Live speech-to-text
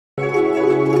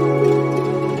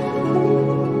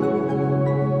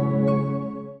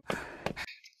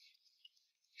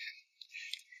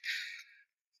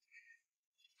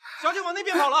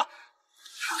到了！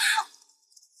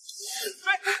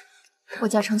我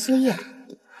叫程苏叶。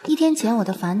1天前，我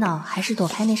的烦恼还是躲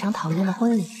开那场讨厌的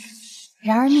婚礼，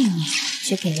然而命运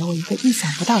却给了我一个意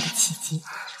想不到的契机。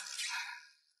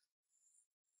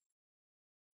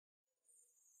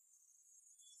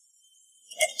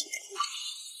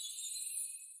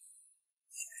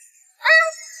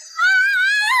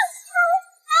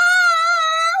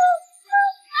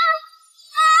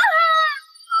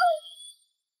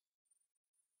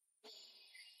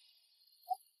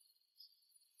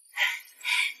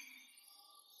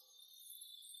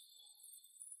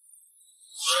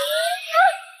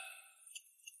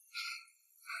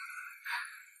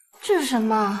这是什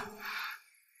么？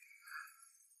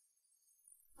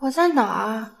我在哪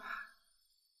儿？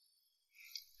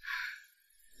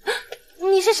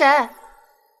你是谁？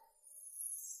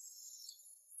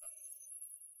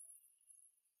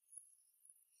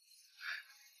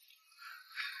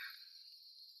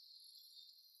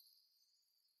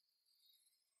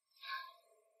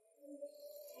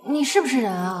你是不是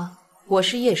人啊？我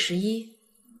是叶十一，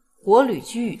我旅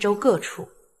居宇宙各处。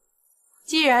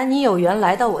既然你有缘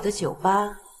来到我的酒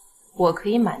吧，我可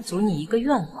以满足你一个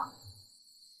愿望。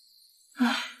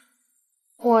唉，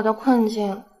我的困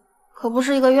境可不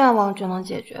是一个愿望就能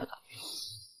解决的。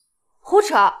胡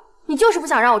扯！你就是不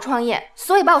想让我创业，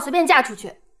所以把我随便嫁出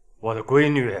去。我的闺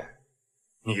女，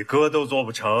你哥都做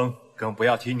不成，更不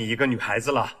要提你一个女孩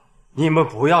子了。你们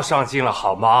不要上进了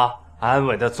好吗？安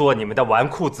稳的做你们的纨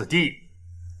绔子弟，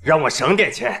让我省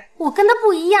点钱。我跟他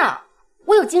不一样，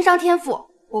我有经商天赋。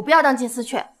我不要当金丝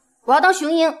雀，我要当雄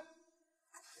鹰。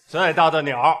再大的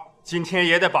鸟，今天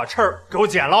也得把翅儿给我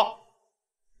剪了。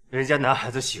人家男孩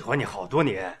子喜欢你好多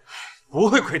年，不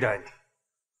会亏待你。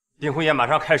订婚宴马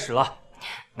上开始了，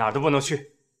哪儿都不能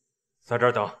去，在这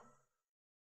儿等。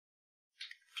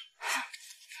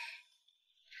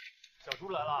小猪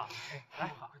来了，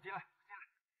来，快进来。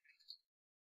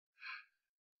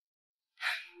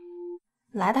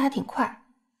来的还挺快，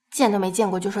见都没见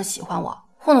过就说喜欢我，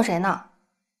糊弄谁呢？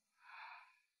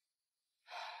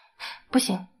不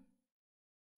行，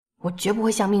我绝不会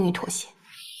向命运妥协。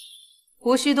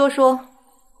无需多说，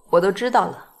我都知道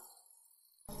了。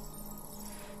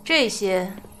这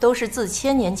些都是自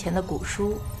1000年前的古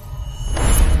书，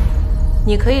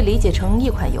你可以理解成一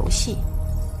款游戏。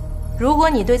如果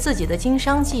你对自己的经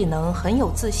商技能很有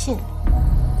自信，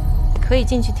可以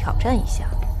进去挑战一下，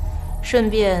顺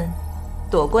便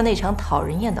躲过那场讨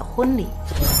人厌的婚礼。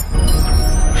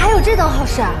还有这等好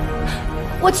事？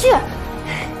我去。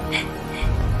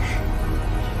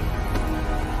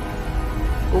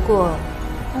不过，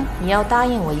你要答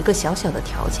应我一个小小的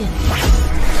条件。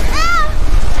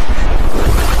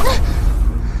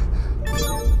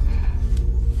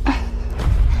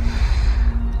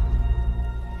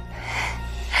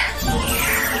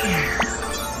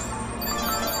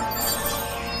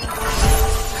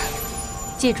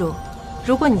记住，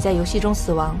如果你在游戏中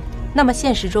死亡，那么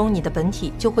现实中你的本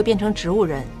体就会变成植物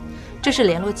人。这是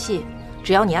联络器，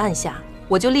只要你按下，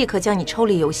我就立刻将你抽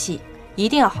离游戏。一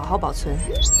定要好好保存。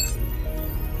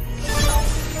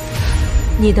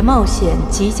你的冒险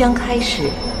即将开始。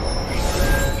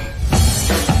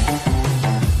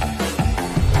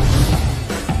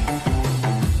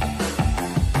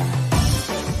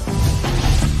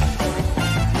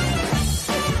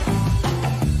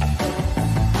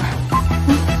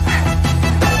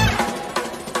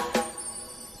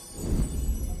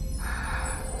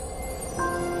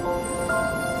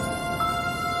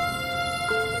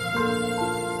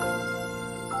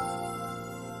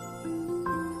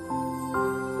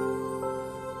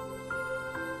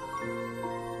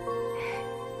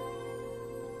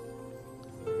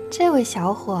这位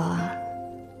小伙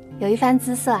有一番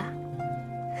姿色啊！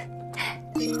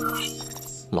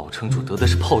老城主得的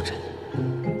是炮trận，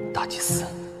大祭司，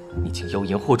你竟妖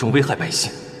言惑众，危害百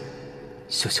姓！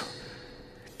秀秀，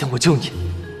等我救你！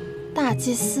大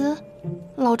祭司，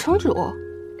老城主，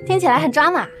听起来很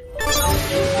抓马。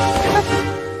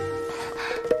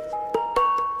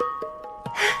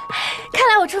看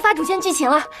来我触发主线剧情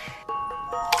了。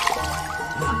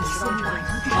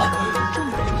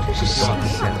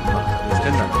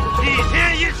真的，祭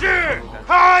天仪式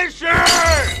开始！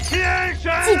天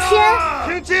神啊，祭天，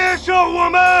请接受我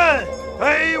们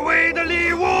卑微的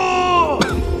礼物，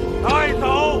带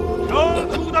走城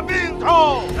主的病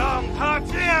痛，让他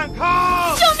健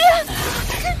康。救命！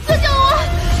救救我！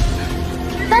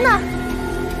等等，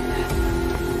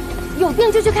有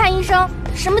病就去看医生，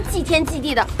什么祭天祭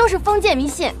地的都是封建迷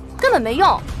信，根本没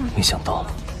用。没想到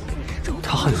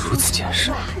他还有如此见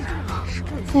识。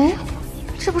哎，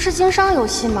这不是经商游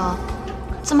戏吗？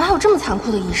怎么还有这么残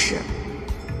酷的仪式？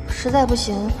实在不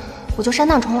行，我就删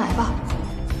档重来吧。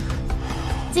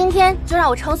今天就让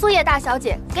我程素叶大小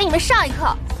姐给你们上一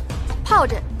课，疱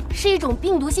疹是一种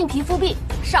病毒性皮肤病，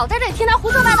少在这里听她胡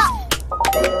说八道。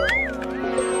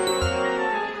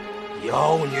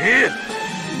妖女，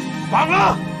绑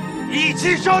了，一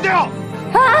起烧掉！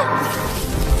啊！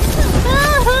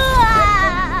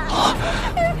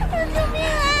救命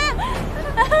啊！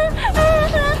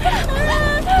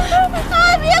啊！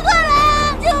别过来！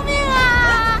救命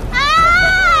啊！啊！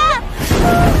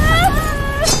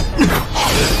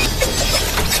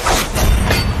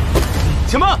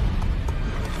且慢！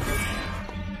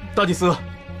大祭司，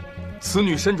此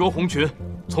女身着红裙，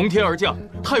从天而降，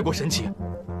太过神奇。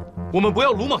我们不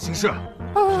要鲁莽行事。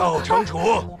老城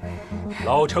主，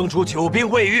老城主久病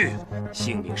未愈，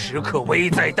性命时刻危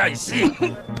在旦夕。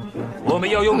我们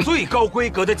要用最高规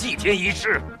格的祭天仪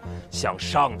式，向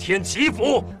上天祈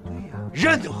福。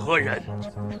任何人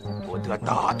不得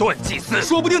打断祭祀。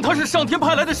说不定他是上天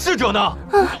派来的使者呢。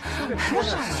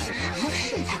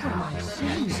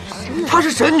她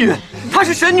是神女，她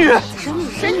是神女，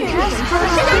神女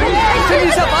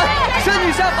下凡，神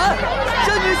女下凡，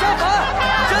神女下凡，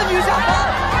神女下凡，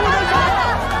不能杀！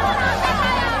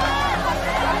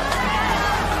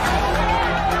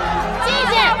静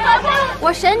静，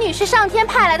我神女是上天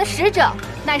派来的使者，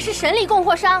乃是神力供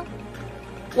货商。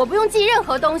我不用祭任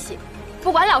何东西，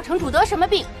不管老城主得什么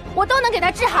病，我都能给他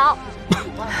治好。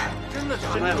真的假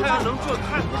的？他能做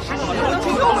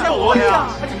太好我呀！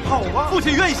好啊！父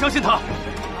亲愿意相信他。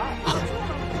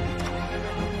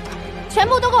全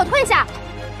部都给我退下！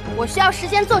我需要时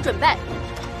间做准备。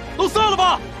都散了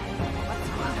吧！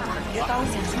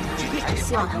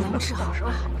希望他能治好。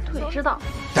对，知道。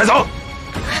带走。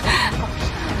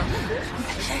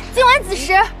今晚子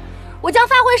时，我将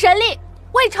发挥神力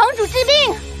为城主治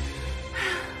病。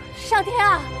上天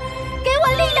啊，给我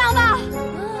力量吧！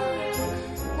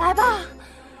来吧。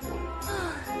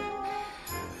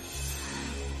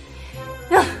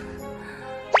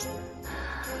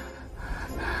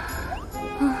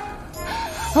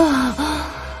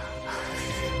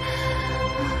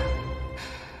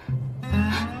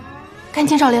赶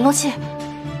紧找联络器。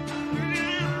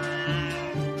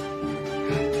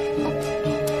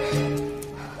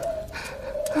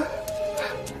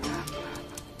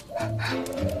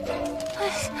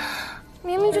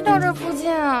明明就掉这附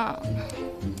近啊！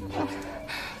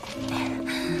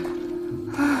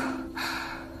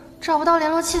找不到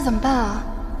联络器怎么办啊？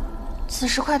子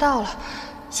时快到了，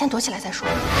先躲起来再说。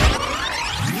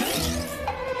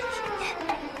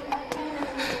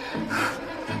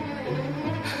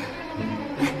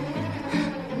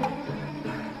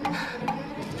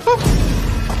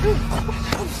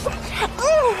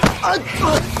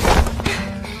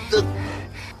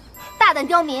大胆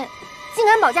刁民，竟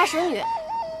敢保家神女！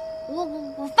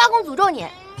我发功诅咒你！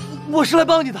我是来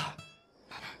帮你的。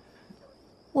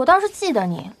我倒是记得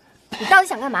你，你到底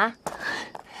想干嘛？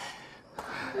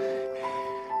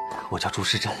我叫朱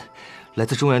时珍，来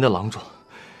自中原的郎庄。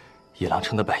野狼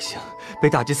城的百姓被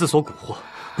大祭司所蛊惑，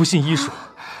不信医术，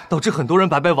导致很多人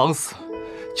白白枉死，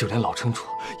就连老城主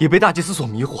也被大祭司所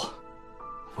迷惑。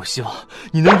我希望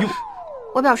你能与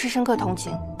我表示深刻同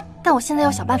情，但我现在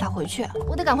要想办法回去，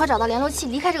我得赶快找到联络器，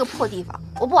离开这个破地方。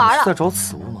我不玩了。是在找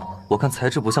此物吗？我看材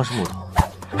质不像是木头，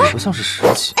不像是石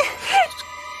器。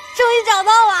终于找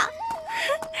到了！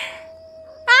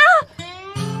啊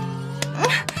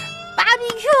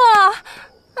！BBQ 啊，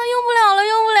用不了了，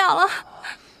用不了了。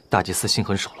大祭司心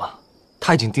狠手辣，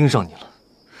他已经盯上你了。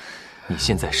你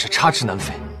现在是插翅难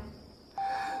飞。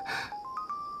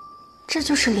这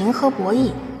就是零和博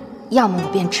弈，要么我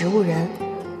变植物人，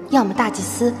要么大祭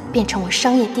司变成我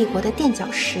商业帝国的垫脚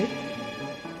石。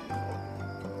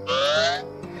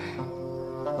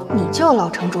你救老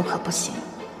城主可不行，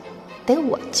得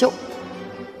我救。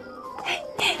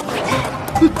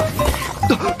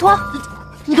脱！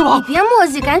你干嘛？你别墨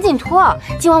迹，赶紧脱！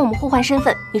今晚我们互换身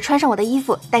份，你穿上我的衣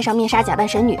服，戴上面纱，假扮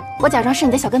神女，我假装是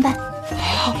你的小跟班。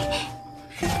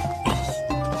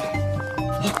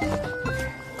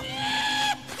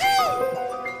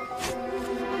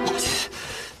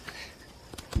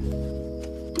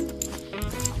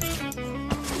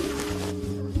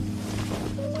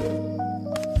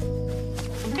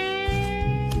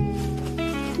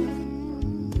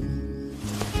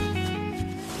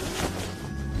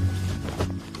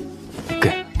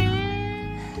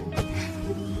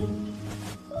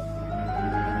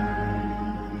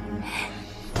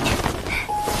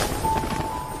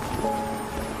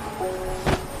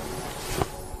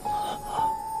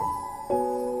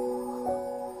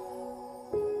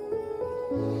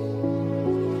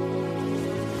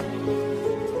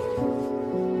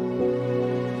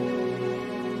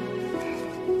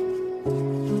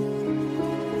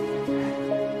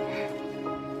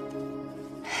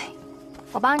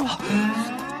我帮你。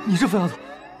你这疯丫头，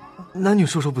男女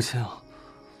授受不亲啊！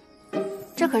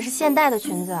这可是现代的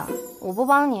裙子，我不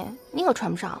帮你，你可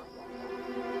穿不上。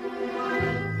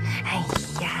哎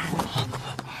呀，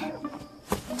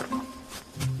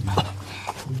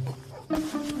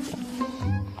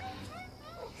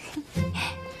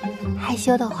害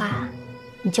羞的话，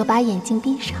你就把眼睛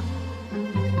闭上。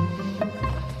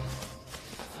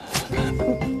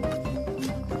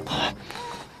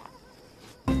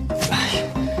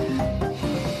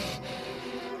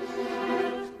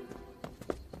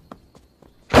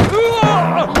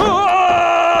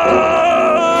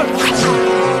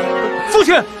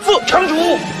城主！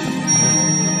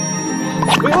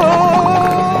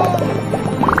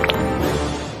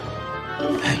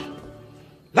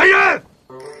来人！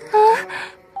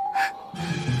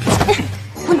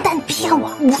混蛋，骗我！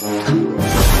救命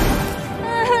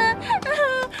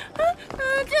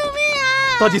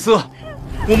啊！大祭司，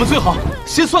我们最好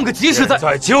先算个吉时再。现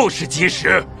在就是吉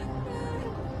时，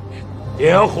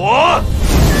点火！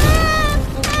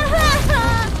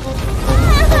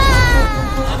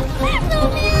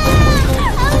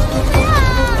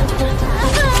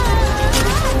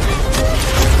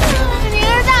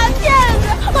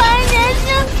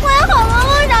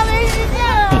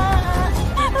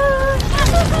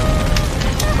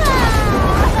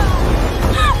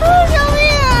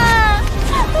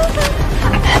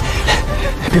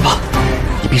别怕，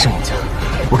你闭上眼睛，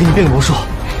我给你变个魔术。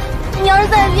你要是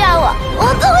再骗我，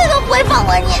我这辈子都不会放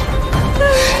过你。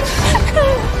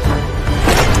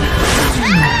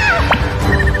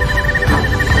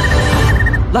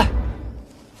来，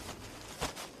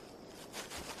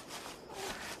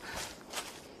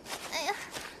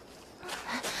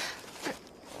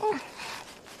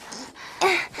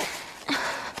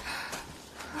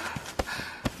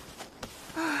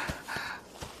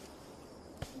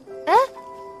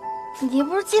你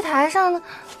不是祭台上的？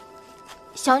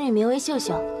小女名为秀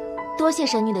秀，多谢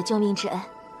神女的救命之恩。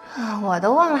啊，我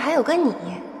都忘了还有个你。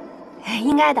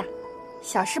应该的，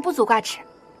小事不足挂齿。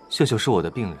秀秀是我的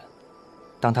病人，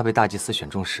当她被大祭司选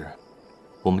中时，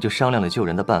我们就商量了救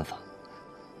人的办法，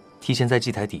提前在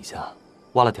祭台底下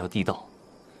挖了条地道，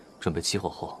准备起火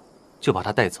后就把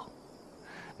她带走。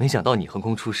没想到你横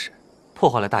空出世，破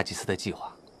坏了大祭司的计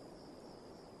划。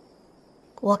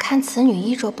我看此女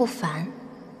衣着不凡。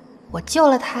我救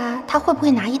了她，她会不会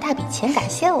拿一大笔钱感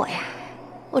谢我呀？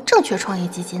我正缺创业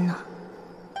基金呢。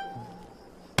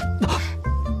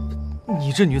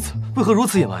你这女子为何如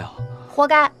此野蛮呀？活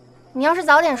该！你要是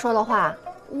早点说的话，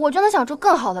我就能想出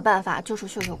更好的办法救出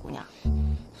秀秀姑娘。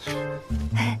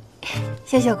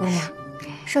秀秀姑娘，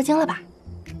受惊了吧？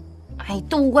哎，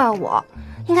都怪我，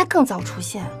应该更早出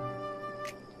现。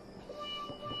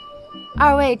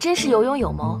二位真是有勇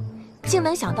有谋，竟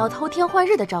能想到偷天换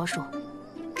日的招数。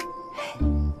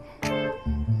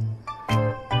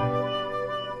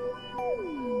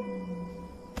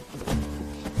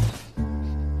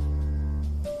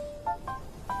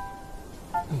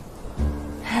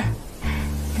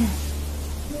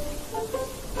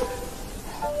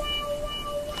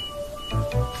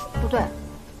不对，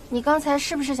你刚才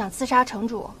是不是想刺杀城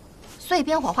主，所以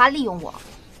编谎话利用我？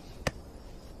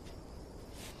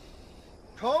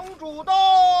城主到！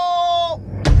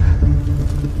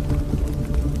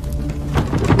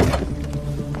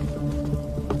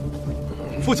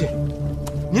父亲，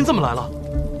您怎么来了？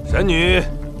神女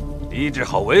医治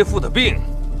好为父的病，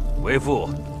为父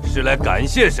是来感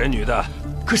谢神女的。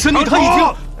可神女她已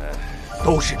经……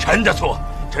都是臣的错。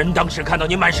臣当时看到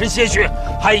你满身鲜血，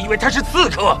还以为他是刺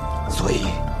客，所以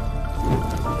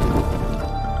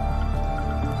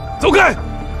走开。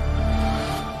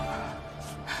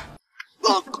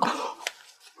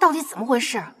到底怎么回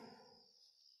事？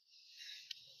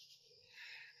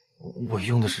我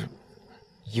用的是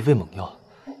一味猛药，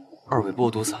二味波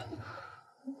毒散，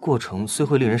过程虽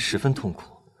会令人十分痛苦，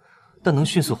但能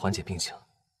迅速缓解病情。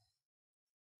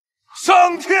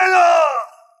上天啊！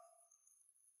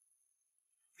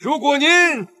如果您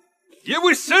也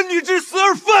为神女之死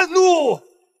而愤怒，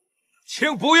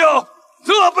请不要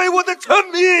责备我的臣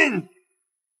民。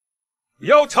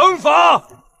要惩罚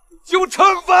就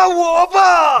惩罚我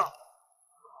吧。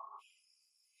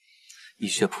医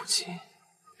学普及，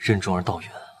任重而道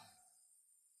远。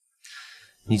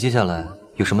你接下来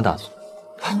有什么打算？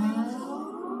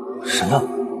神呢？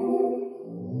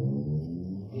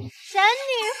神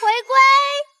女回归。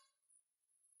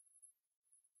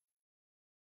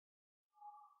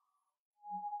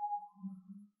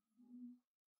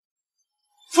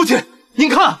父亲，您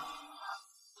看，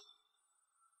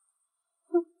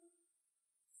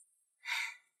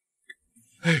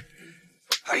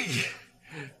哎呀，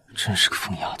真是个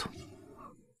疯丫头。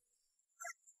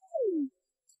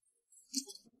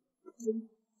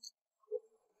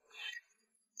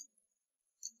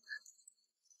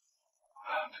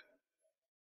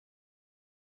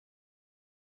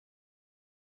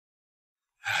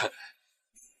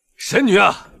神女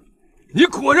啊，你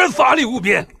果然法力无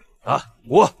边啊！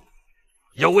我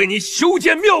要为你修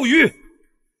建庙宇，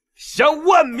享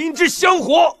万民之香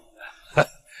火。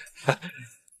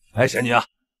哎，神女啊，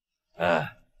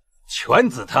犬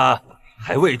子他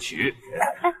还未娶。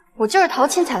哎，我就是逃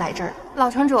亲才来这儿。老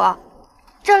城主，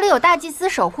这里有大祭司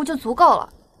守护就足够了，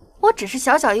我只是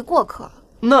小小一过客。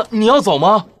那你要走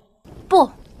吗？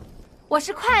不，我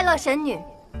是快乐神女，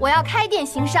我要开店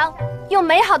行商，用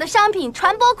美好的商品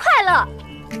传播快乐。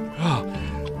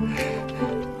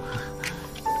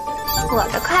我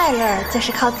的快乐就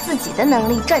是靠自己的能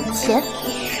力赚钱。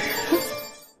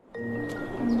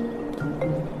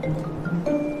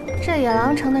这野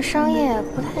狼城的商业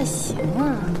不太行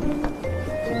啊。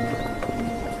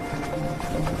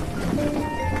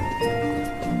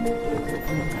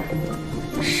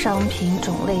商品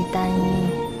种类单一，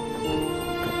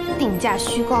定价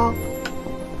虚高，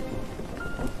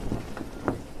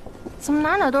怎么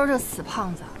哪都是这死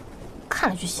胖子，看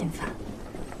了就心烦。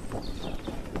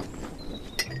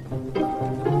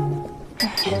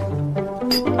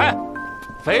哎，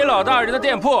肥老大人的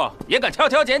店铺也敢挑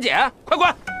挑拣拣，快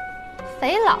滚！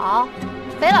肥佬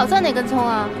算哪根葱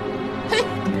啊？嘿，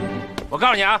我告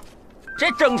诉你啊，这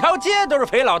整条街都是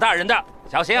肥老大人的，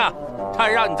小心啊，他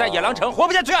让你在野狼城活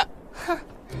不下去。哼，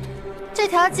这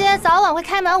条街早晚会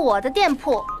开满我的店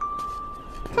铺。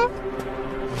哼，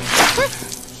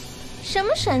什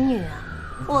么神女啊？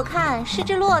我看是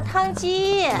只落汤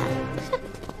鸡。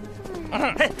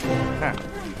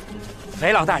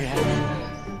肥老大人，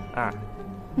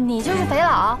你就是肥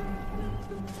佬？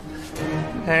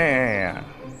哎呀，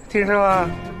听说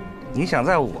你想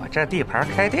在我这地盘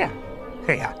开店？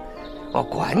哎呀，我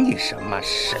管你什么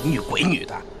神女鬼女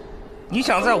的，你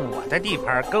想在我的地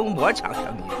盘跟我抢生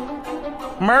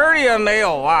意，门儿也没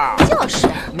有啊！就是。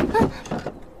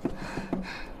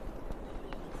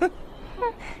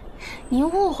您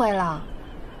误会了，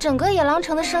整个野狼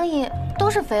城的生意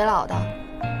都是肥佬的，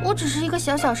我只是一个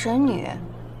小小神女，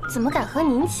怎么敢和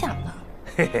您抢呢？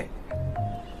嘿嘿，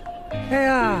哎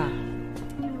呀，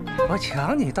我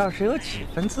抢你倒是有几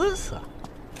分姿色，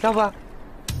要不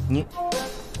你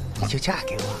就嫁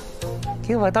给我，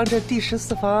给我当这第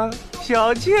14房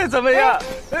小妾怎么样？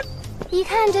一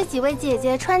看这几位姐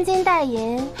姐穿金戴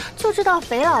银，就知道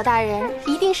肥老大人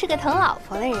一定是个疼老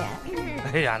婆的人。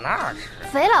哎呀，那是。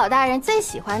肥老大人最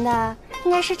喜欢的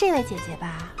应该是这位姐姐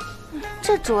吧？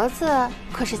这镯子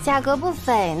可是价格不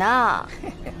菲呢。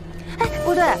哎，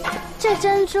不对，这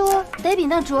珍珠得比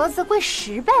那镯子贵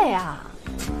10倍啊！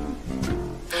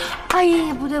哎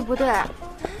呀，不对，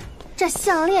这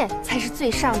项链才是最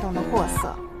上等的货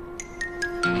色。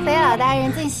肥老大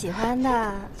人最喜欢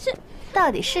的这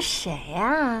到底是谁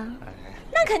呀？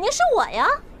那肯定是我呀！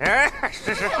哎，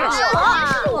是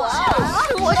我。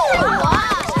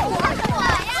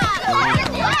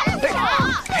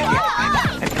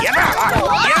别打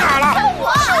了！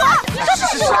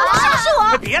是我！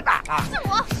别打了！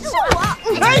是我！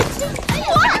哎，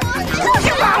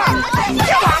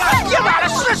别打了！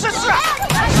是！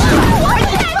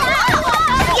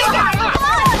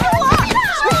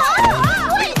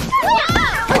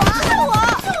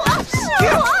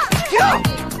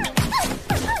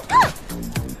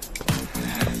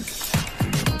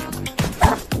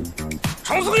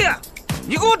程苏叶，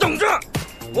你给我等着！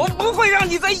我不会让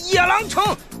你在野狼城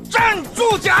站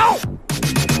住脚！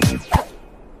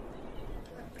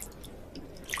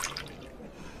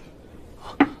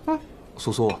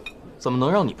苏苏，怎么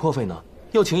能让你破费呢？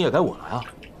要请也该我了呀。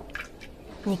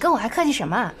你跟我还客气什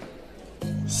么啊？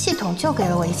系统就给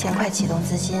了我1000块启动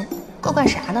资金，够干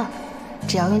啥呢？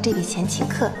只要用这笔钱请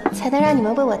客，才能让你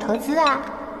们为我投资啊！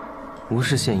无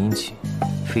事献殷勤，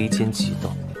非奸即盗。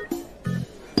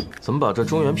怎么把这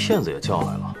中原骗子也叫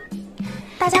来了？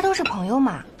大家都是朋友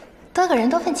嘛，多个人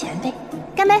多份钱呗，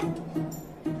干杯！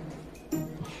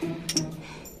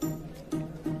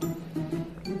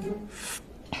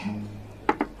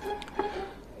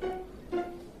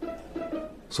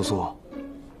苏苏，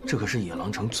这可是野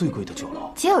狼城最贵的酒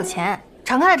楼。姐有钱，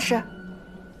敞开了吃。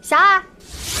小二，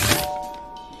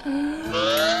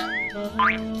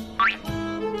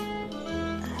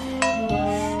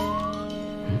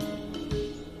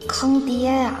坑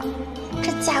爹呀！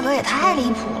这价格也太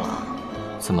离谱了。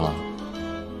怎么了？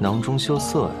囊中羞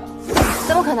涩呀？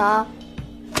怎么可能？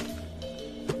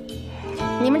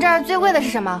你们这儿最贵的是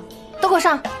什么？都给我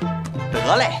上！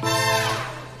得嘞。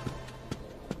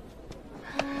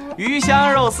鱼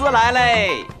香肉丝来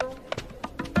嘞，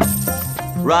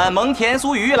软萌甜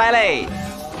酥鱼来嘞，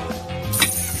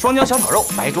双椒小炒肉，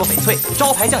白灼翡翠，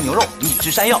招牌酱牛肉，秘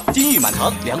制山药，金玉满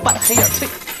堂，凉拌黑眼脆。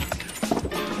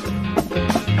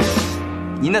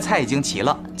您的菜已经齐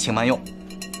了，请慢用。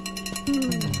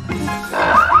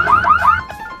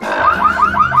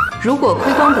如果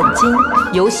亏光本金，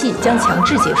游戏将强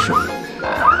制结束。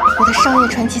我的商业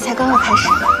传奇才刚要开始，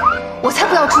我才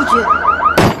不要出局！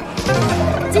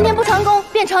今天不成功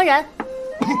变成人。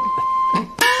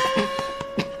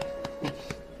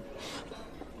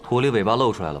狐狸尾巴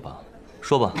露出来了吧？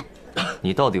说吧，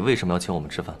你到底为什么要请我们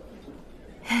吃饭？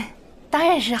当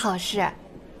然是好事，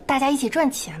大家一起赚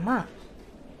钱嘛。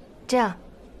这样，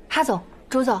哈总、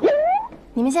朱总，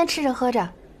你们先吃着喝着，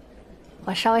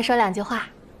我稍微说两句话。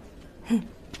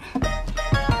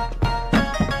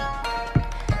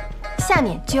下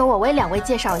面就由我为2位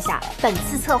介绍一下本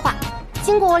次策划。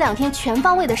经过我2天全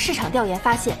方位的市场调研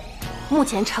发现，目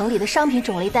前城里的商品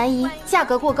种类单一，价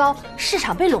格过高，市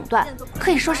场被垄断，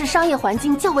可以说是商业环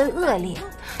境较为恶劣。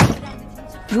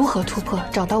如何突破，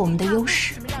找到我们的优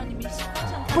势？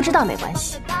不知道没关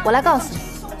系，我来告诉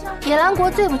你，野狼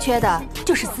国最不缺的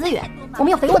就是资源。我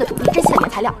们有肥沃的土地、珍稀的原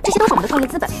材料，这些都是我们的创业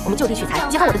资本。我们就地取材，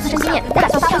结合我的自身经验，我打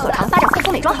算发挥所长，发展护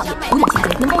肤美妆行业，古典清洁、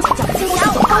人工调教、轻工压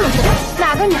合、高能质量，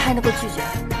哪个女孩能够拒绝？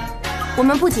我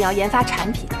们不仅要研发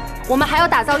产品，我们还要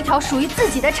打造一条属于自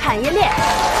己的产业链。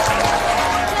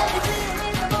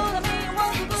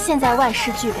现在万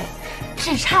事俱备，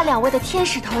只差2位的天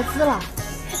使投资了，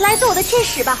来做我的天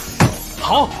使吧！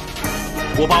好，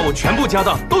我把我全部家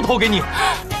当都投给你。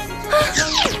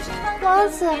王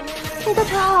子，你的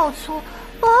腿好粗，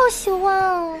我好喜欢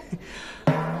哦。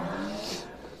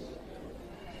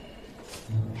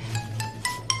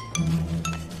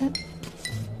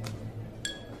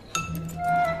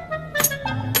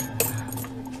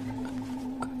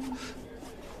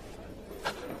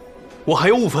我还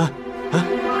有5分。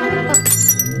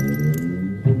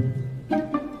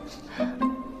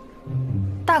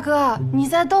大哥，你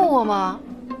在逗我吗？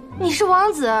你是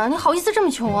王子，你好意思这么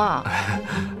穷啊？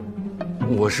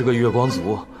我是个月光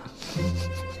族。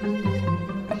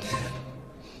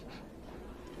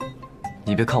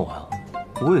你别看我啊，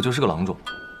我也就是个郎中。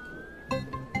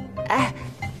哎，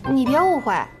你别误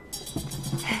会。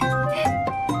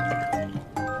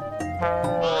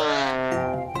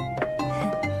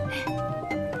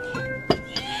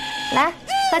来，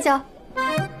喝酒。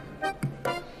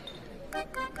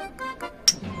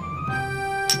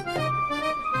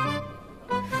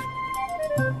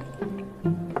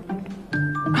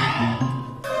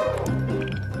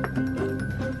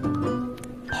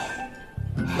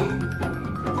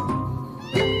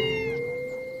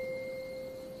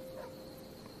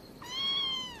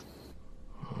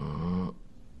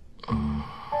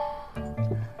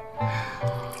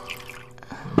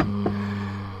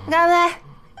干杯！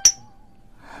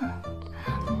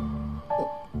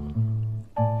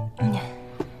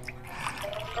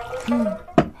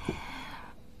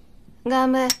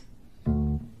干杯！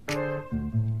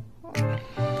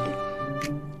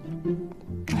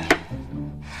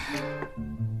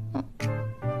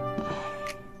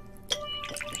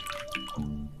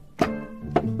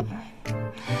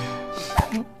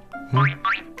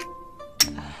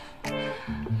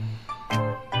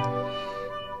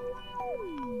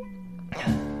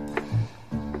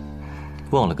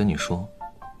忘了跟你说，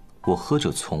我喝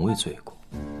酒从未醉过。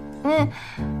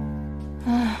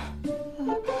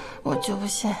我就不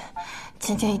信，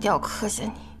今天一定要克下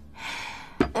你。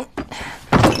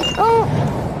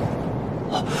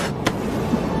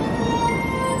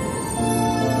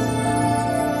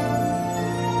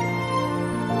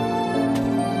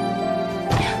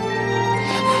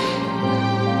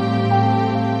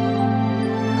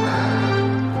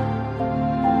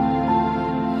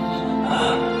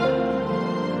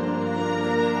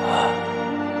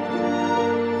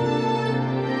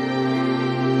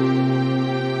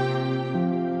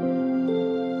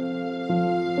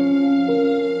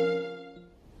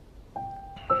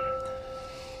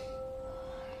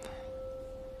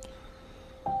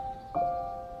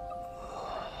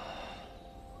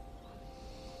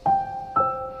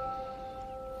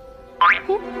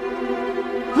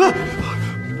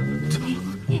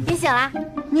你醒了？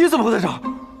你怎么会在这儿？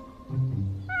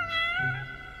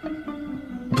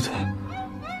不对，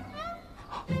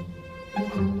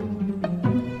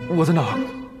我在哪儿？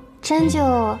真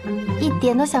就一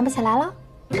点都想不起来了？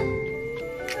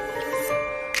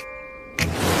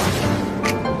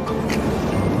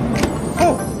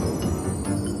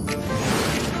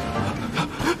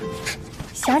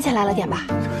想起来了点吧？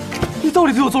你到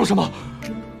底对我做了什么？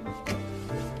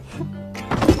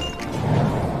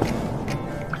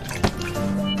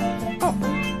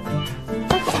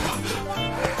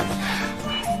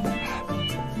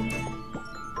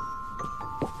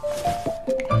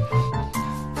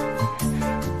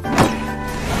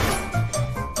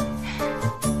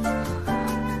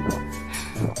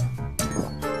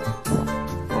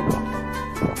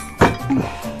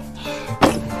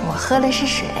喝的是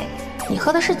水，你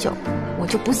喝的是酒，我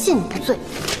就不信你不醉。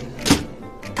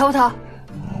头不头？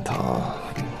头。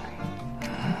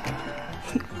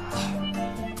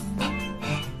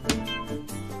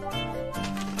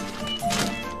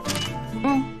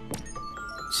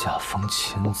甲方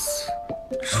签字，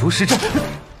出师战。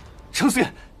程思远，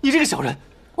你这个小人！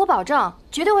我保证，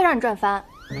绝对会让你赚翻。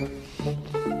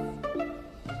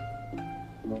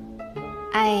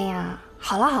哎呀，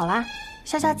好了好了，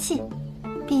消消气，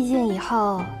毕竟以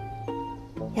后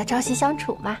要朝夕相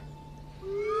处嘛。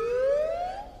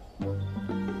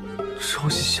朝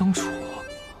夕相处？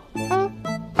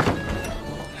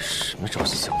什么朝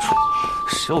夕相处？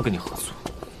谁要跟你合作？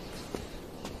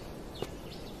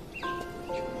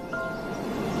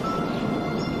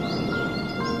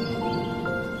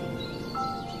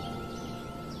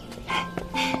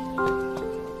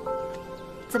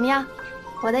怎么样，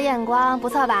我的眼光不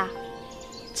错吧？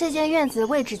这间院子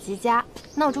位置极佳，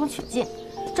闹中取静，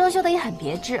装修的也很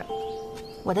别致。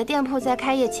我的店铺在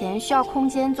开业前需要空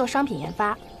间做商品研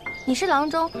发，你是郎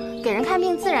中，给人看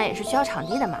病自然也是需要场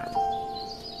地的嘛。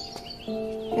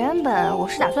原本我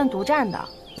是打算独占的，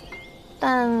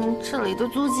但这里的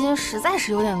租金实在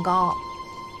是有点高。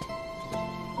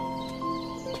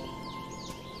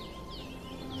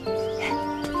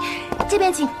这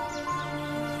边请。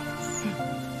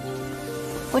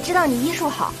我知道你医术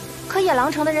好，可野狼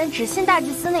城的人只信大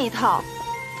祭司那一套，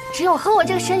只有和我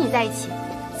这个神女在一起，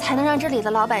才能让这里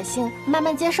的老百姓慢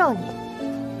慢接受你。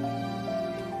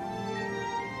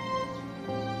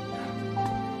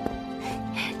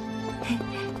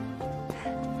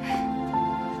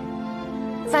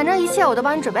反正一切我都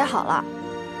帮你准备好了，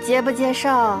接不接受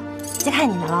就看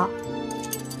你的了。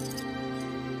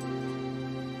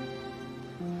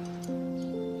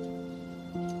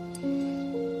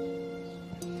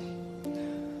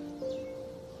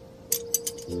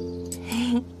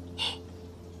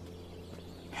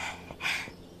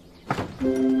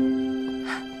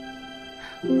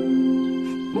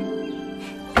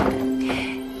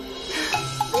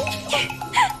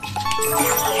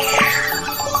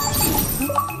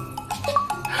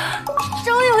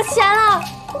终于有钱了！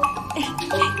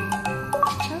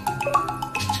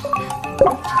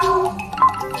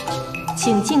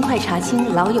请尽快查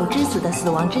清老友之子的死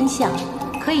亡真相，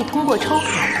可以通过抽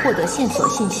卡获得线索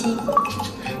信息。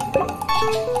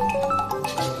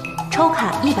抽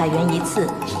卡100元一次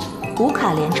，5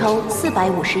卡连抽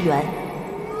450元。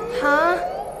啊，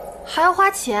还要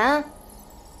花钱？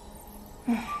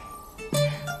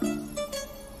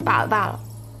罢了罢了，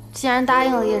既然答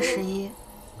应了叶十一，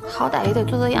好歹也得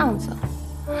做做样子。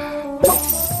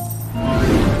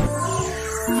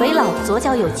肥佬左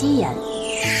脚有鸡眼。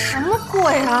什么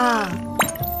鬼啊！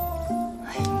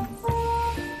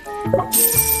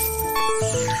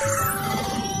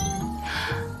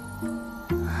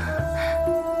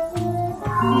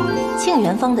庆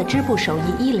元坊的织布手艺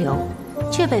一流，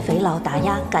却被肥佬打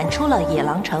压赶出了野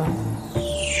狼城。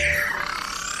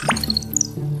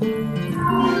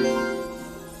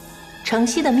城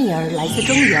西的蜜儿来自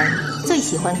中原，最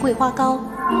喜欢桂花糕。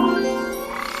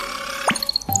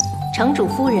城主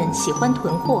夫人喜欢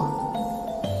囤货。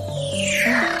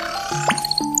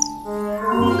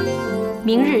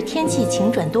明日天气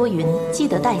晴转多云，记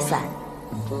得带伞。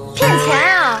骗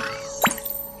钱啊！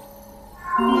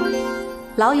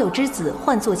老友之子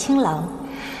唤作青狼。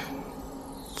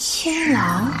青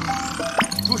狼？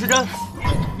朱时珍，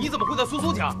你怎么会在苏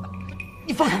苏家？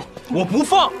你放开我！我不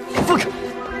放！放开！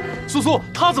苏苏，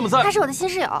他怎么在？他是我的新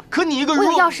室友。可你一个人……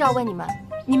我有要事要问你们，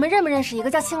你们认不认识一个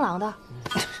叫青狼的？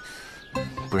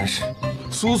不认识。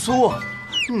苏苏，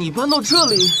你搬到这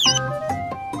里？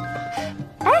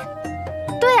哎，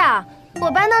对啊，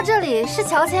我搬到这里是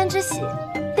乔迁之喜，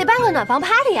得办个暖房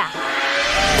party 呀。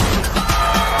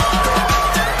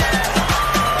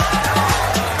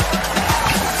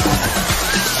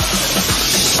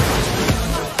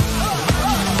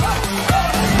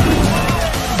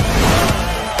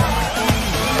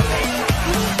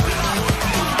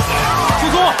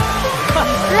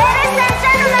Ladies and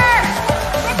gentlemen,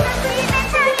 Mr. Suye被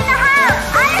称名的好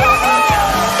 ，Are you ready?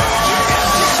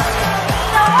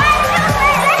 走1、2、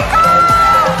3 ，Let's go!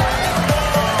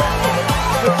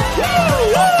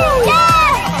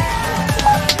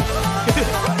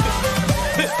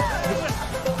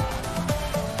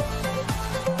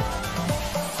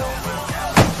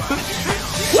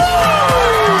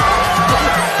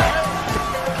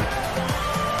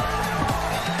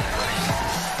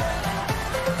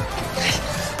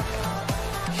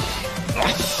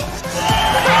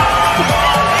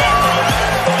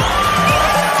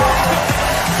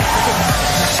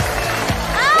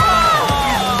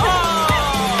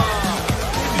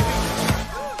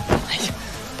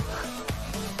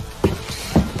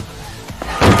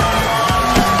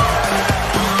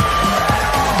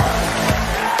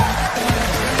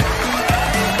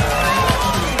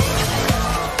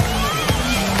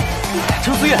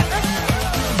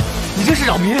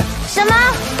 民？什么？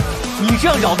你这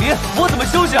样扰民，我怎么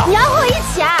休息啊？你要和我一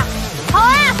起啊？好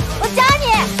啊，我教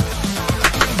你。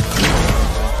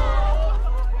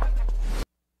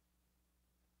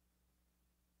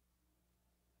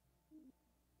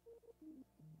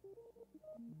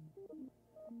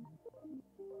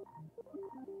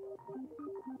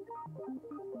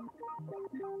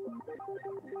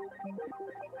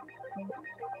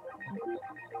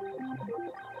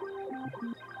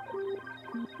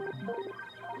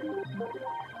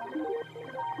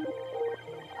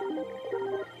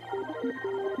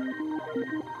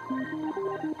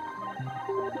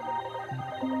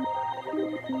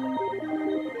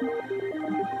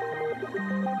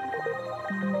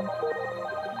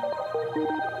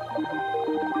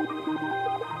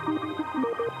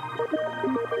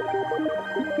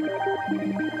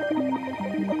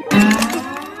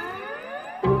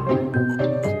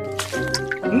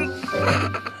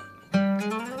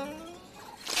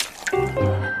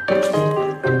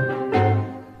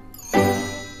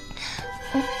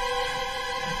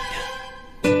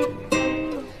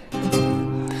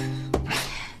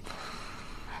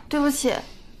对不起，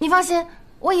你放心，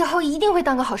我以后一定会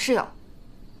当个好室友。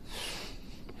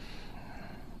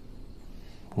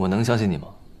我能相信你吗？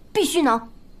必须能。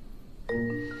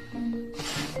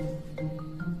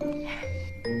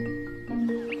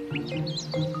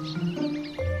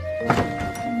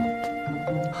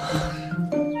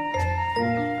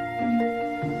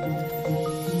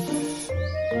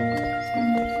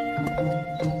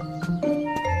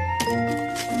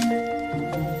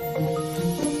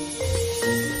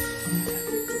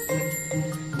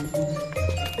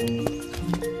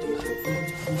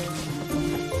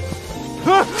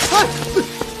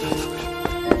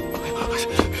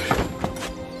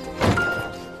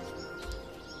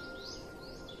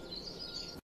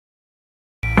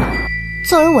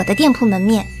作为我的店铺门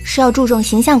面，是要注重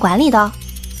形象管理的哦。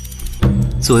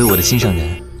作为我的心上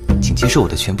人，请接受我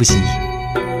的全部心意。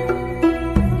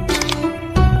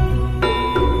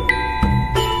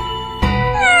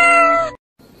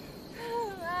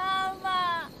妈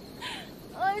妈，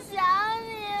我想你，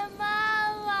妈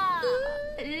妈。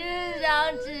世上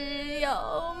只有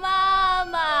妈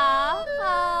妈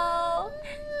好，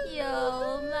有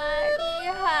妈的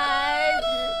孩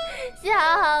子像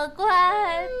乖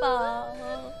宝。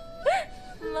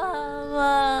妈妈，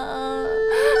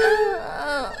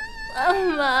妈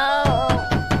妈，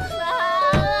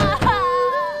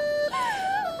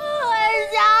我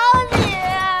想你，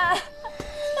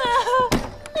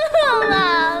妈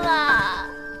妈。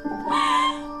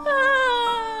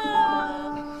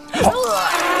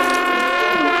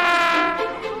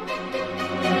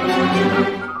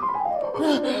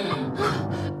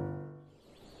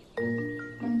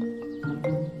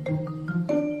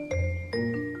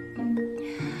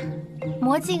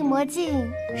魔镜魔镜，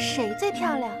谁最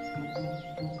漂亮？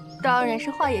当然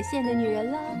是画眼线的女人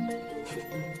啦。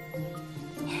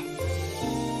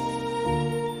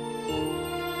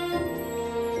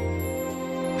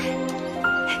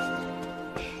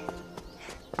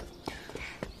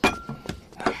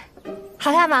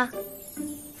好看吗？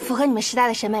符合你们时代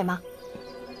的审美吗？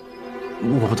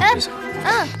我不懂这些。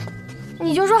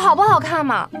你就说好不好看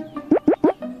嘛。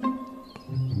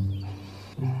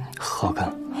好看。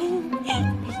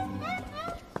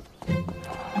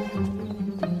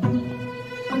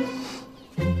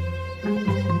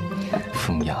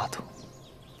疯丫头，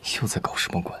又在搞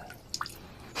什么鬼？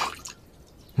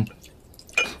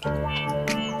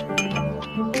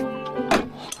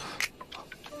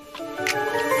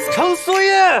程苏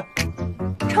叶，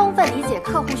充分理解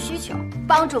客户需求，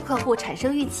帮助客户产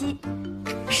生预期。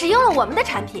使用了我们的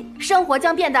产品，生活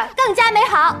将变得更加美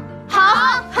好。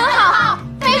好，很好，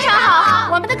非常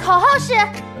好。我们的口号是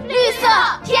绿色、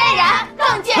天然、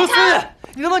更健康。程苏叶，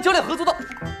你能不能教点合作的？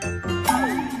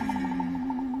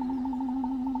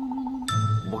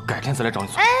我改天再来找你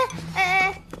算。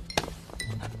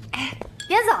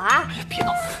别走啊！别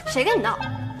闹！谁跟你闹？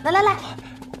来，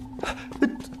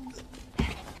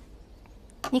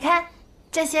你看，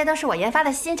这些都是我研发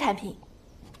的新产品。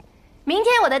明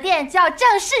天我的店就要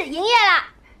正式营业啦！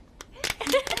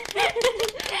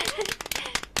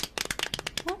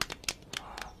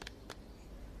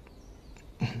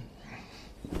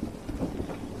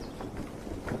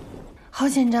好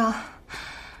紧张，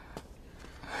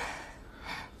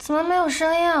怎么没有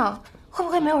声音啊？会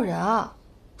不会没有人啊？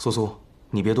苏苏，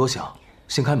你别多想，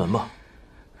先开门吧。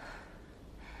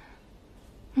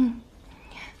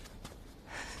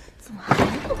怎么还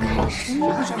不开始？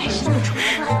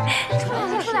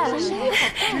出来了！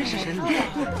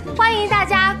欢迎大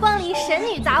家光临神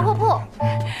女杂货铺。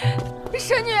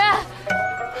神女，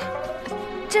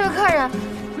这位客人，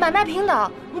买卖平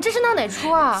等，你这是闹哪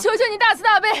出啊？求求你大慈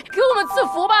大悲，给我们赐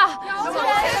福吧！求神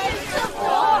女赐福，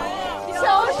求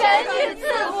神女赐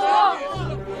福。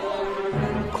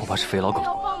恐怕是肥老狗。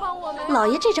老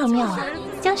爷这招妙啊，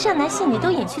将善男信女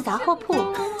都引去杂货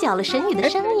铺，搅了神女的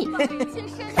生意。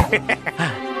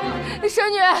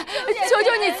神女，求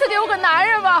求你赐给我个男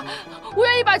人吧，我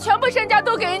愿意把全部身家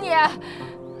都给你。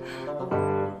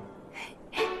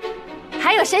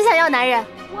还有谁想要男人？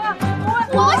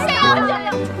我想要，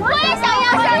我也想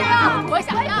要，我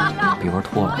想要。别玩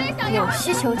脱了。有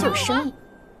需求就有生意。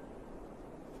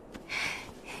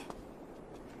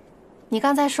你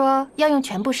刚才说要用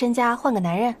全部身家换个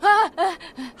男人，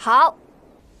好。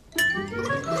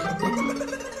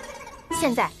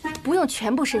现在不用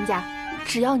全部身家，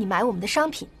只要你买我们的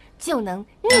商品，就能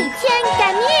逆天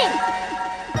改命。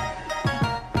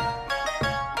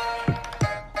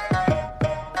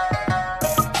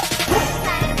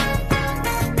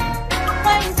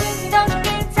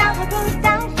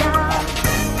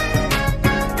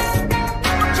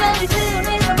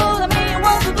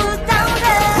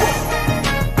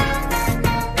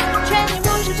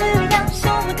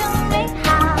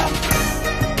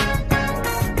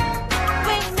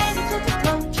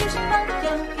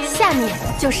下面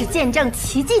就是见证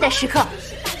奇迹的时刻。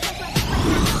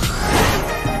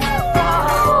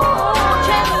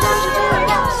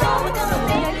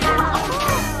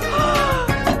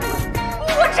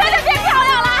我真的变漂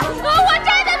亮了！我真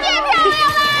的变漂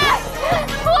亮了！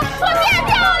我变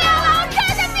漂亮了！我真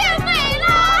的变美了！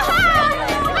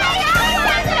哎呀，我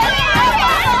真的变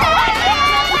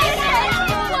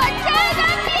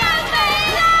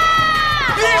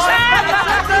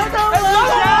美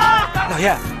了！老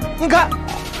爷，你看，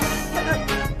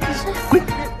滚！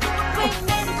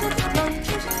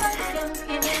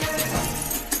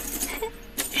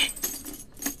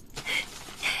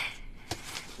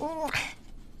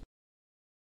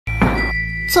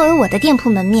作为我的店铺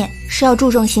门面是要注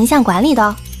重形象管理的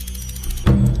哦。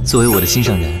作为我的心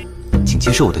上人，请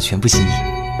接受我的全部心意。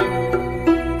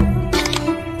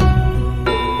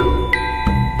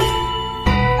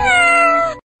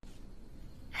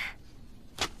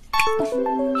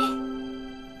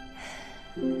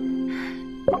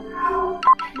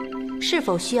是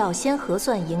否需要先核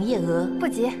算营业额？不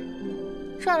急，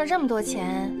赚了这么多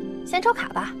钱，先抽卡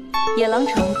吧。野狼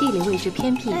城地理位置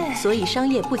偏僻，所以商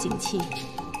业不景气。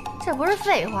这不是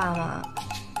废话吗？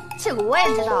这个我也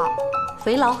知道。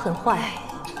肥佬很坏，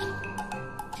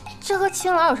这和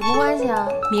青老有什么关系啊？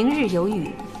明日有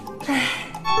雨。唉，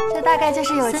这大概就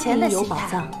是有钱的有心态。宝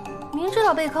藏，明知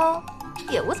道被坑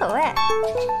也无所谓。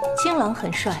青狼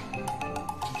很帅。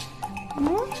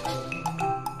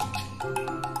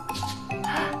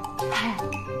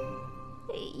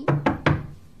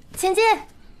请进。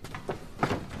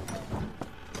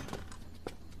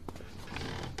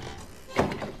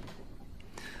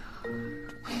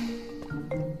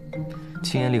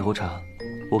青岩利喉茶，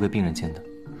我给病人煎的，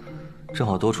正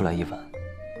好多出来一碗，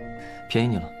便宜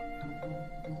你了。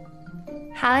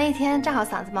喊了一天，正好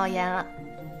嗓子冒烟了。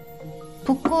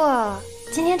不过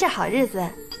今天这好日子，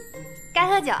该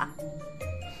喝酒。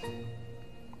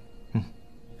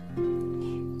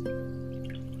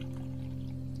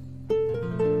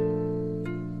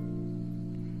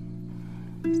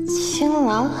青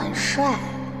狼很帅。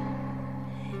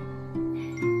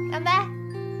干杯！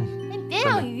你别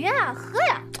养鱼啊，喝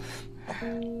呀！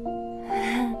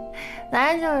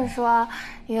男人就是说，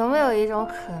有没有一种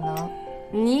可能，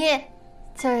你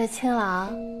就是青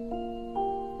狼？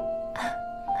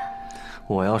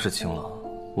我要是青狼，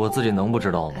我自己能不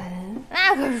知道吗？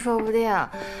那可是说不定。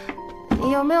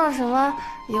有没有什么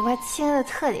有关青的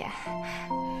特点？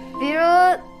比如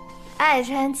爱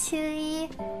穿青衣，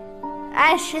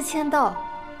爱吃青豆。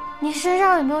你身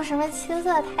上有没有什么青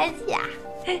色胎记啊？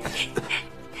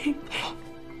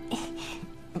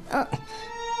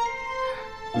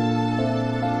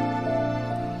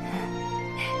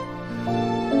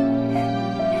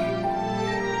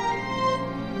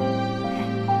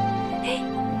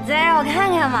再让我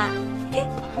看看嘛。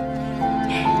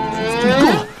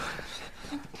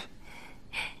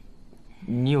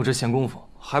你有这闲工夫，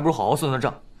还不如好好算算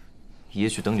账。也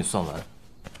许等你算完，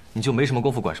你就没什么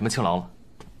功夫管什么青狼了。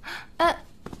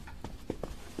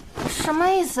什么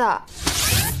意思？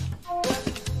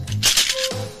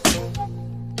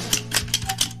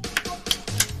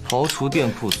刨除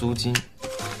店铺租金、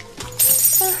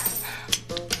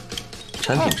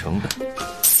产品成本，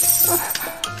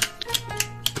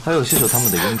还有秀秀他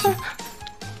们的佣金。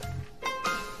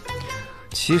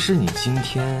其实你今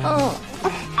天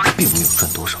并没有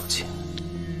赚多少钱，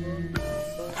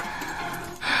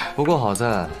不过好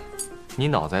在你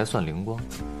脑子还算灵光，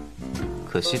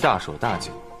可惜大手大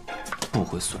脚不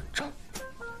会算账。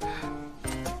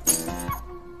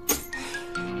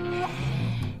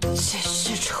这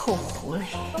是臭狐狸！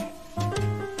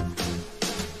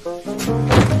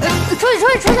出去！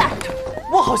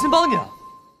我好心帮你啊！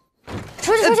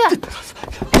出去！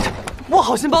我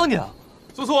好心帮你啊！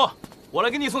苏苏，我来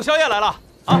给你送宵夜来了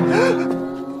啊！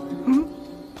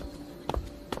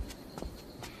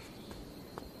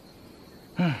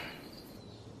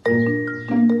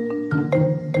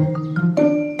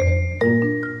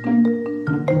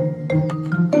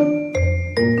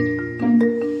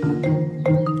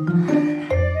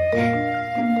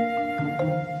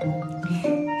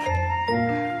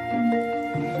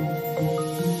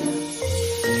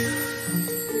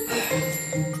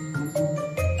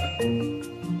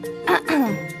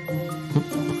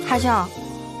哈兄，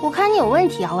我看你有问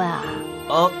题要问啊。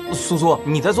苏苏，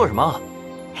你在做什么？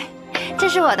这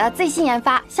是我的最新研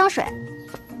发香水，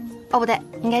哦不对，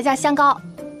应该叫香膏。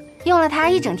用了它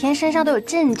一整天，身上都有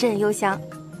阵阵幽香。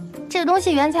这个东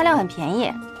西原材料很便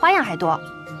宜，花样还多，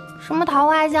什么桃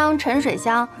花香、沉水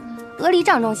香、鹅梨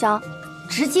帐中香，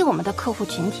直击我们的客户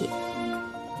群体。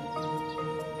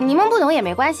你们不懂也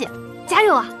没关系，加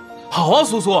油啊！好啊，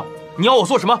苏苏，你要我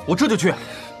做什么，我这就去。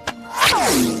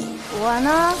我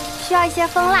呢，需要一些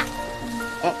蜂蜡。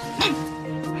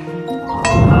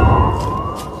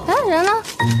人呢？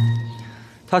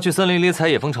他去森林里采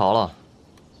野蜂巢了。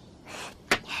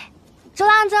周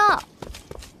郎中，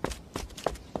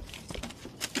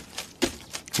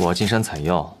我要进山采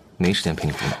药，没时间陪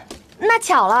你胡闹。那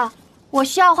巧了，我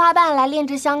需要花瓣来炼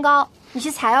制香膏，你去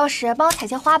采药时帮我采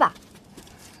些花吧。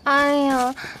哎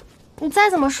呀，你再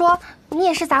怎么说，你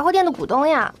也是杂货店的股东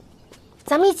呀，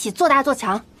咱们一起做大做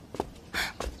强。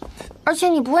而且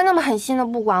你不会那么狠心的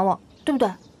不管我，对不对？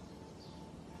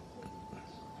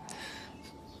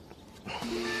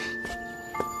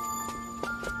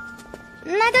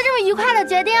那就这么愉快的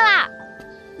决定了，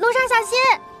路上小心，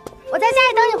我在家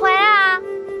里等你回来啊。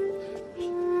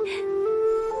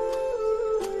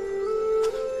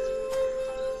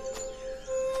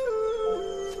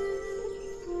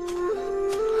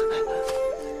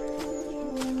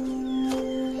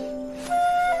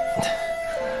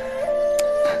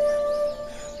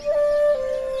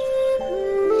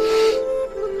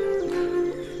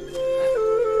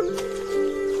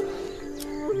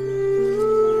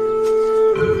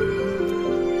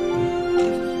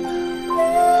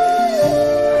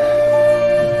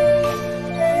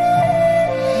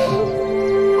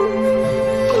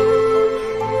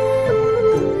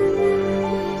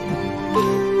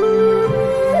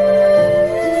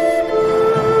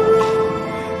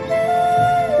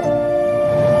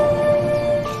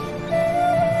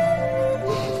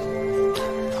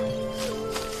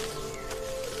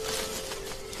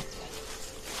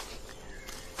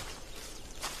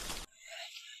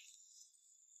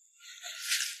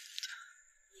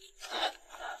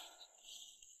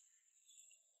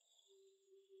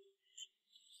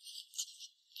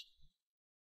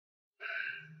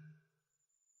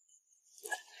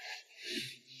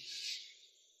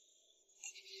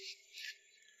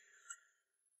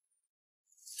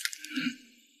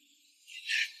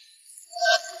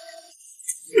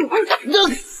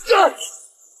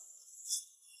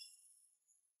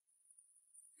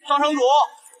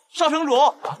少城主，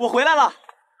我回来了。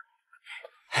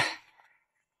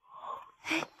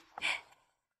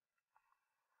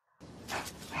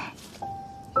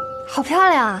好漂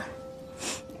亮啊！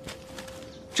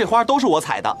这花都是我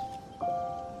采的。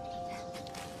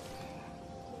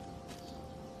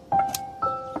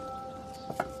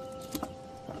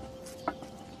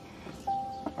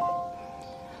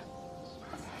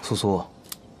苏苏，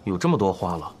有这么多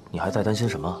花了，你还在担心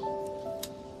什么？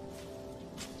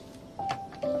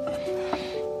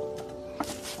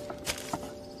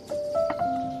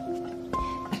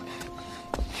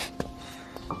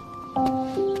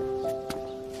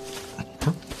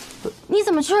你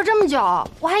怎么去了这么久？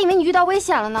我还以为你遇到危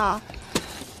险了呢。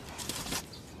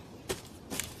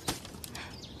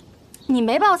你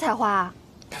没帮我采花，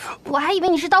我还以为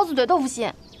你是刀子嘴豆腐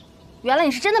心，原来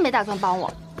你是真的没打算帮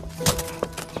我。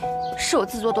是我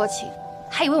自作多情，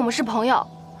还以为我们是朋友。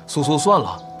苏苏，算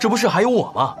了，这不是还有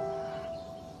我吗？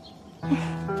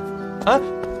哎，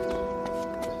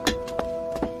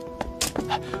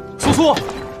苏苏，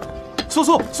苏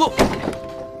苏，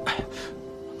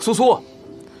苏苏，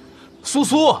苏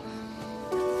苏，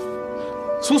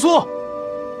苏苏。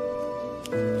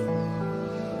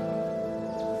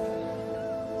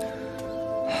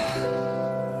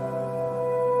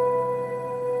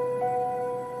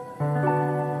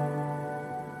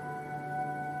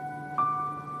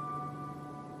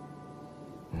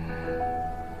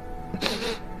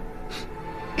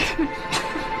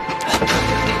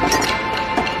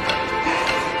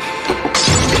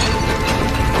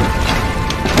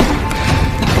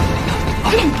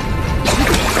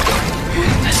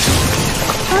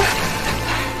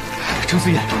程思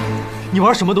燕，你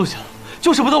玩什么都行，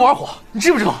就是不能玩火，你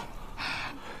知不知道？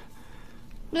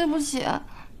对不起，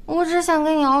我只想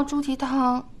跟你熬猪蹄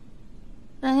汤。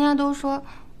人家都说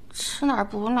吃哪儿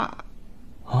补哪儿。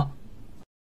啊？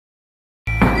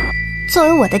作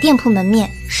为我的店铺门面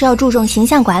是要注重形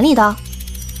象管理的哦。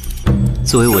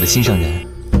作为我的心上人，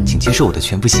请接受我的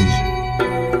全部心意。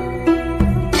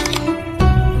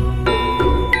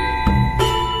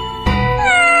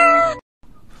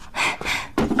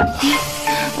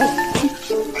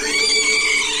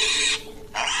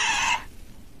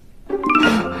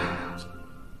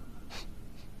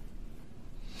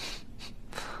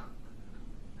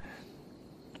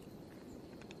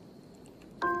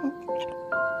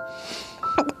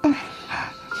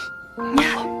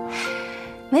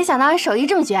没想到你手艺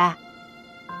这么绝。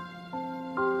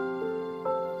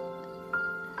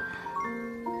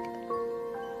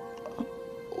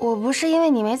我不是因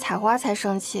为你没采花才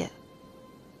生气，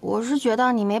我是觉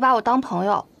得你没把我当朋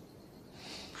友，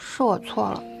是我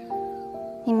错了。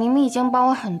你明明已经帮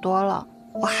我很多了，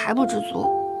我还不知足，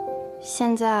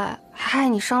现在还害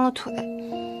你伤了腿，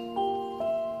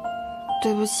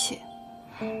对不起。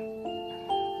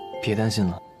别担心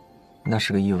了，那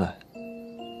是个意外。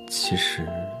其实，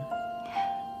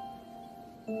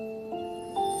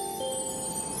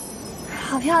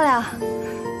好漂亮。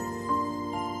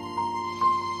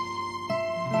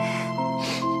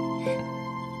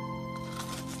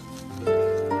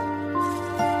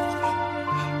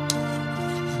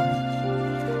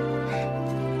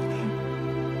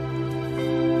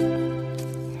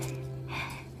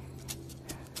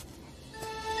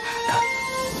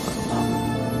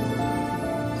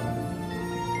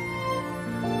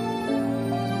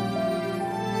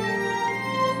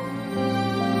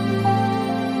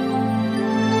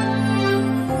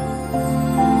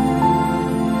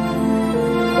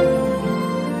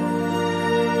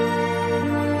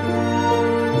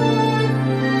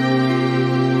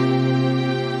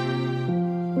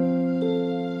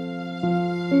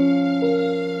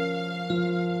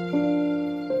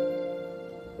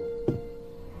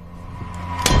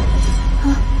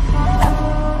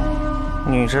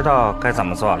你知道该怎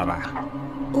么做了吧？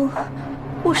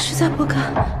我实在不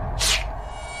敢。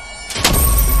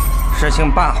事情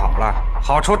办好了，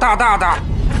好处大大的。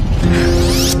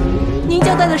您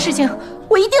交代的事情，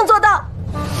我一定做到。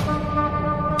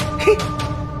嘿，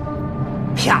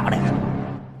漂亮！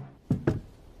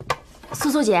素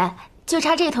素姐，就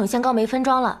差这桶香膏没分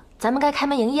装了，咱们该开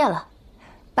门营业了。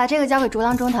把这个交给竹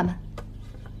郎中他们。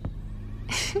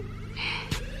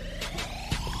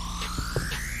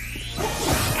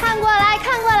看过来，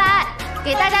看过来，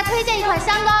给大家推荐一款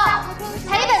香膏，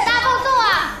赔本大放送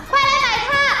啊！快来买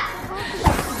它！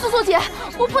素素姐，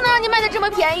我不能让你卖的这么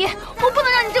便宜，我不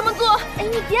能让你这么做。哎，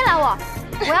你别拦我，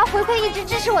我要回馈一直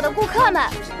支持我的顾客们。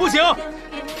不行，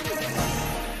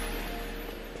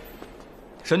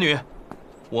神女，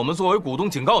我们作为股东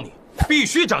警告你，必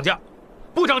须涨价，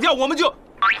不涨价我们就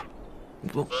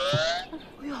不。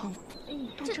哎呦，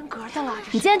都真格的了！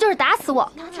你今天就是打死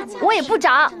我，我也不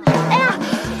涨。哎呀，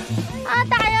啊，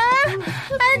打人了！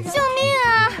哎，救命啊！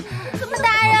打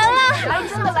人了！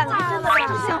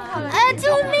哎，救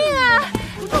命啊！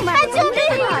哎，救命！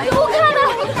顾客们，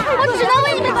我只能为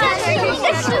你们展示一个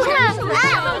试探。哎，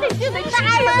打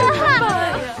人了！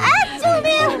哎，救命！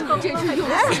真是用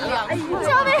心良苦。救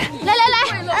命！来来来，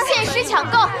限时抢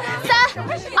购，3、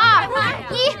2、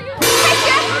1，开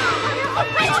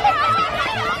始！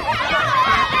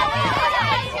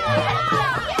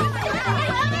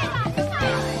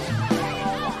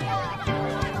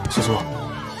素素，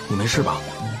你没事吧？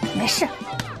没事，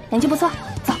眼睛不错，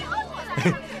走。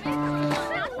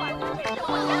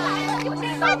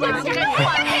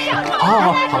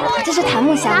好，这是檀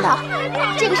木香的，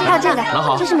这个是还有这个，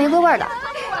这是玫瑰味的。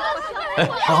哎，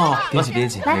好，别急别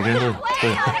急，每个人都有。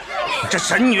这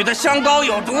神女的香膏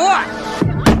有毒！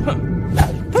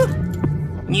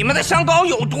你们的香膏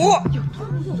有毒！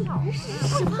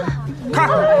看，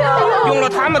用了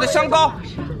他们的香膏，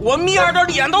我蜜儿的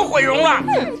脸都毁容了。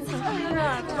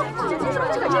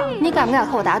你敢不敢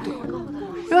和我打赌？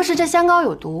若是这香膏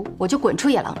有毒，我就滚出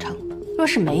野狼城；若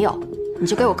是没有，你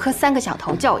就给我磕3个响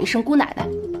头，叫我一声姑奶奶。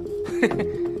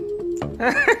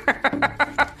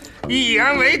一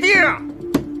言为定。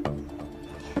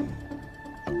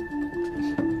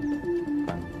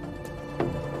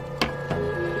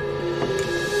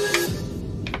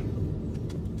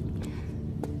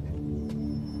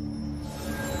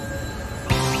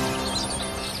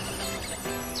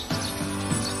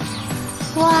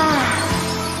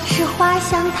花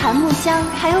香、檀木香，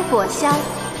还有果香，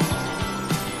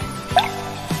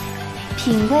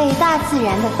品味大自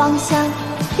然的芳香，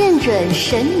认准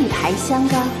神女牌香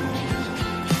膏。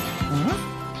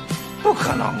不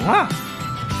可能啊！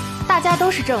大家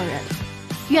都是证人，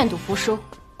愿赌服输，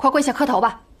快跪下磕头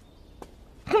吧。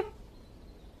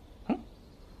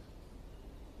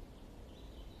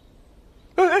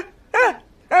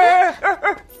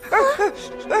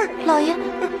老爷，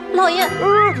老爷，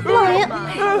老爷，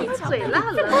嘴烂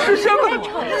了！是什么？有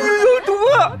毒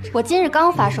啊！我今日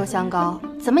刚发售香膏，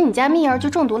怎么你家蜜儿就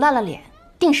中毒烂了脸？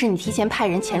定是你提前派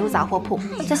人潜入杂货铺，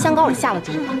在香膏里下了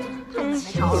毒。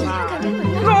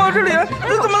那我这脸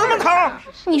怎么那么疼？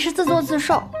你是自作自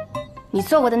受。你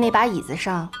坐过的那把椅子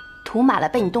上涂满了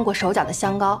被你动过手脚的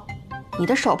香膏，你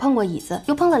的手碰过椅子，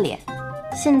又碰了脸，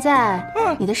现在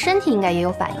你的身体应该也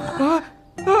有反应了。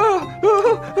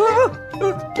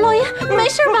老爷，没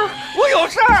事吧？我有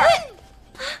事儿。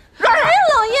哎呀，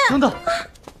老爷！等等，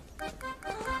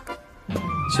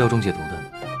是药中解毒的。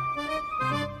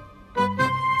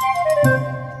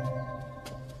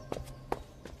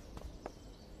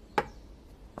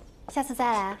下次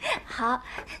再来。好，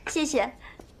谢谢。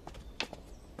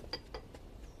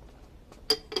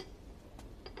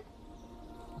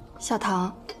小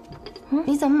唐，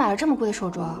你怎么买了这么贵的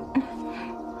手镯？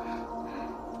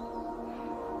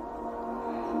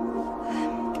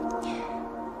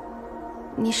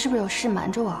你是不是有事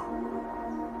瞒着我？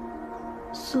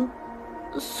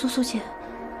苏姐，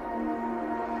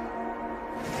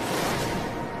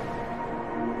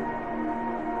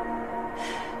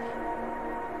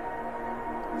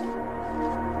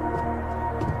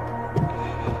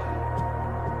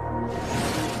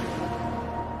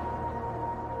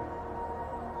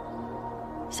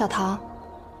小唐，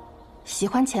喜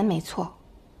欢钱没错，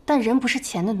但人不是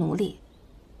钱的奴隶。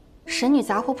神女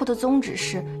杂货铺的宗旨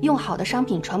是用好的商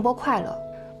品传播快乐，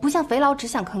不像肥佬只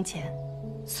想坑钱，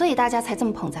所以大家才这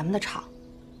么捧咱们的场。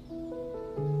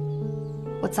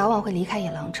我早晚会离开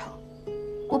野狼城，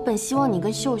我本希望你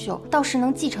跟秀秀到时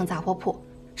能继承杂货铺，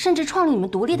甚至创立你们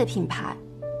独立的品牌。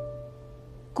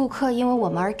顾客因为我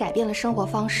们而改变了生活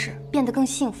方式，变得更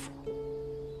幸福。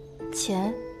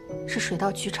钱是水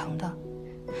到渠成的。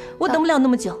我等不了那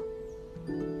么久。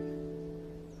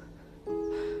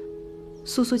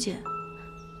苏姐，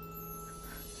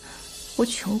我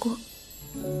穷过，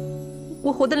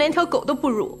我活得连条狗都不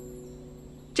如，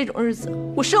这种日子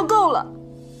我受够了。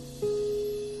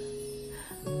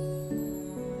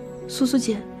苏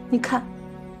姐，你看，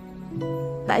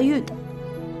白玉的。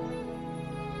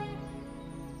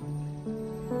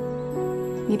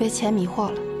你被钱迷惑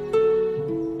了，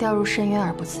掉入深渊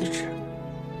而不自知。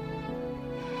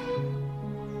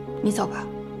你走吧。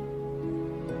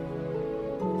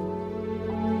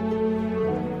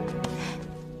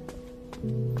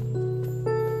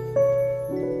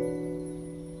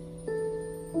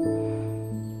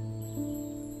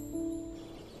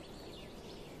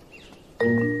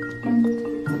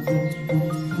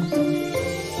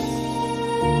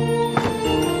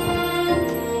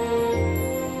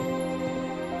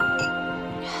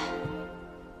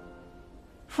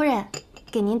夫人，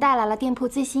给您带来了店铺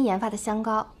最新研发的香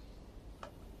膏。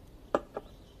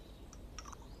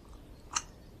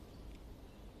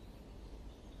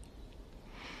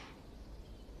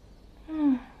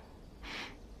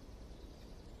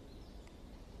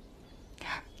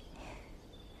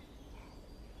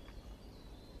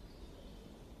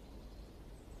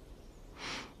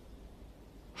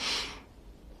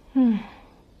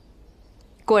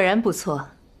果然不错。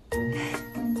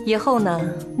以后呢，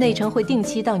内城会定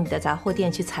期到你的杂货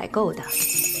店去采购的。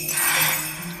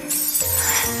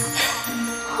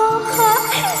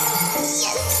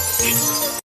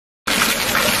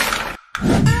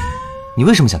你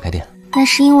为什么想开店？那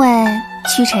是因为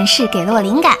屈臣氏给了我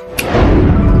灵感。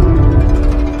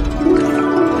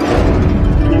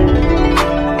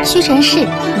屈臣氏，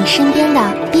你身边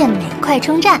的变美快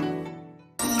充站。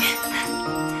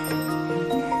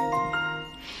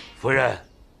夫人，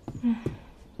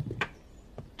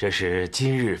这是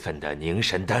今日份的凝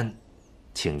神丹，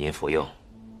请您服用。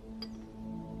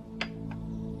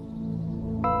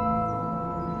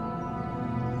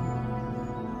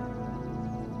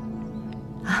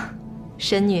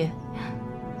神女，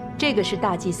这个是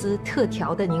大祭司特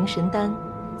调的凝神丹，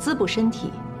滋补身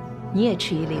体，你也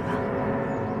吃一粒吧。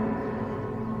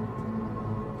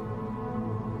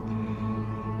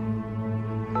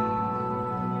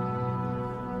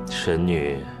神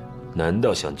女难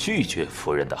道想拒绝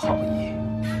夫人的好意？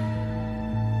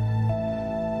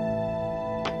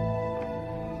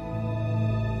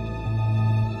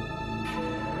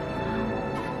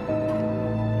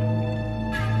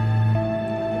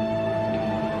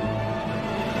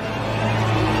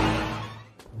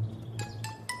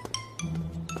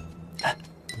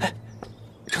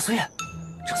程苏叶，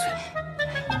程苏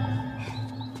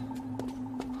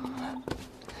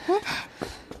叶，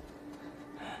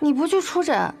你不去出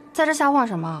诊，在这瞎晃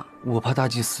什么？我怕大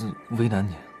祭司为难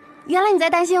你。原来你在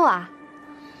担心我啊！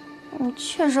你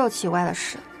确实有奇怪的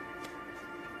事。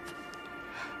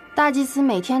大祭司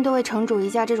每天都为城主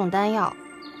一架这种丹药，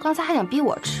刚才还想逼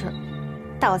我吃，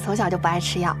但我从小就不爱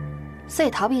吃药，所以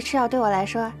逃避吃药对我来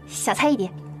说小菜一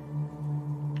碟。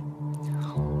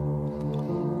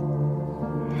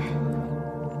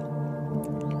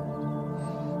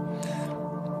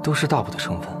都是大补的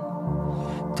成分，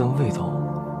但味道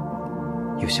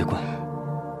有些怪。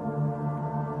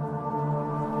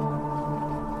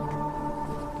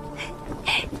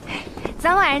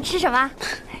咱晚上吃什么？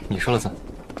你说了算。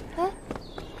哎，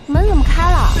门怎么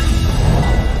开了？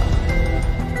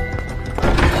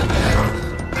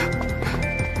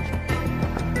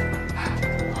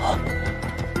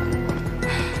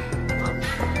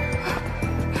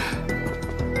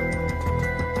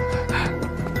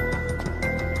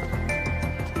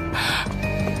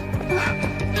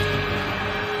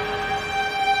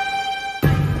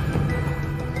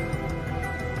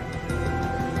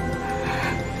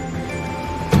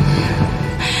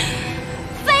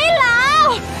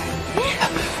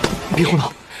别胡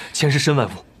闹，钱是身外物，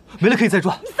没了可以再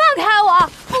赚。你放开我！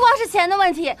不光是钱的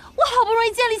问题，我好不容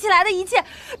易建立起来的一切都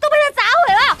被他砸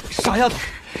毁了。傻丫头，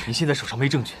你现在手上没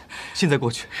证据，现在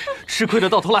过去，吃亏的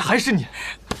到头来还是你。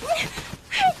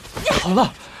好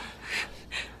了。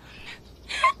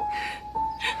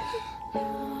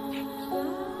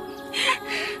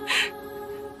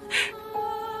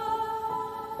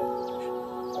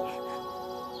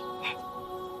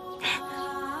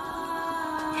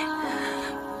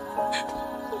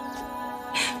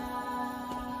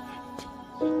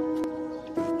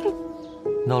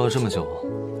闹了这么久，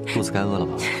肚子该饿了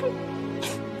吧？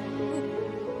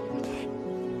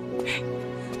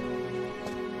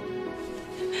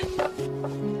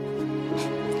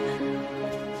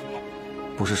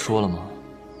不是说了吗？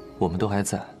我们都还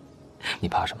在，你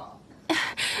怕什么？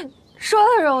说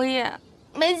的容易，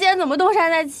没钱怎么东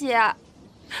山再起？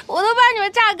我都把你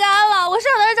们榨干了，我上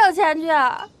哪儿找钱去？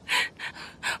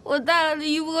我带来的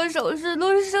衣服和首饰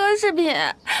都是奢侈品，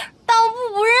当铺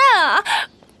不认啊！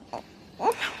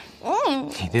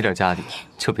你那点家底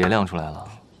就别亮出来了。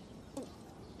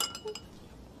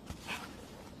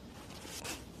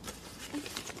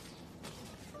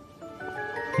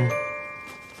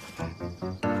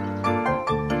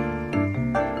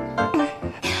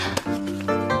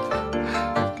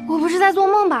我不是在做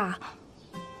梦吧？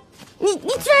你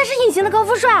居然是隐形的高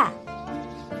富帅！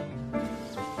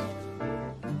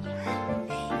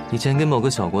以前给某个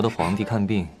小国的皇帝看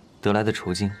病得来的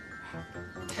酬金。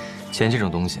钱这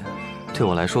种东西，对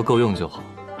我来说够用就好，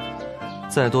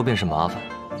再多便是麻烦。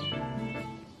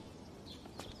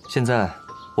现在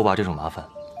我把这种麻烦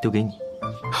丢给你，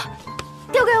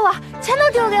丢给我，全都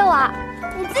丢给我，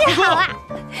你最好了。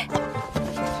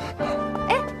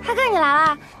哎，哈哥你来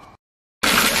啦！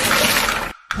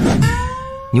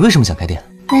你为什么想开店？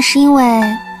那是因为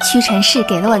屈臣氏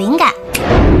给了我灵感。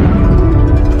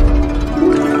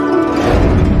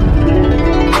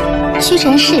屈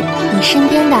臣氏，你身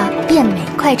边的变美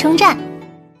快充站。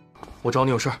我找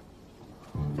你有事儿。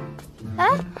哎，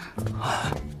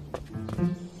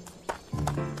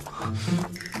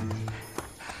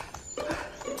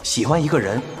喜欢一个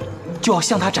人，就要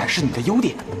向他展示你的优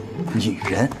点。女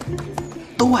人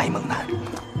都爱猛男。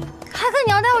哈哥，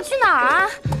你要带我去哪儿啊？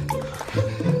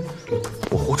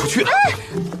我豁出去了。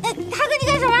哎，哈哥，你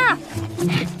干什么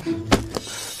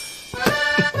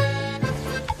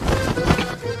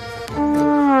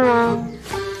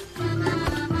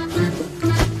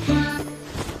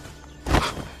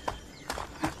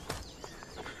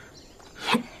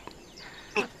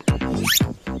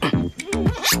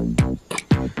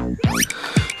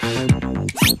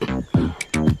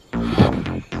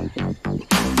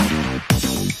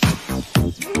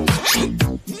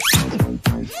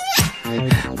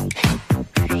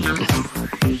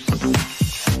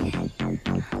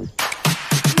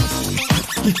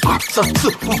？1、2、3、4、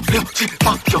5、6、7、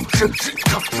8、9、10、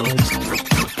11。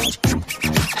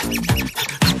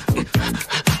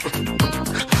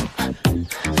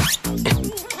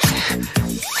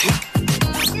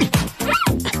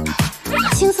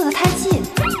青色的胎记，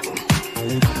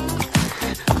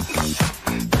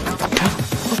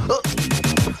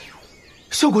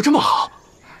效果这么好，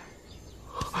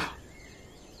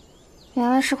原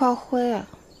来是块灰。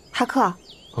哈克，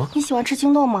你喜欢吃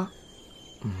青豆吗？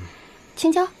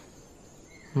青椒？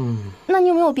那你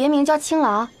有没有别名叫青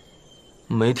狼？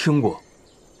没听过。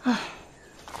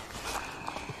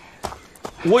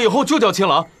我以后就叫青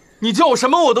狼，你叫我什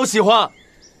么我都喜欢。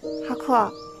哈克，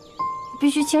我必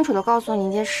须清楚地告诉你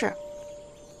一件事。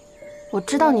我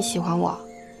知道你喜欢我，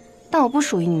但我不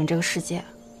属于你们这个世界。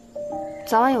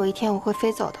早晚有一天我会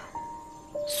飞走的，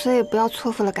所以不要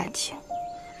错付了感情。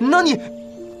那你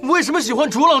为什么喜欢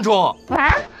竹郎中？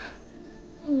啊？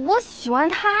我喜欢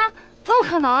他？怎么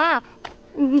可能啊！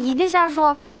你别瞎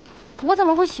说，我怎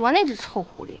么会喜欢那只臭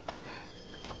狐狸？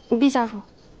你别瞎说。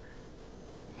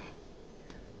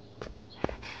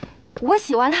我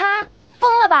喜欢他？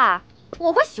疯了吧！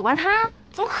我会喜欢他？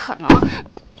怎么可能？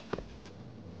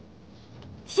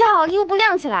洗好衣服不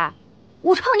晾起来，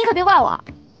我臭你可别怪我。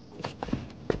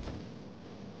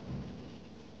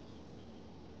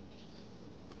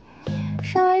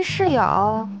身为室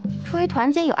友，出于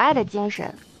团结友爱的精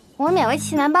神，我勉为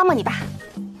其难帮帮你吧。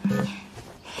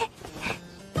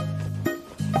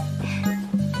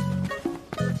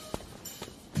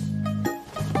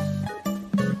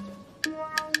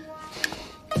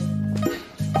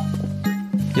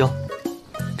哟，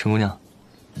陈姑娘，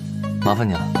麻烦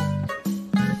你了。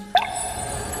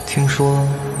听说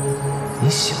你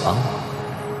喜欢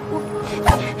我？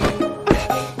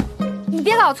你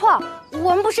别搞错，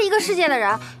我们不是一个世界的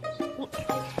人。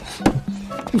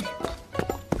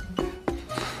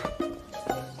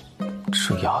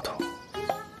这丫头，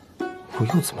我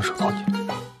又怎么惹到你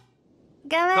了？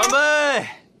干杯！干杯！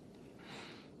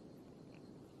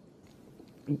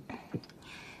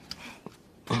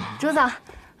朱总，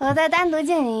我再单独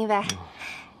敬您一杯，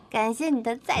感谢你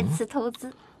的再次投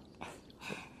资。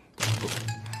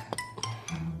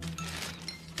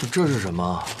这是什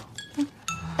么？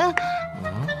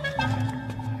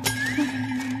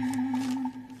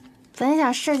本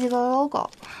想设计个 logo，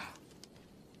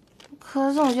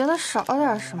 可总觉得少了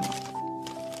点什么。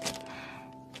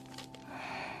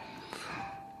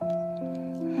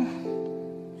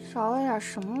少了点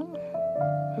什么？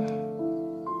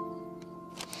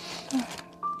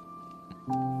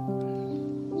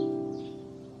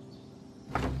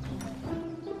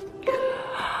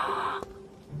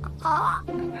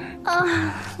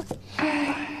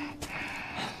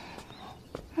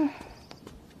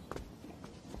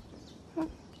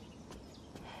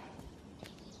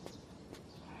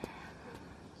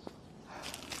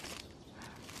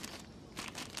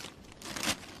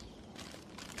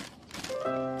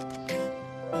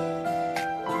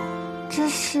这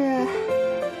是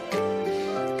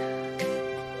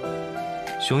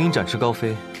雄鹰展翅高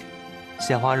飞，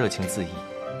鲜花热情恣意，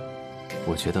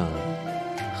我觉得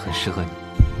很适合你。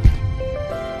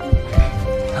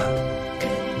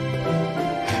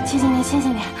谢谢你，谢谢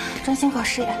你，专心考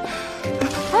试耶。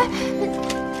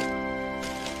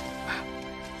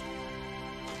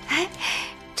哎，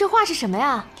这画是什么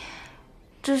呀？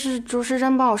这是竹时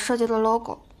针帮我设计的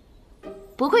logo。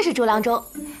不愧是竹郎中，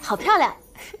好漂亮。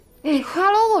你夸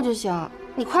logo 就行，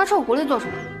你夸臭狐狸做什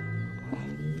么？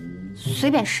随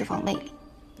便释放魅力，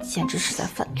简直是在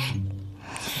愤怒。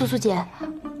苏苏姐，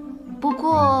不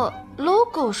过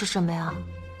logo 是什么呀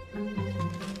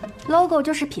 ？logo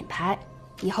就是品牌，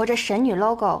以后这神女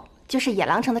logo 就是野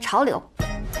狼城的潮流。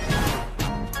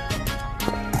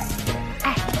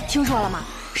哎，听说了吗？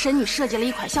神女设计了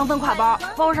一款香氛挎包，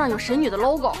包上有神女的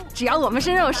logo， 只要我们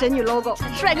身上有神女 logo，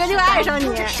 帅哥就会爱上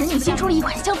你。神女新出了一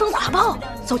款香氛挎包，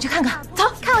走去看看。走，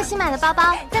看我新买的包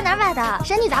包，在哪儿买的？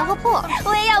神女杂货铺。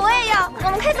我也要，我也要。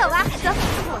我们快走吧，走。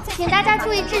请大家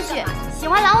注意秩序，喜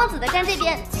欢蓝王子的站这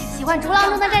边，喜欢竹郎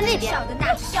中的站这边。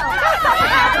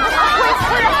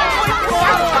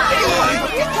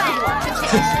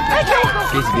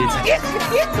别急，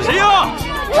谁呀？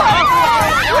人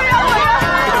人都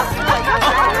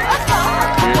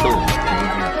有。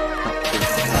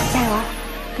加油，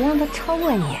别让他超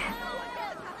过你。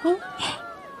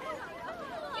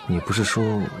你不是说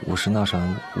我是那闪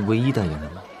唯一代言人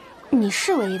吗？你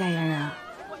是唯一代言人，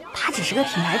他只是个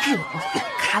品牌挚友，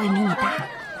咖位比你大。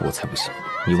我才不信，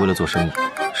你为了做生意，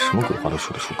什么鬼话都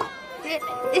说得出口。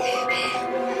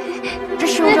这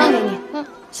试用装给你，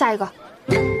下一个。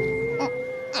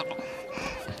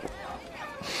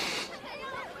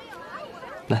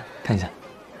来看一下，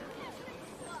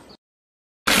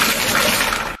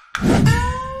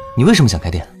你为什么想开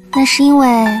店？那是因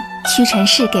为屈臣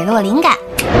氏给了我灵感。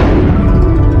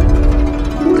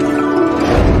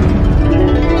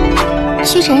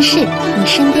屈臣氏，你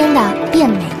身边的变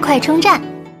美快充站。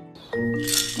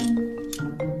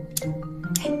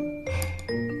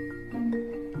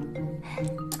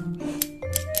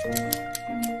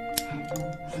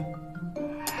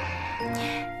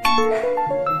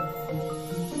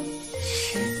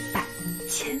10百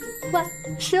千万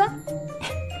10万。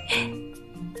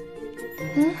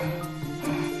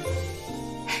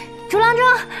当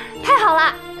真，太好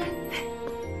了！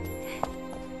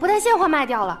不但现货卖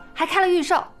掉了，还开了预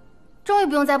售，终于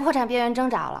不用在破产边缘挣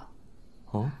扎了。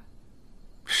哦，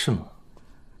是吗？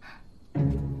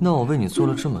那我为你做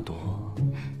了这么多，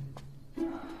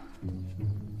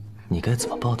你该怎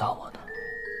么报答我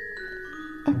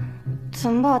呢？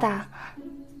怎么报答？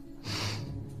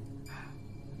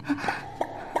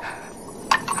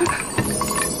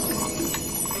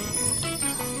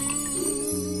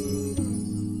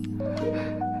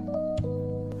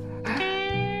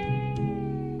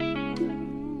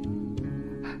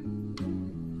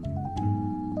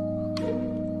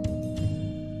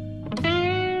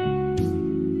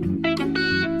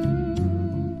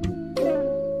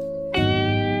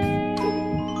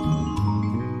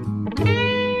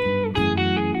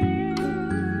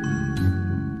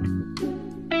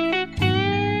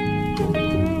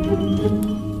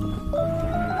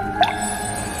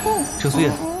程苏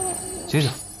叶，醒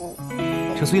醒！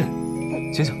程苏叶，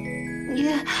醒醒！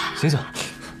醒醒！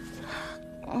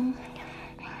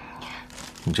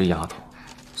你这丫头，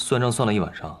算账算了一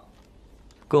晚上，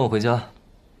跟我回家，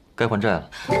该还债了。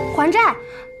还债？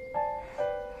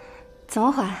怎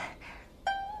么还？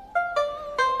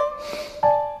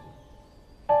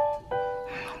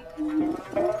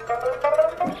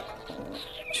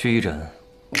去义诊。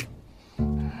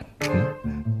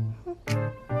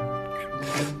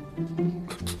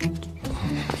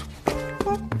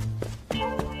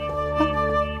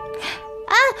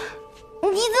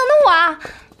你怎么弄我啊？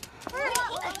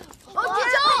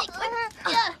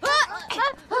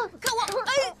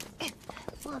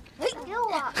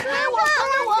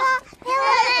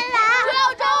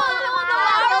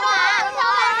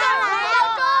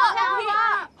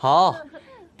好，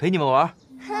陪你们玩。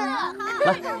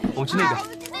来，我们去那边。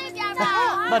来，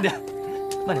慢点，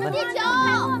慢点，慢点。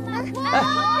哎，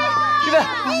这边。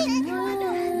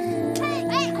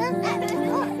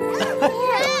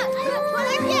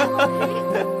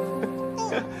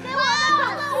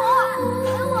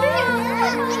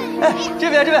哎，这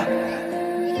边，这边。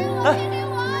哎，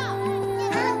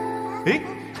哎。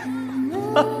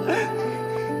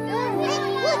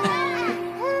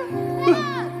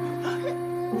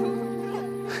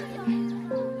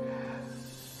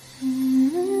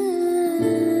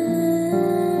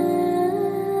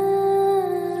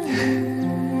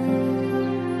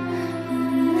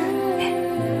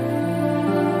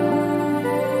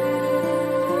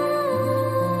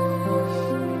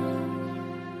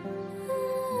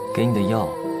给你的药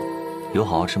有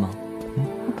好好吃吗？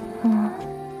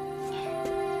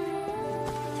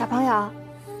小朋友，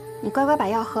你乖乖把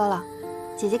药喝了，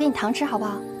姐姐给你糖吃好不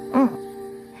好？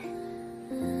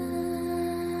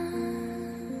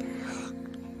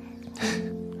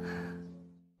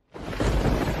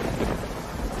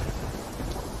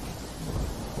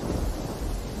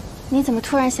你怎么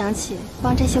突然想起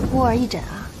帮这些孤儿义诊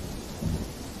啊？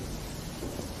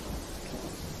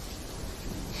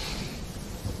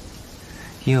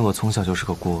因为我从小就是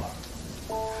个孤儿，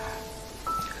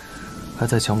还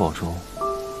在襁褓中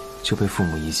就被父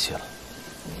母遗弃了，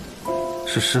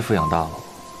是师傅养大了我，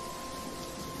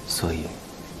所以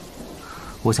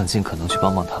我想尽可能去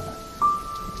帮帮他们。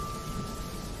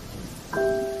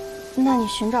那你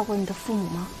寻找过你的父母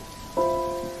吗？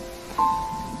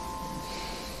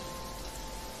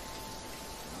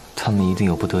他们一定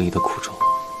有不得已的苦衷，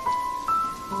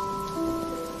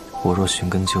我若寻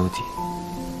根究底，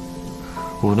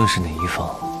无论是哪一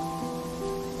方，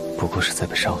不过是再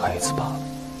被伤害一次罢了。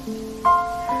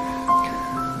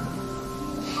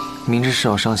明知是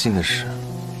要伤心的事，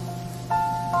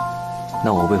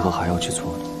那我为何还要去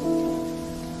做呢？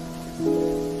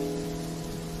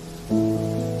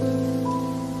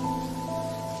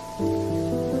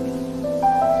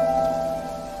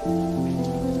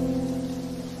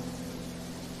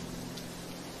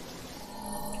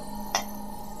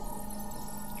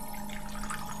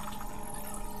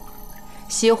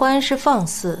喜欢是放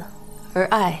肆，而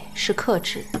爱是克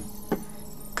制。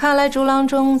看来竹郎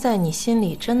中在你心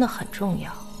里真的很重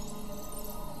要。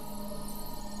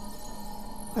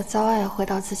我早晚要回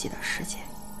到自己的世界，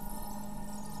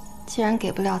既然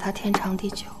给不了他天长地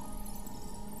久，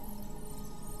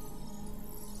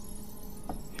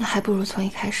那还不如从一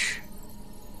开始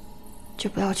就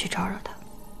不要去招惹他。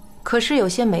可是有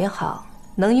些美好，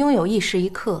能拥有一时一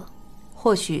刻，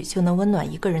或许就能温暖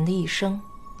一个人的一生。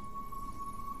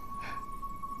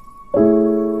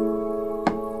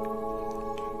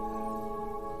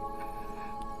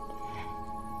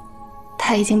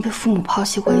他已经被父母抛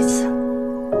弃过一次，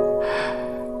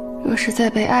若是再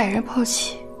被爱人抛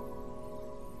弃，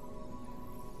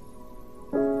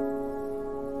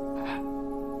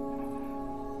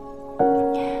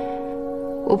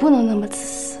我不能那么自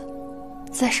私，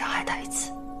再伤害他一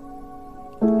次。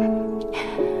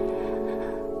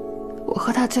我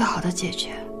和他最好的解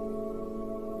决，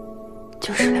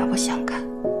就是两不相干，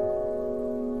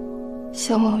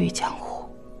相忘于江湖。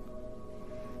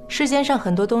世间上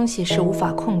很多东西是无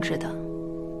法控制的，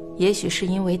也许是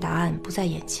因为答案不在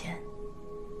眼前。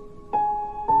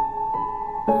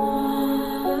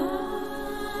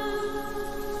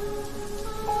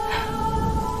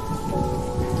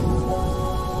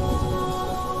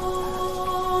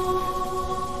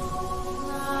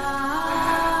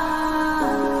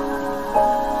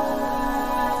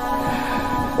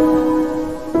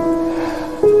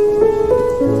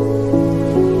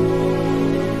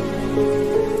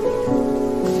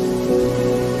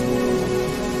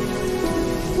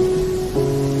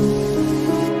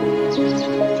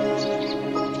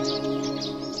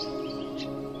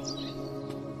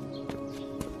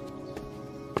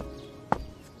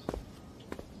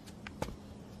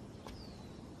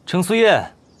程苏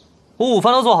叶，我午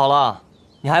饭都做好了，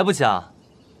你还不起啊？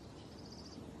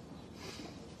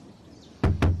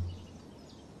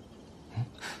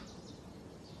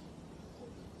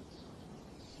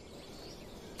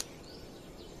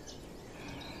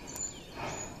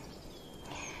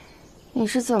你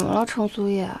是怎么了，程苏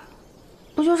叶？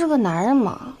不就是个男人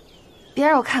吗？别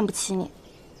让我看不起你。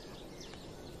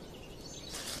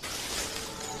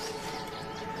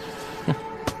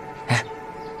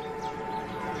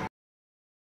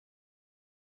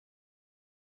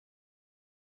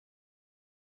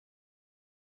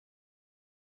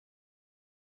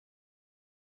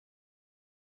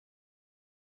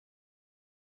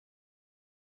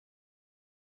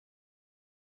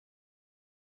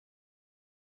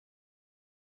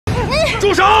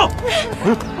住手！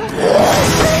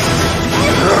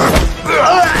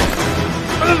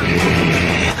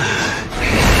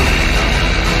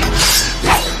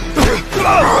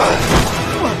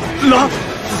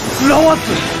狼王子，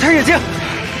他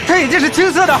眼睛是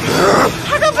青色的。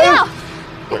他都不要。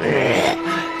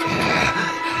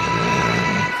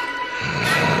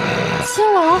青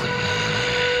龙，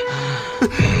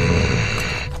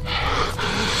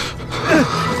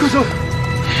住手！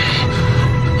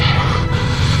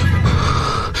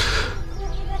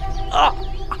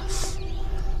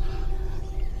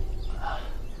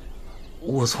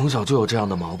我从小就有这样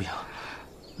的毛病，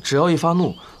只要一发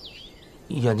怒，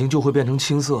眼睛就会变成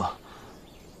青色。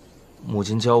母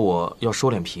亲教我要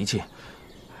收敛脾气，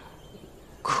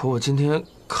可我今天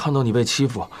看到你被欺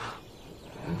负，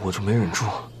我就没忍住。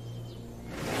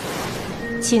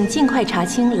请尽快查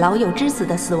清老友之子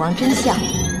的死亡真相。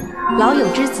老友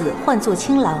之子唤作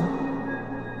青狼。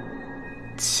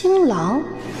青狼？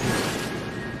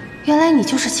原来你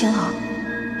就是青狼。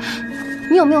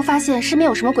你有没有发现身边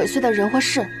有什么鬼祟的人或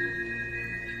事？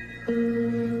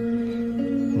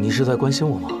你是在关心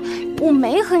我吗？我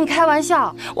没和你开玩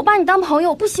笑，我把你当朋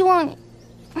友，我不希望你。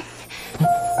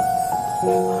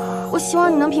我希望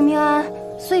你能平平安安，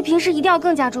所以平时一定要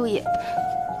更加注意。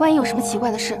万一有什么奇怪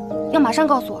的事，要马上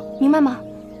告诉我，明白吗？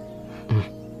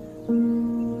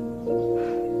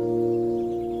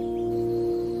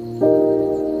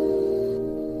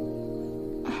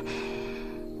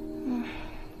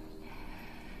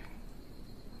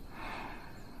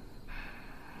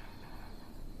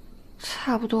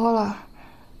差不多了，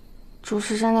主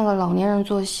持人那个老年人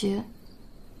作息，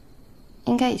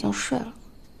应该已经睡了。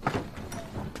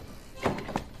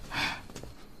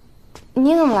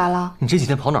你怎么来了？你这几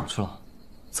天跑哪儿去了？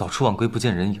早出晚归不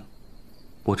见人影，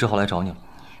我只好来找你了。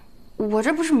我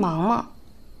这不是忙吗？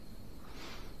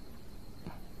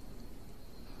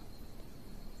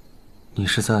你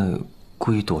是在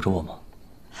故意躲着我吗？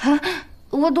哈，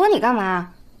我躲你干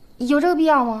嘛？有这个必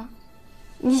要吗？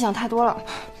你想太多了。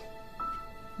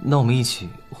那我们一起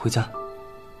回家。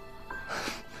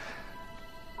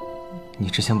你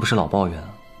之前不是老抱怨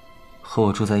和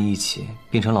我住在一起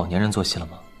变成老年人作息了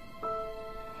吗？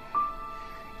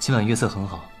今晚月色很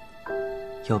好，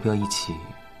要不要一起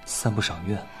散步赏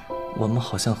月？我们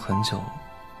好像很久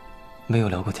没有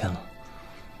聊过天了。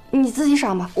你自己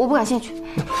赏吧，我不感兴趣。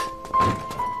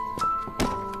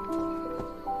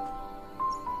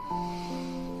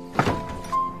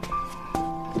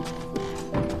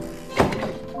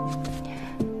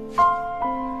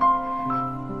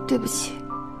对不起，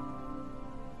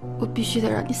我必须得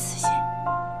让你死心。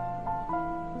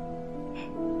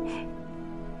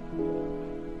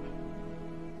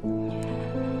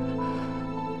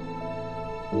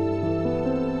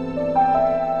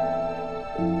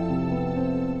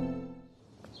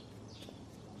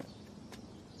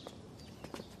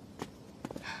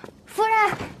夫人，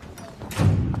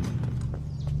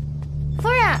夫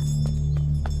人，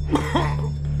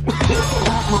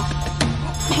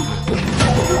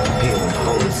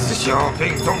消，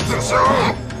病痛自消。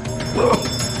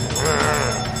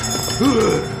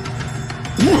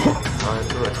灾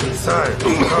厄退散，灾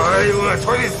厄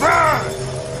退散，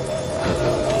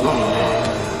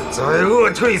灾厄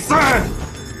退散，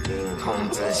病痛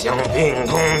自消，病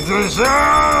痛自消。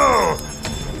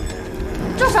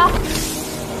住手！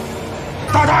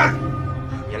大胆！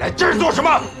你来这儿做什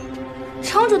么？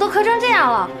城主都咳成这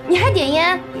样了，你还点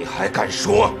烟？你还敢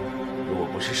说？若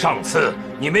不是上次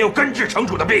你没有根治城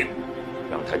主的病，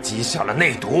让他积下了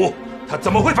内毒，他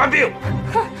怎么会犯病？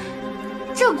哼，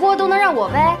这锅都能让我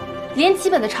背，连基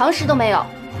本的常识都没有，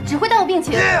只会耽误病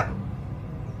情。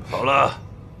好了，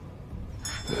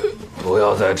不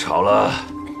要再吵了。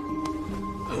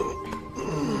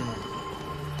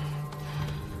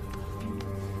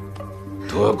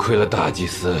多亏了大祭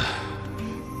司，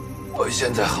我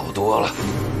现在好多了。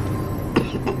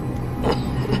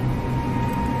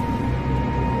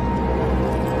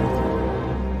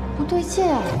不对劲，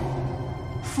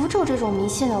符咒这种迷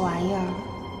信的玩意儿，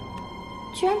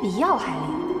居然比药还灵，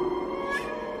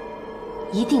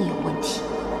一定有问题。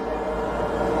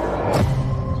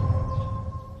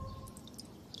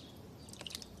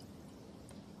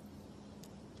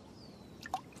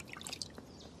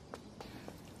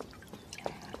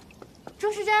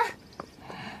钟时珍，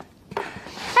哎，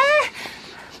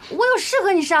我有事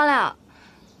和你商量。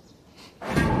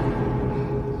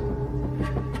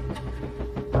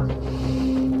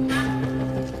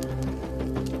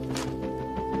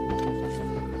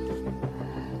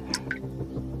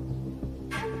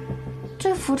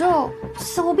这符咒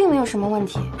似乎并没有什么问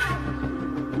题，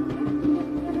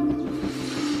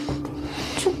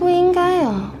这不应该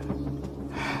啊。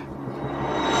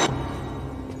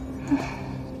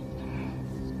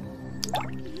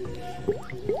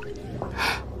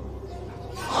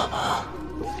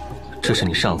这是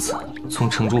你上次从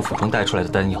城主府中带出来的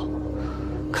丹药，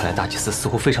看来大祭司似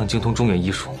乎非常精通中原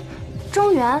医术。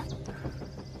中原，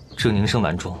这凝生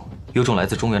丸中有种来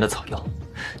自中原的草药，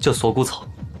叫锁骨草，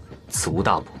此无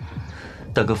大补，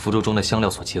但跟符咒中的香料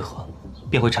所结合，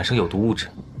便会产生有毒物质。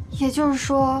也就是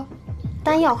说，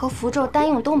丹药和符咒单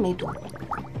用都没毒，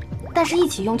但是一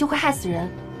起用就会害死人。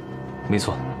没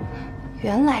错。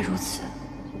原来如此，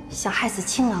想害死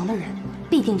青狼的人，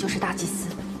必定就是大祭司。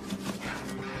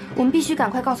我们必须赶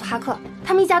快告诉哈克，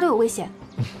他们一家都有危险。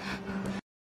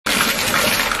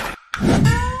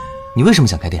你为什么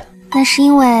想开店？那是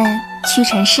因为屈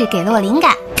臣氏给了我灵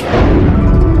感。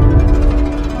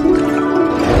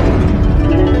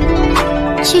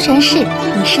屈臣氏，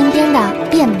你身边的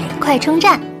变美快充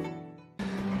站。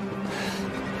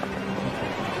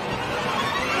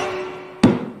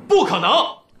不可能！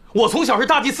我从小是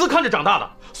大祭司看着长大的，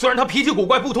虽然他脾气古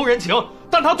怪不通人情，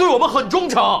但他对我们很忠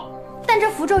诚。但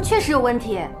这符咒确实有问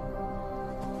题。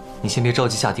你先别着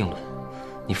急下定论。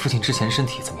你父亲之前身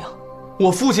体怎么样？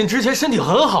我父亲之前身体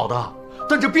很好的，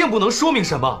但这并不能说明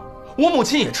什么。我母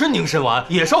亲也吃凝神丸，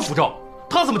也烧符咒，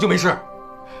她怎么就没事？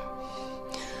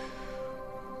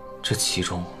这其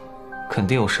中肯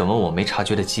定有什么我没察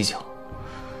觉的蹊跷，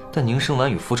但凝神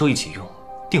丸与符咒一起用，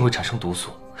定会产生毒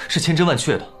素，是千真万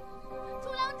确的。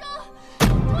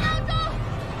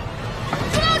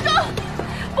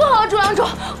不好，朱郎中，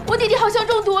我弟弟好像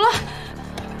中毒了。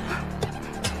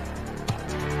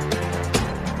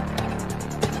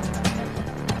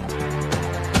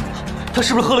他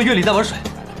是不是喝了月里那碗水？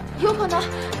有可能，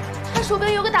他手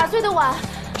边有个打碎的碗。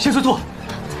先催吐。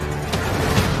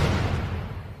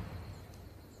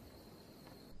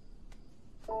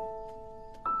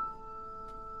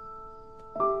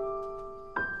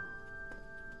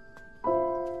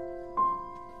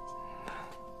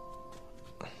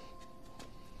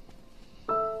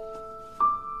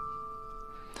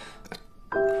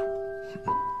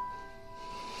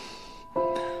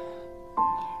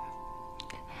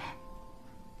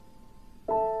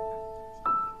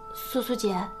素素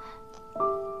姐，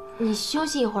你休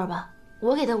息一会儿吧，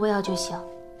我给他喂药就行。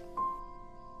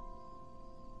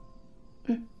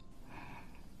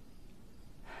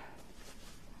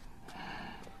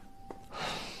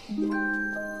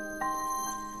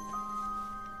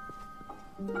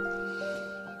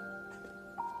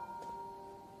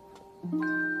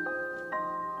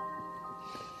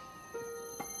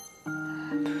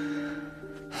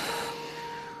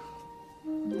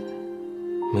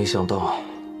没想到，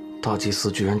大祭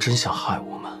司居然真想害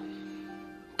我们，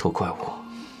都怪我。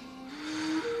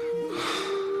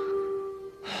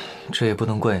这也不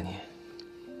能怪你，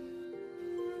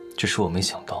只是我没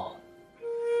想到，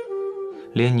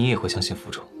连你也会相信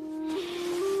符咒。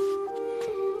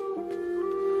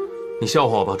你笑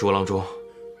话我吧，卓郎中。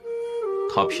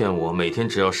他骗我每天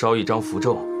只要烧一张符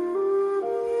咒，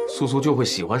苏苏就会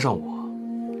喜欢上我。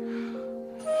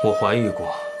我怀疑过，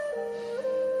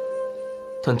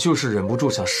但就是忍不住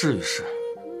想试一试。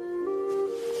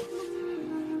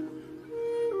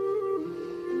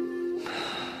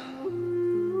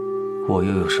我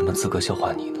又有什么资格笑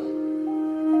话你呢？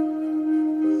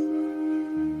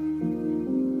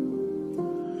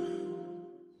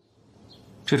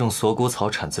这种锁骨草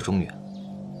产自中原，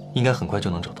应该很快就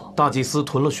能找到。大祭司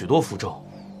囤了许多符咒，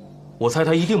我猜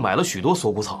他一定买了许多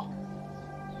锁骨草。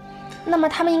那么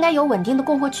他们应该有稳定的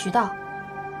供货渠道。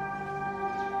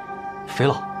肥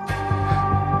佬，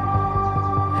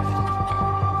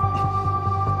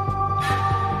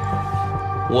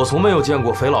我从没有见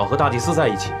过肥佬和大祭司在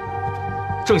一起。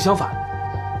正相反，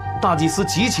大祭司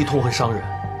极其痛恨商人。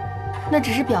那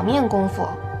只是表面功夫，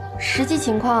实际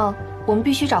情况我们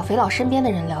必须找肥佬身边的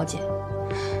人了解。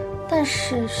但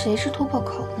是谁是突破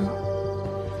口呢？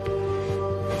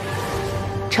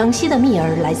城西的蜜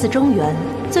儿来自中原，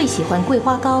最喜欢桂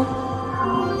花糕。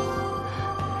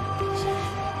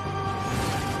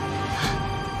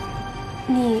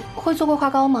你会做桂花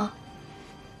糕吗？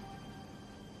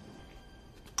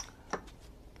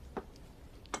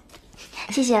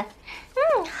谢谢。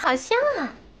好香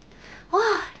啊！哇，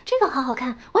这个好好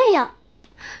看，我也要。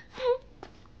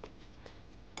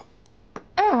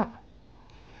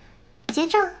结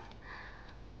账。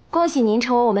恭喜您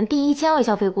成为我们第1000位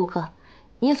消费顾客，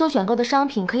您所选购的商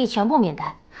品可以全部免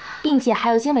单，并且还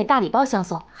有精美大礼包相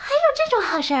送。还有这种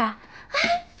好事啊！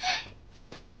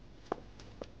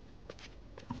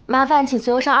麻烦请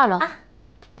随我上2楼啊。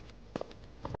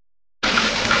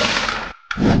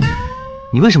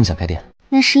你为什么想开店？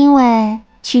那是因为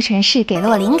屈臣氏给了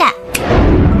我灵感。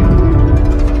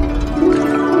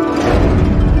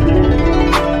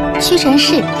屈臣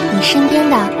氏，你身边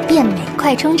的变美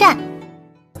快充站。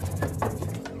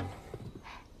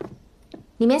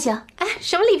里面请。哎，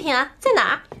什么礼品啊？在哪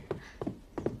儿？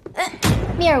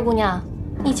蜜儿姑娘，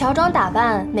你乔装打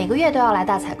扮，每个月都要来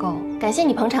大采购，感谢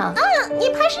你捧场。你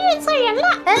怕是认错人了。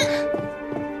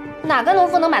哪个农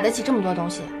夫能买得起这么多东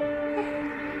西？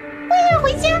我要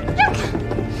回家，让开。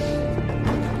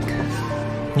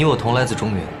你我同来自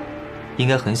中原，应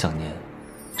该很想念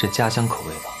这家乡口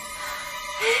味吧？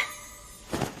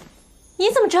你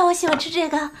怎么知道我喜欢吃这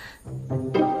个？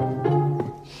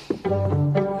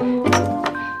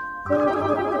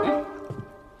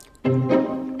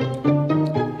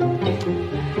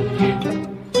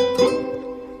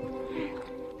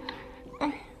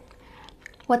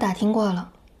我打听过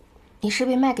了，你是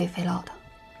被卖给肥佬的。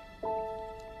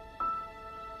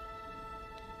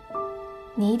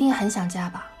你一定很想家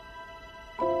吧？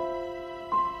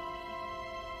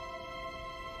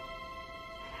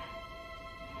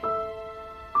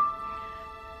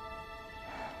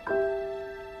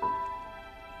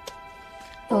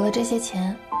有了这些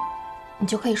钱，你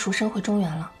就可以赎身回中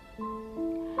原了。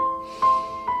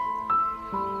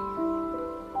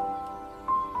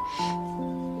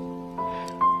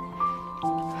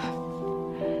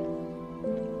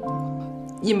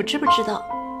你们知不知道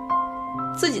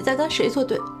自己在跟谁作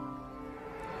对？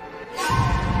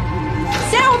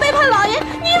想让我背叛老爷，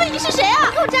你以为你是谁啊？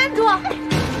给我站住！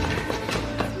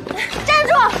站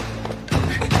住！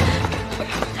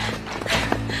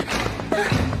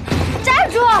站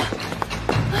住！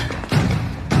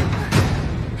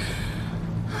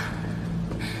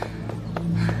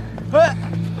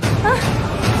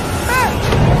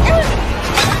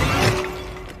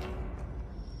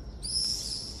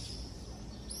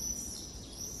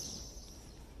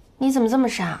你怎么这么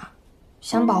傻？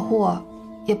想保护我，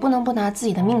也不能不拿自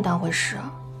己的命当回事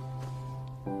啊。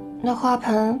那花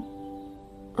盆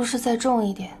若是再重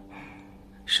一点，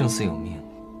生死有命，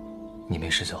你没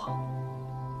事就好。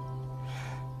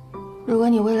如果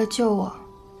你为了救我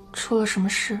出了什么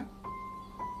事，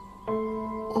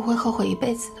我会后悔一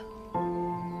辈子的。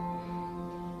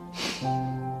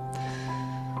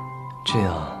这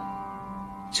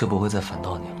样就不会再烦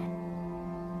到你了。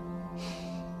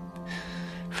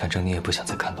反正你也不想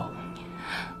再看到我。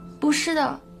不是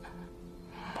的，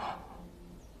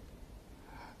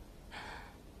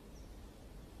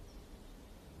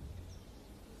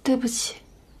对不起，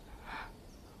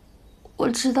我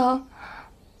知道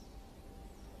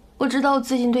我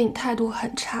最近对你态度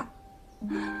很差，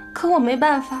可我没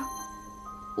办法，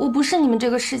我不是你们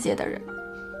这个世界的人。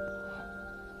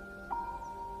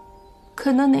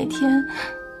可能哪天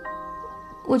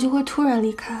我就会突然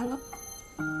离开了。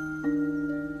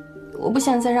我不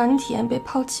想再让你体验被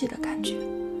抛弃的感觉，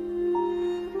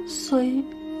所以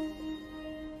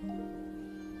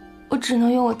我只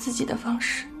能用我自己的方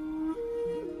式。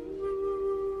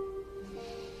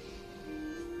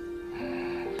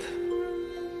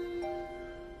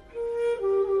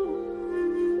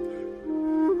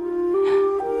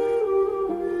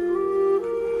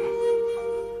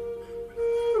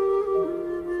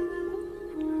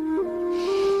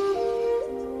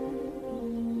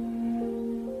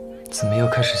怎么又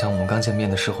开始像我们刚见面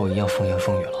的时候一样风言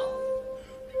风语了？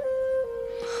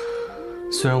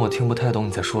虽然我听不太懂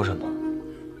你在说什么，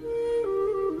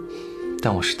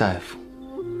但我是大夫，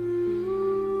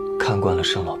看惯了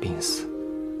生老病死，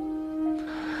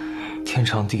天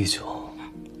长地久，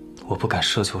我不敢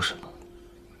奢求什么，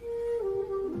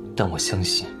但我相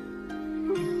信，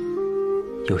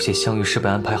有些相遇是被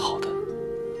安排好的，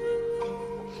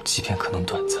即便可能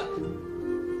短暂，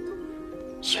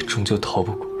也终究逃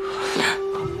不过。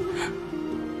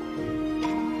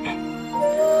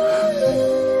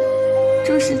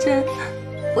周时珍，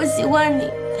我喜欢你，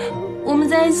我们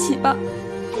在一起吧。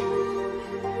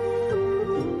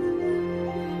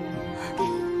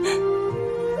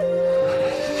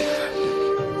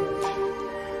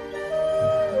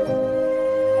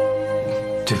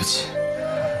对不起，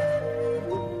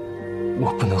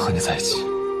我不能和你在一起。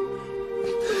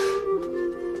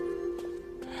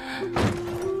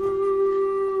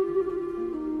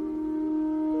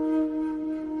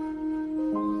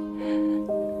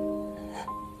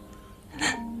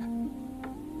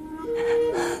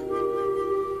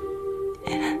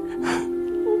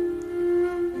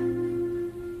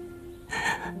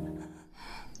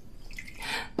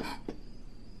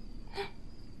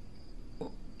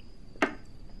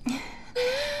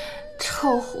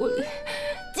臭狐狸，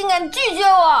竟敢拒绝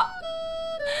我！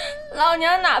老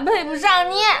娘哪配不上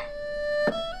你？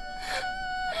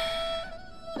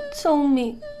聪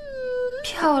明、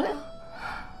漂亮、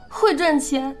会赚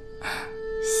钱，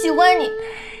喜欢你，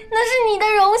那是你的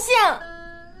荣幸。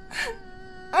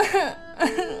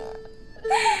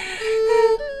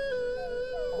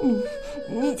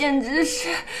你简直是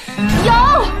有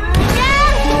眼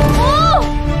无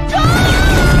珠！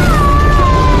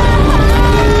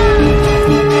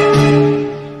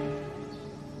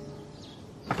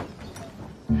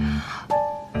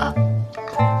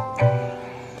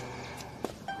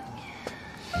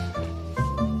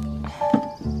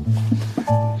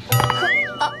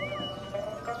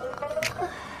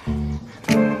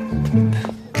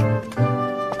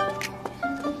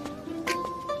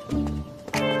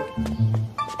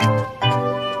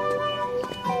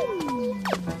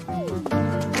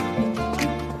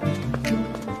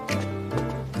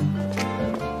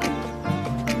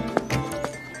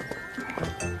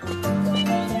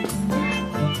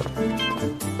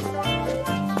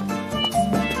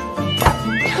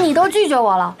你都拒绝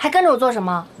我了，还跟着我做什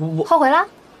么？我后悔了？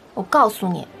我告诉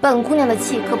你，本姑娘的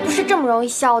气可不是这么容易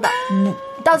消的。你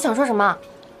到底想说什么？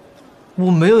我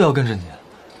没有要跟着你，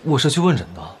我是去问诊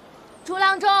的。朱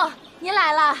郎中，您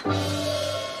来了。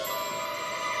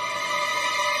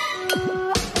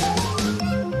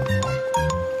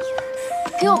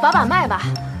给我把脉吧。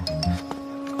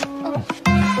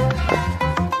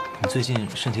你最近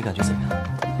身体感觉怎么样？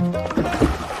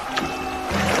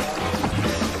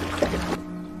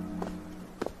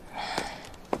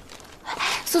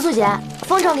素素姐，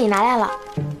风筝给你拿来了。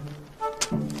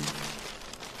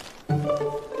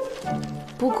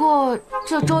不过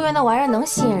这中原的玩意儿能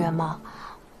吸引人吗？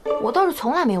我倒是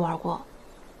从来没玩过。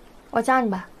我教你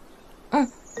吧。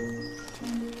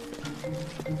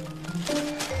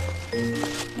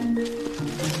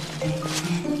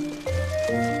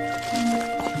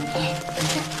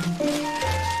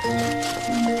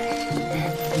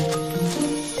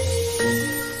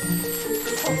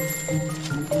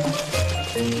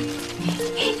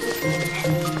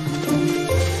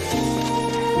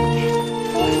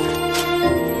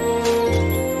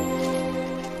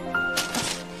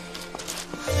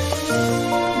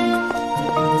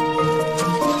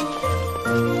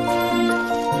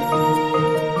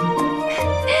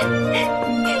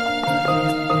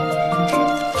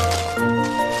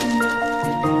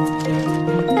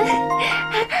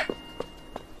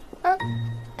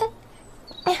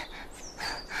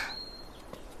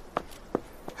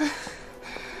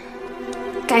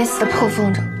该死的破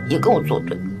风筝也跟我作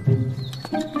对。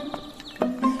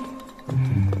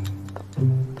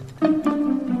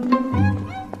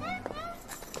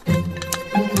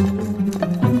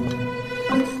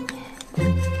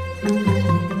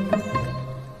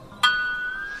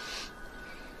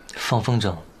放风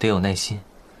筝得有耐心，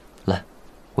来，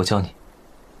我教你。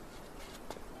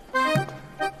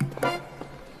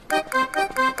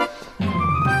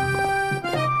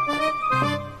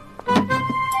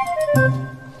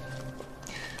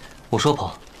我说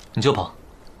跑，你就跑。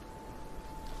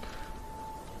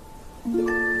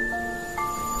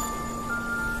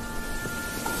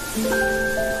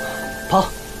跑。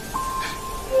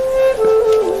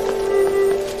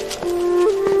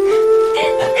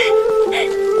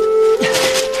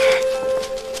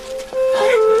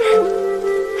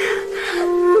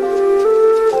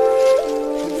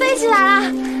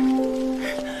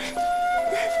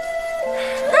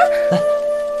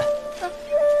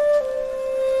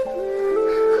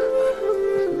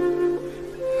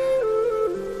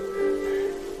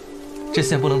这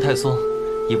线不能太松，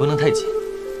也不能太紧，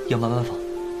要慢慢放。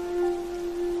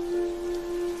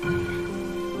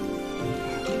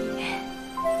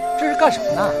这是干什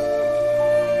么呢？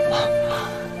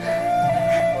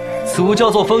此物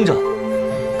叫做风筝，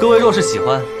各位若是喜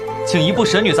欢，请移步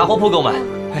神女杂货铺购买。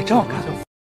哎，真好看。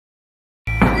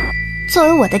作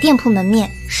为我的店铺门面，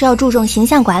是要注重形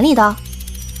象管理的哦。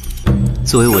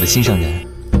作为我的心上人，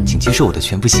请接受我的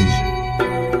全部心意。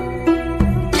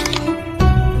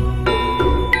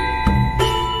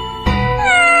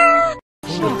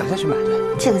打下去买。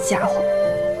这个家伙，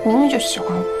明明就喜欢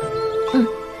我。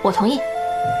我同意。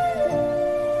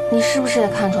你是不是也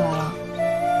看出来了？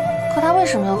可他为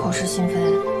什么要口是心非？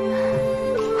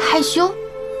害羞？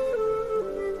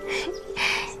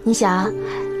你想，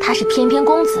他是翩翩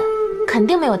公子，肯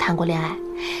定没有谈过恋爱，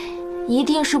一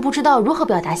定是不知道如何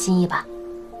表达心意吧？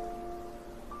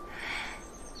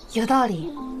有道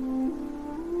理。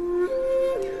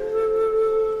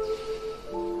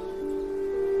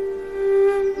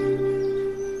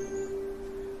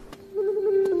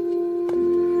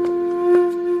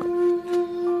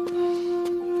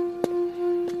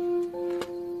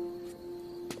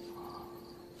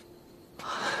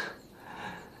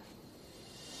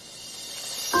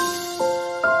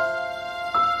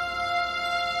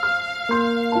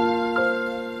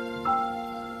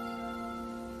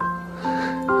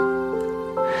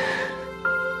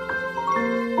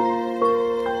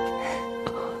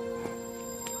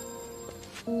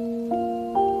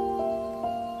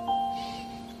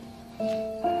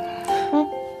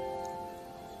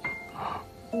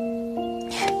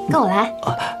跟我来。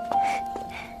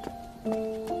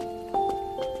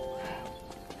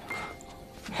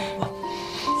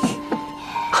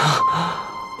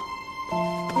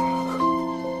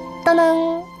噔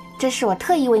噔，这是我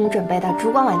特意为你准备的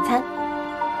烛光晚餐。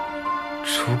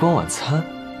烛光晚餐？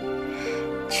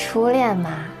初恋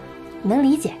嘛，能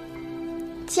理解。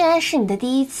既然是你的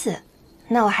第一次，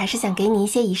那我还是想给你一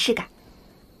些仪式感。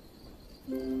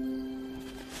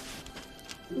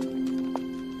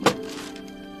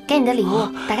给你的礼物，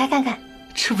打开看看。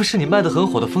这不是你卖得很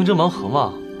火的风筝盲盒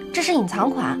吗？这是隐藏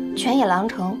款，全野狼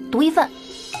城，独一份。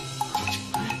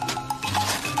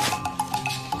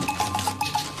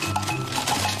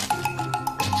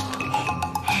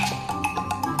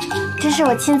这是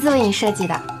我亲自为你设计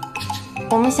的。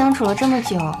我们相处了这么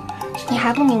久，你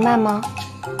还不明白吗？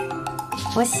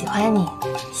我喜欢你，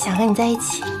想和你在一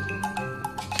起。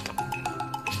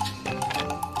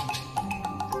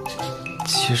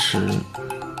其实，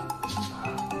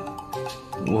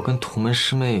我跟同门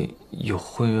师妹有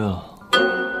婚约了。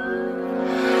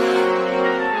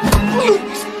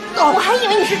我还以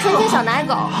为你是纯情小奶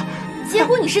狗，结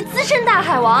果你是资深大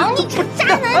海王，你这个渣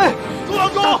男！朱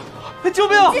郎中，救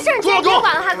命！这事儿你竟然别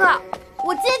管了，哈克，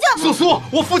我接就。苏苏，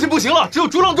我父亲不行了，只有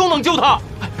朱郎中能救他，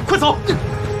快走！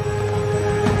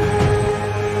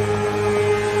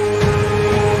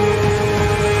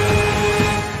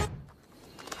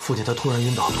父亲他突然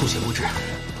晕倒，吐血不止，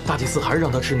大祭司还是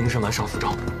让他吃宁胜丸上符咒，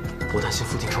我担心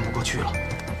父亲撑不过去了。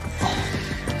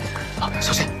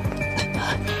小心！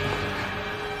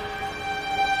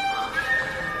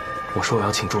我说我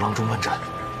要请朱郎中问诊，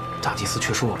大祭司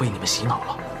却说我被你们洗脑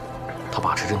了。他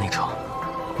把持着内城，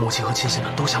母亲和亲信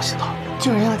们都相信他。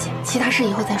救人要紧，其他事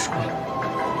以后再说。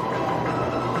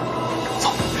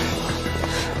走。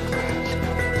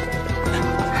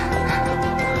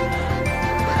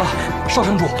少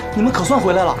城主，你们可算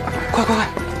回来了！快快快！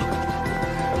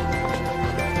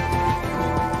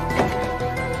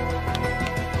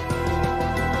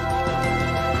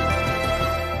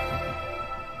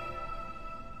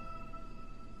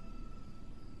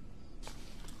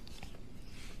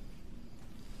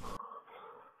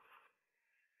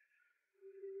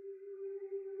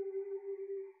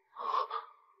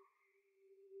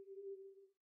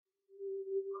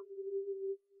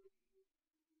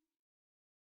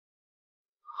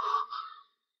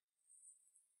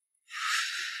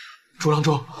朱郎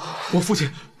中，我父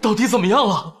亲到底怎么样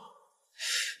了？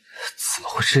怎么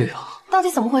会这样？到底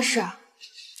怎么回事？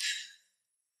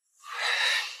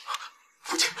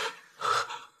父亲，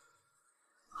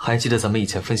还记得咱们以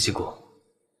前分析过，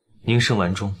宁胜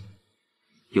丸中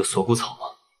有锁骨草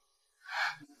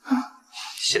吗？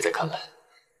现在看来，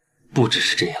不只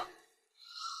是这样，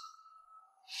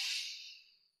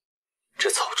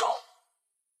这草中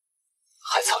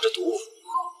还藏着毒物。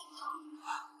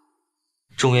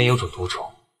中原有种毒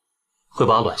虫，会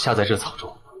把卵下在这草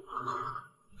中。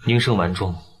宁胜丸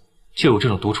中就有这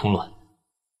种毒虫卵。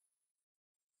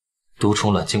毒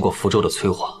虫卵经过符咒的催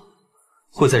化，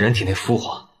会在人体内孵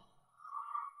化。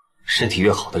身体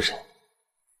越好的人，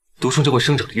毒虫就会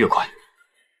生长得越快。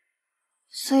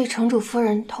所以城主夫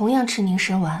人同样吃凝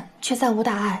神丸，却再无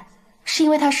大碍，是因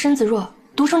为她身子弱，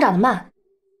毒虫长得慢。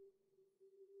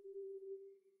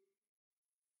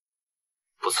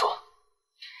不错，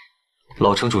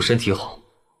老城主身体好，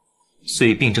所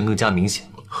以病症更加明显。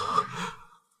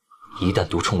一旦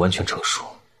毒虫完全成熟，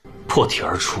破体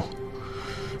而出，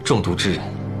中毒之人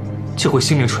就会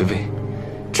性命垂危。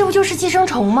这不就是寄生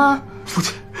虫吗？父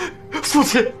亲，父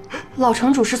亲！老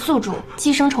城主是宿主，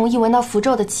寄生虫一闻到符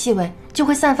咒的气味，就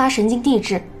会散发神经递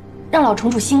质，让老城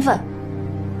主兴奋。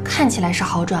看起来是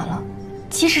好转了，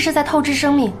其实是在透支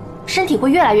生命，身体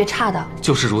会越来越差的。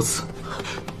就是如此。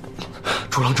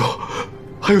朱郎主，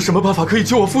还有什么办法可以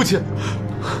救我父亲？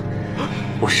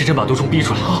我试着把毒虫逼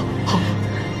出来。好。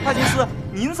大祭司，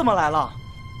您怎么来了？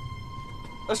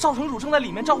少城主正在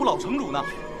里面照顾老城主呢，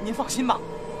您放心吧。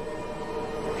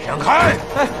让开！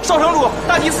哎，少城主，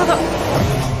大祭司他……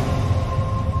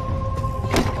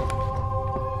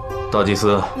大祭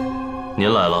司，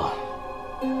您来了。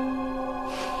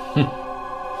哼。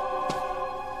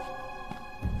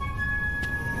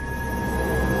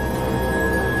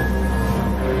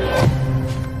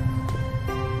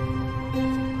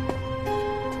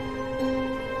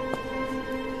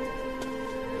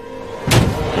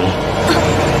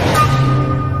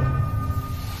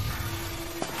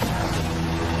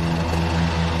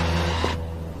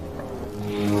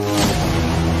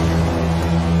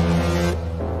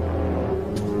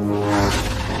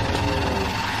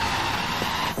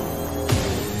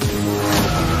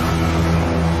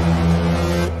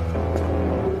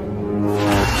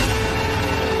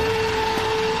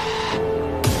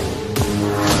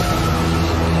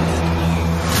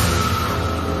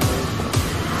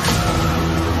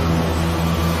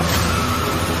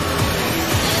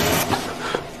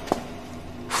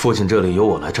父亲这里由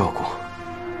我来照顾，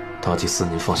大祭司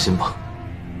您放心吧。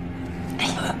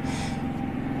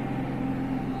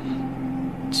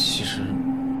其实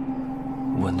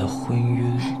吻的昏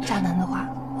晕，渣男的话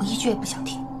我一句也不想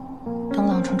听。等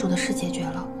老城主的事解决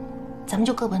了，咱们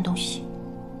就各奔东西。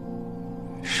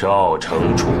少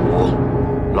城主，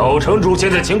老城主现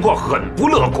在情况很不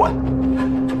乐观，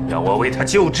让我为他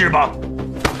救治吧。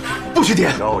不许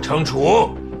点！少城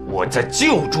主，我在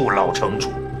救助老城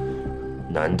主。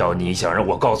难道你想让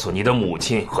我告诉你的母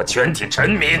亲和全体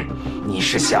臣民，你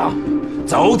是想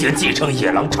早点继承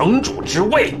野狼城主之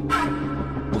位，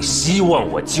不希望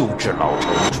我救治老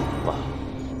城主吧？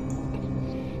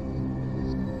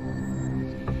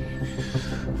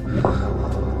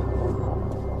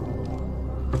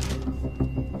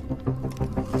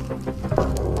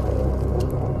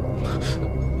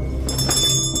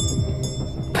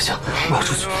不行，我要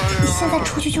出去。你现在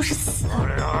出去就是死。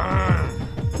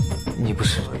你不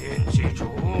是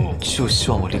就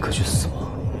希望我立刻去死吗？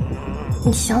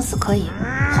你想死可以，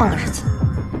换个日子，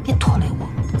别拖累我。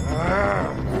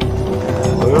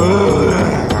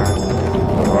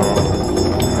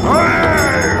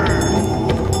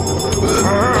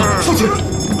父亲，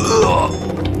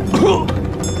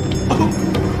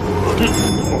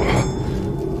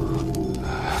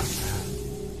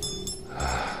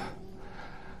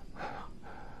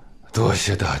多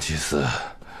谢大祭司。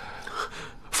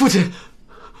父亲，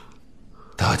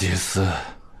大祭司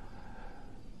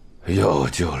又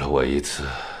救了我一次，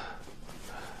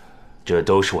这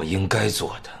都是我应该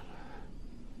做的。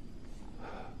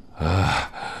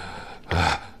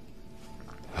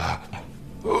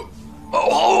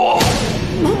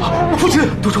父亲，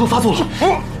毒虫发作了。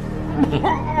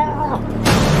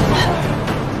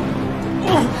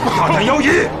他的妖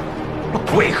医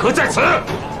为何在此？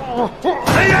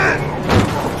来人！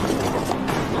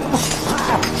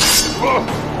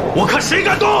我看谁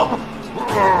敢动！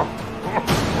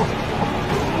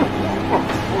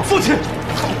父亲，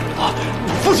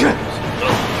父亲，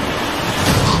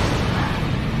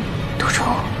毒虫，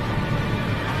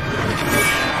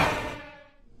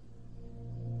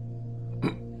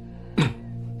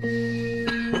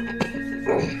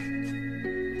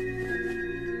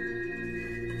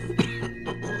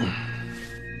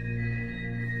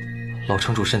老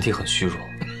城主身体很虚弱，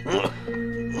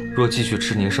若继续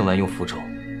吃凝神丸用符咒，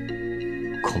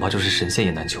恐怕就是神仙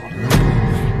也难救了。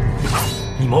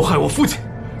你谋害我父亲，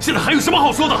现在还有什么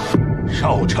好说的？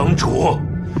少城主，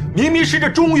明明是这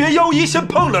中原妖医先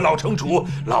碰了老城主，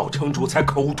老城主才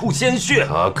口吐鲜血。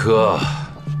塔克，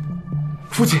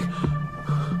父亲，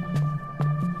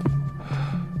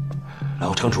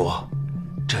老城主，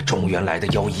这中原来的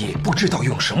妖医不知道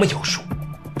用什么妖术，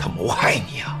他谋害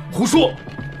你啊！胡说！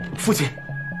父亲，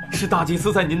是大祭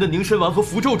司在您的凝神丸和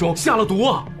符咒中下了毒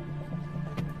啊！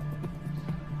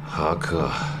哈克，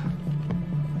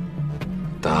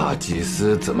大祭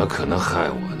司怎么可能害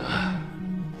我呢？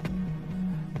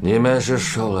你们是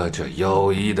受了这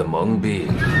妖医的蒙蔽。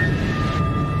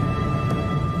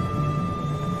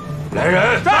来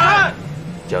人，在！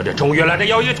将这中原来的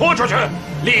妖医拖出去，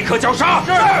立刻绞杀！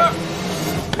是。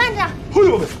慢着！哎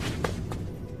呦喂！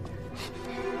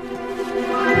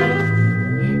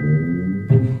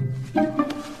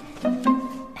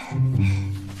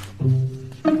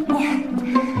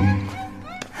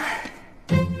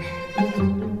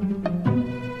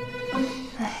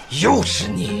又是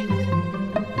你，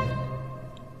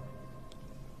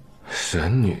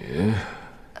神女。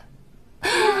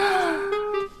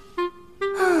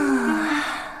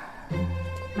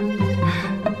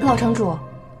老城主，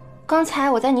刚才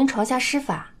我在您床下施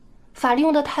法，法力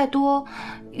用的太多，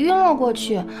晕了过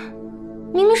去。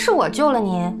明明是我救了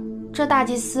您，这大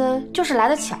祭司就是来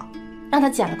得巧，让他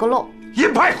捡了个漏。一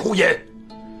派胡言！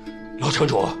老城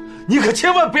主，你可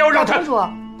千万不要让他。城主，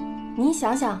您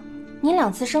想想，您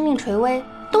2次生命垂危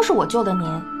都是我救的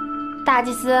您，大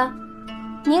祭司，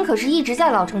您可是一直在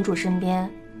老城主身边。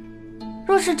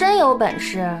若是真有本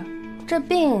事，这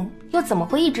病又怎么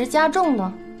会一直加重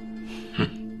呢？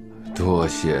多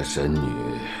谢神女。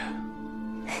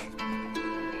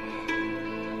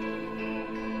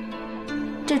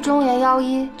这中原妖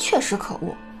医确实可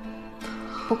恶，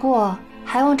不过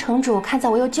还望城主看在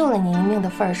我又救了您一命的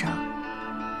份上，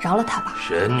饶了他吧。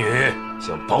神女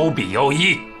想包庇妖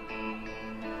医，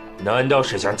难道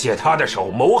是想借他的手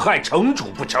谋害城主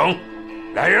不成？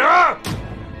来人啊，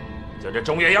将这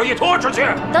中原妖医拖出去！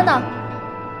等等。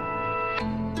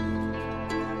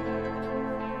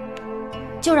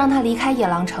就让他离开野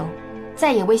狼城，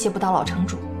再也威胁不到老城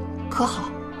主，可好？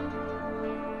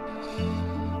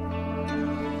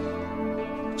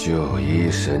九一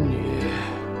神女，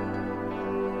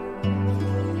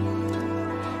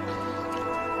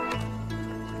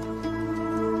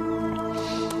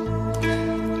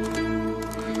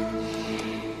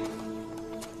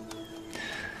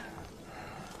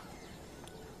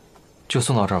就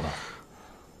送到这儿吧。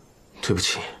对不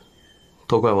起，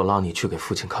都怪我拉你去给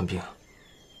父亲看病。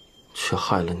却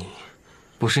害了你，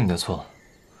不是你的错。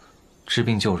治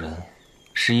病救人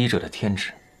是医者的天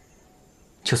职，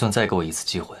就算再给我一次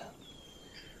机会，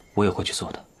我也会去做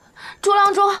的。朱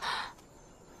郎中，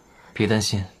别担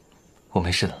心，我没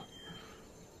事的。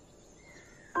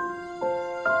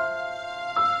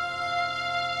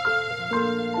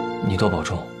你多保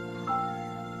重。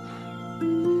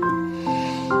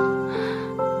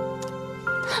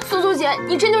苏苏姐，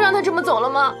你真就让他这么走了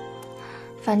吗？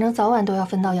反正早晚都要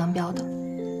分道扬镳的。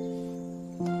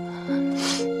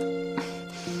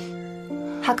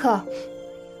哈克，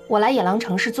我来野狼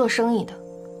城是做生意的，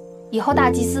以后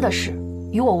大祭司的事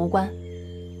与我无关。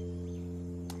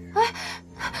哎，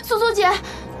苏苏姐，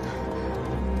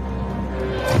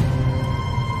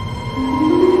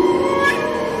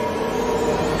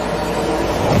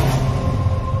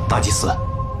大祭司，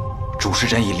主事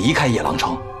真已离开野狼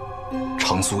城，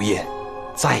程苏叶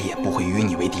再也不会与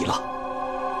你为敌了。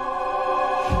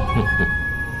哼哼，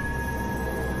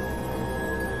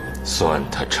算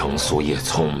他程苏叶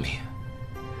聪明，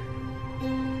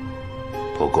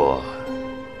不过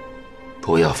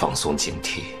不要放松警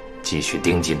惕，继续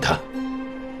盯紧他。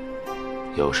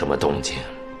有什么动静，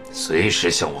随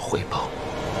时向我汇报。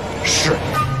是。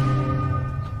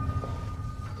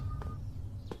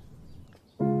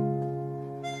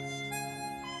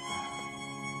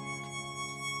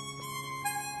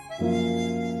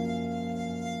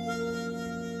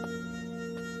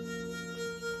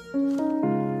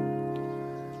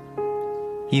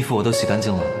衣服我都洗干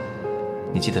净了，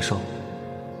你记得收。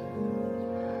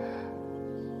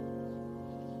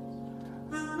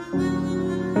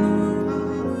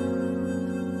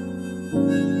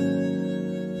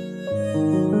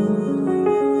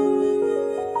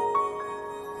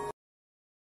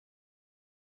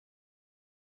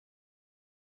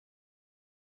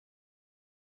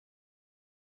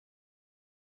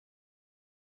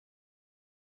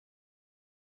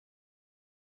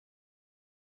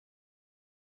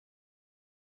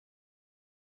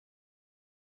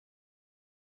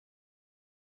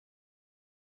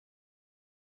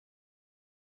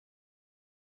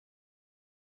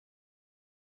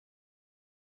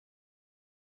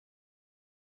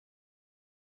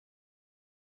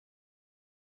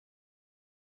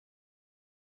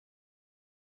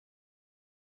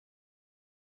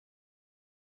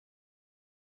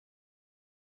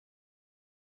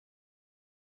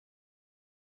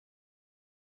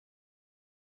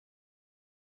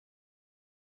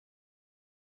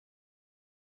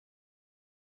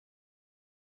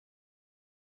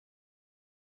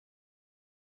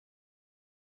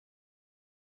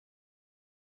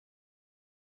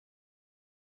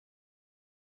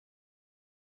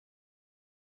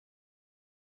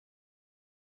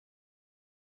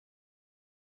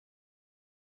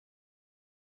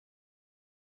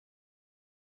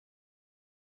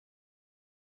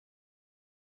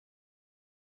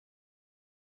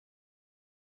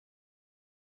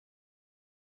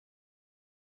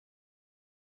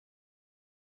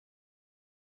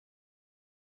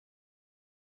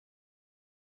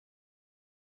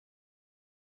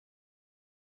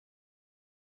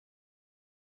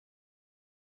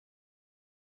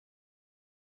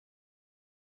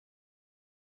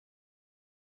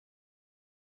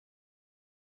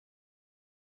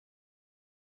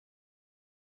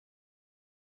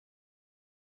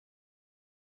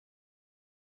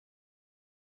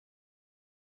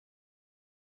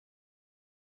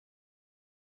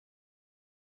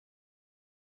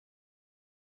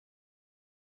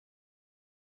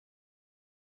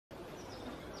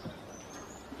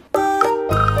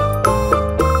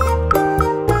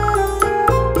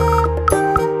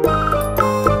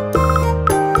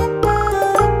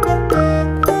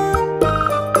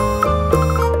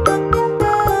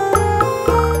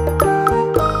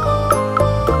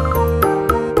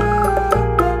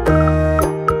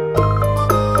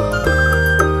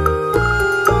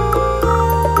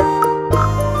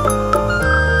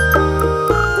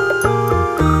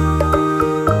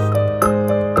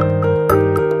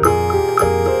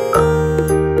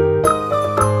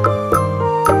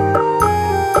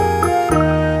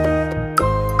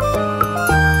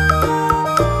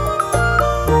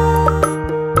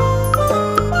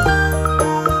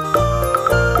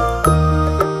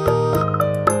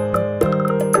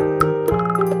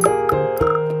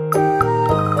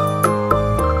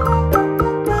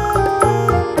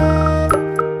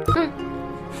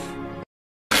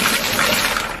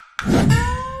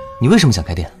你为什么想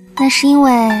开店？那是因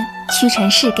为屈臣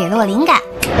氏给了我灵感。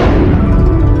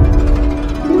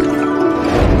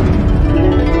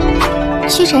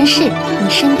屈臣氏，你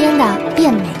身边的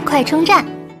变美快充站。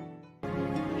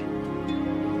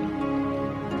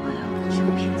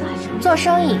做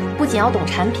生意不仅要懂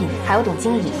产品，还要懂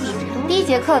经营。第一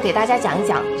节课给大家讲一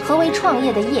讲何为创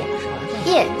业的业。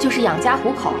业就是养家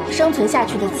糊口、生存下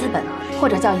去的资本，或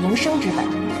者叫营生之本。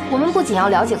我们不仅要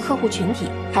了解客户群体，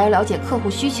还要了解客户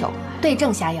需求，对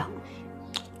症下药。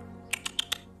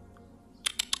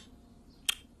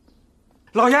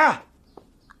老爷，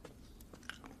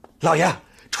老爷，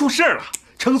出事了！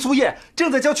程苏叶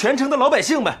正在教全城的老百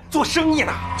姓们做生意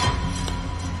呢。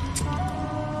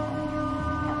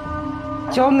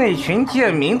教那群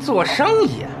贱民做生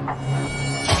意，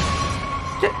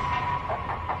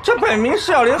这摆明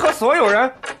是要联合所有人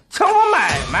抢我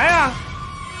买卖啊！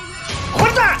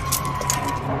混蛋！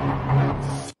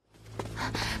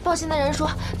报信的人说，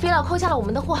匪佬扣下了我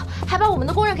们的货，还把我们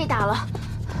的工人给打了。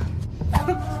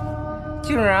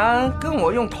竟然跟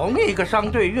我用同一个商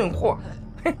队运货，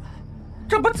嘿，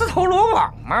这不自投罗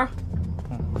网吗？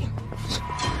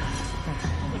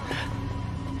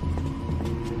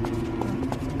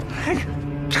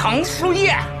程书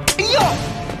叶，哎呦！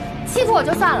欺负我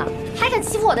就算了，还敢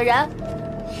欺负我的人！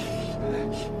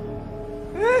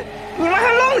你们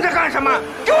还愣着干什么？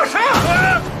给我上！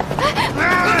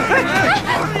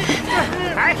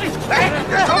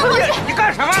程书叶，你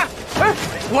干什么？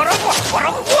我的货！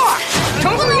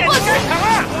程书叶，你干什么？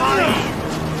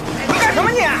你干什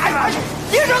么你？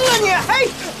别扔啊你！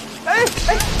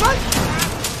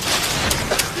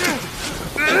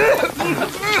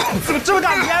怎么这么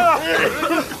大烟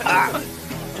啊！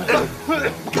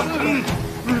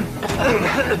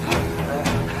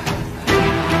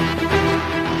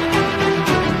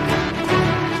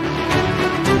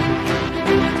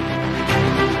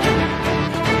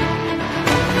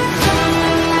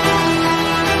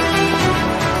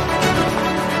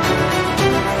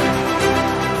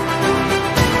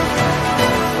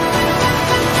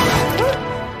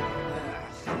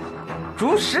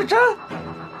朱时珍。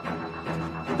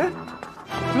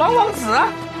狼王子，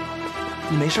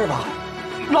你没事吧？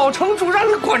老城主让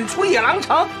你滚出野狼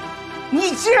城，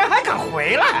你竟然还敢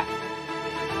回来！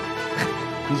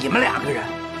你们两个人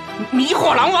迷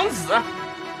惑狼王子，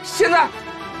现在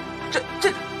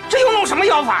这又弄什么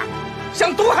妖法？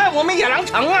想毒害我们野狼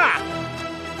城啊！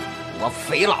我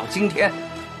匪佬今天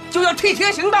就要替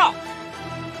天行道，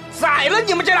宰了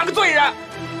你们这两个罪人！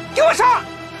给我上！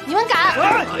你们敢！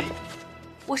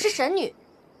我是神女。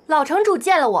老城主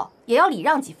见了我也要礼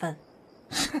让几分。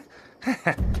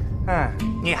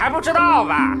你还不知道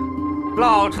吧？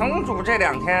老城主这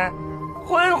2天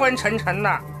昏昏沉沉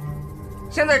的，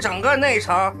现在整个内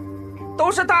城都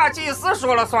是大祭司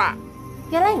说了算。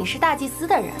原来你是大祭司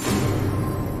的人，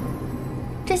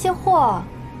这些货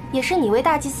也是你为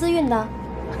大祭司运的？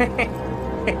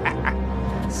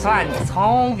算你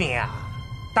聪明啊，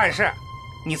但是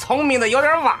你聪明的有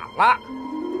点晚了，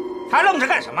还愣着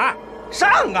干什么？上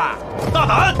啊！大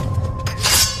胆！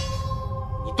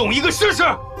你动一个试试！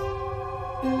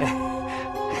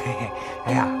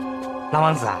哎呀，狼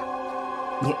王子啊，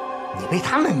你被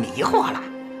他们迷惑了，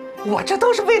我这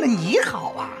都是为了你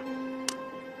好啊！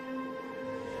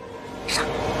上！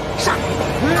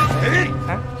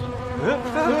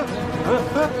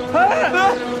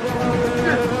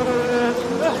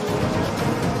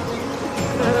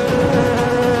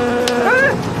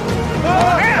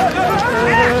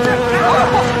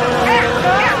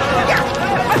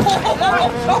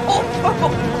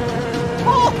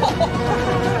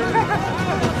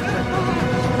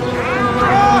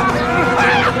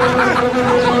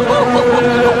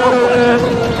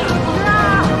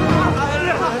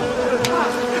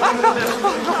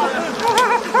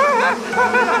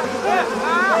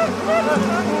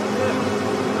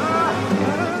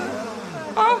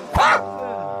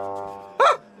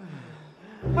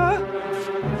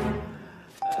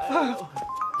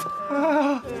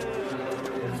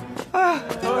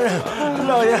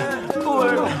老爷，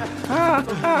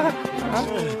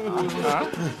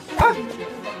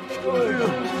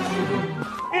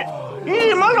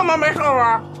你们怎么没事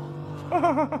啊？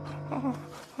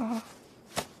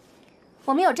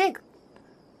我们有这个。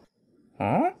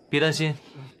别担心，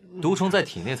毒虫在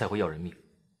体内才会要人命，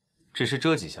只是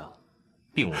蛰几下，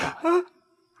并无大碍。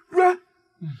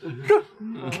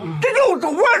这有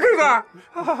毒啊！这个，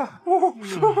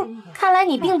看来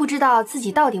你并不知道自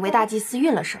己到底为大祭司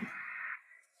运了什么。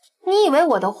你以为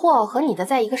我的货和你的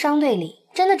在一个商队里，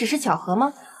真的只是巧合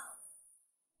吗？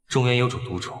中原有种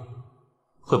毒虫，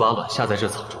会把卵下在这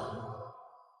草中，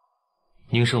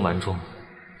凝生完中，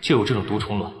就有这种毒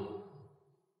虫卵。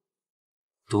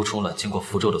毒虫卵经过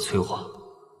符咒的催化，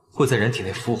会在人体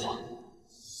内孵化。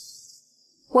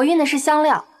我运的是香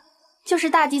料，就是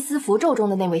大祭司符咒中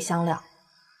的那味香料。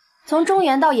从中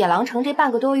原到野狼城这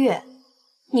半个多月，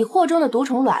你货中的毒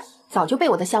虫卵早就被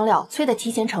我的香料催得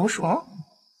提前成熟。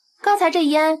刚才这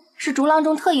烟是竹郎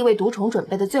中特意为毒虫准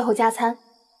备的最后加餐，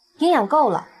营养够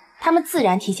了，它们自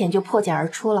然提前就破茧而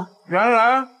出了。原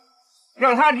来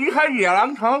让他离开野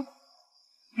狼城，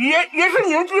也是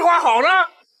你们计划好的。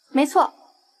没错，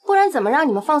不然怎么让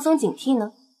你们放松警惕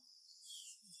呢？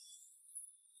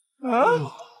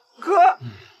可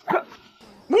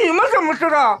你们怎么知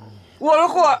道我的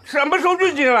货什么时候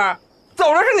运进来，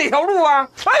走的是哪条路啊？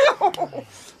哎呦，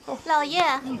老爷，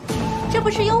这不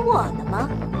是有我呢吗？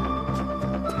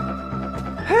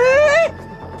嘿，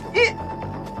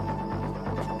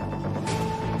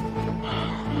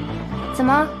怎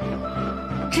么，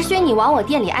只许你往我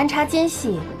店里安插奸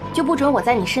细，就不准我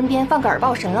在你身边放个耳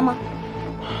报神了吗？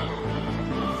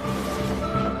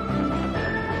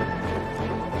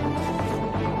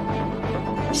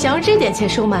想用这点钱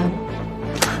收买我，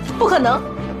不可能！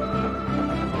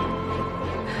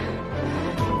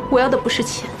我要的不是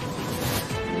钱，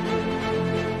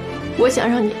我想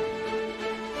让你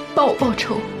帮我报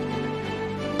仇，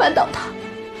扳倒他。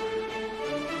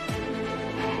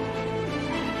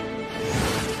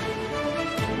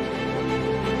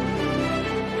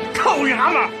臭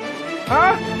娘们！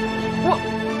啊！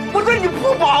我对你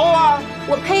不薄啊！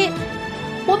我呸！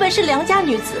我本是良家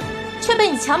女子，却被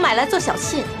你强买来做小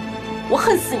妾，我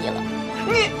恨死你了！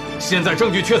你现在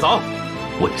证据确凿，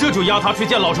我这就押他去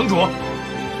见老城主。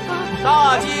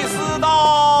大祭司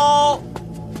到！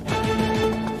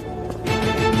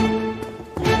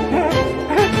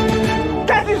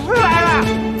大祭司来了！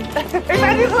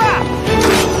大祭司！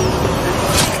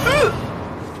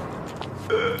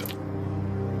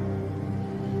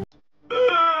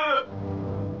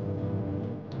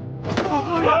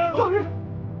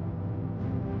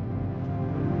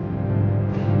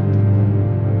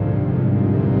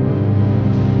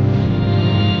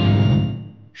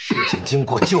事情经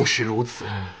过就是如此，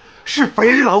是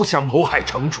肥佬想谋害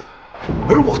城主，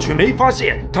而我却没发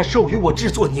现他授予我制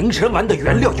作凝神丸的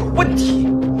原料有问题，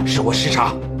是我失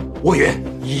察，我愿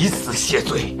以死谢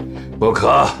罪。不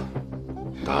可，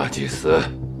大祭司，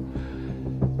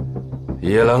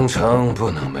野狼城不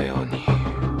能没有你，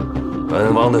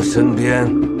本王的身边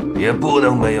也不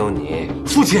能没有你。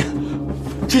父亲，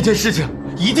这件事情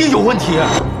一定有问题。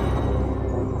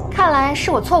看来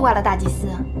是我错怪了大祭司。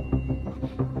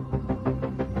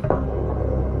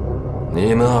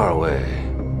你们二位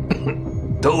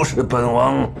都是本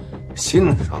王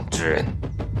欣赏之人，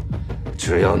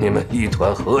只要你们一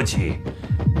团和气，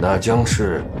那将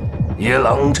是野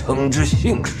狼城之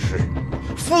幸事。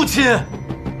父亲，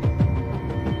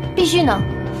必须能。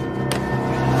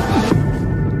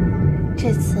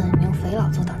这次你用肥佬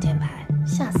做挡箭牌，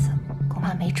下次恐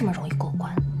怕没这么容易过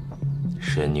关。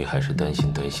神女还是担心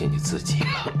你自己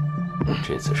了。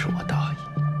这次是我大意，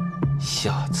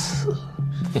下次。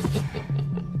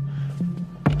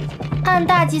按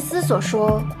大祭司所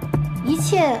说，一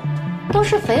切都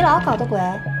是肥佬搞的鬼。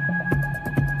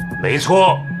没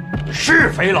错，是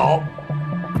肥佬。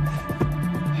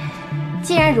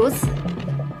既然如此，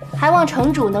还望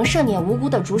城主能赦免无辜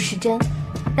的竹石真，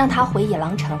让他回野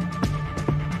狼城。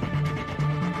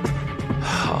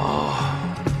好。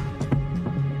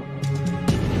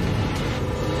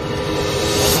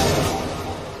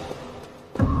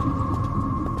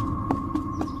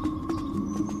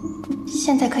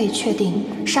现在可以确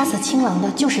定，杀死青狼的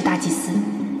就是大祭司，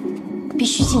必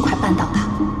须尽快扳倒他。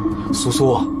苏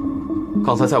苏，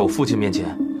刚才在我父亲面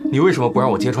前，你为什么不让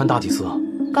我揭穿大祭司？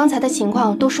刚才的情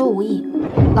况多说无益，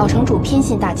老城主偏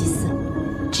信大祭司，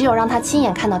只有让他亲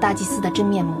眼看到大祭司的真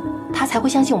面目，他才会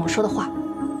相信我们说的话。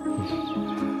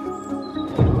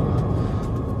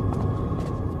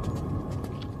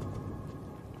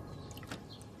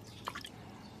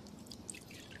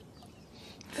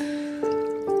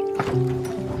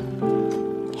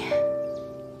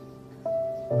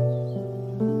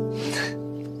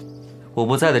我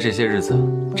不在的这些日子，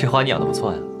这花你养的不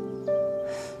错呀。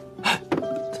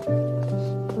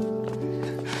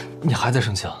你还在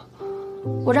生气啊？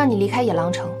我让你离开野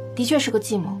狼城，的确是个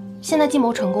计谋。现在计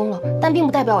谋成功了，但并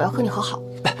不代表我要和你和好。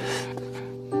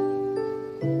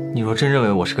你若真认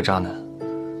为我是个渣男，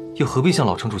又何必向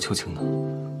老城主求情呢？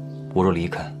我若离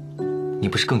开，你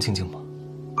不是更清静吗？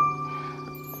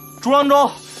竹郎中，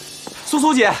苏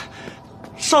苏姐，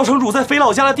少城主在肥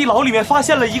佬家的地牢里面发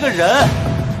现了一个人。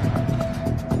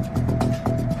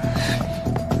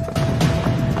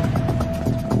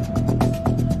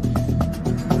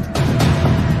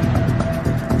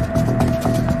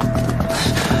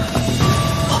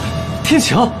天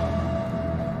晴，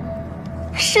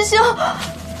师兄，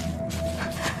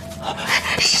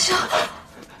师兄，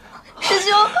师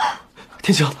兄，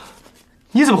天晴，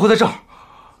你怎么会在这儿？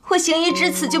我行医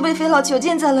至此就被肥佬囚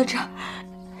禁在了这儿。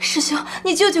师兄，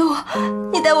你救救我，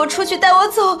你带我出去，带我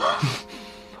走。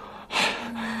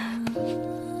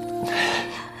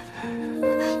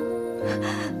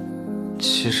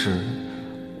其实，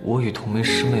我与同门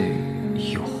师妹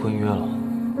有婚约了。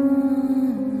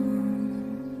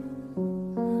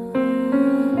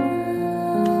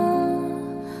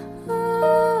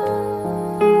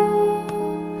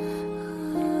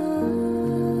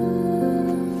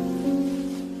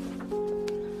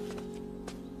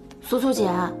苏苏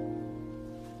姐，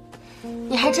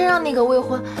你还真让那个未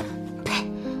婚，呸，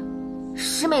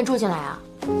师妹住进来啊？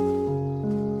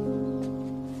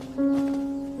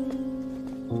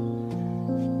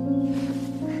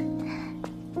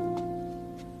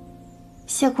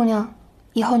谢姑娘，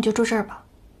以后你就住这儿吧。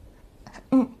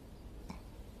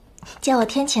叫我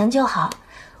天晴就好。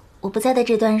我不在的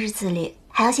这段日子里，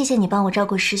还要谢谢你帮我照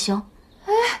顾师兄。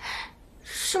哎，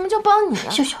什么叫帮你啊？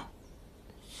秀秀，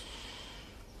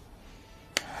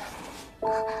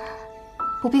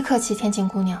不必客气，天晴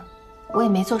姑娘，我也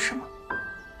没做什么，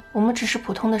我们只是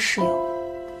普通的室友。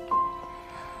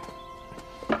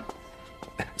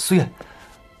苏燕，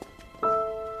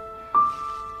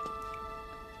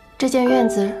这间院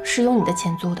子是用你的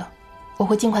钱租的，我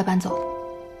会尽快搬走的。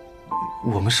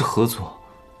我们是合租，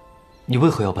你为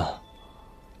何要搬？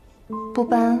不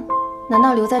搬，难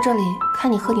道留在这里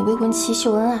看你和你未婚妻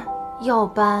秀恩爱？要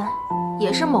搬，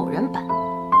也是某人搬。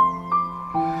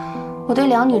我对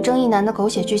两女争一男的狗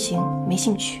血剧情没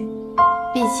兴趣，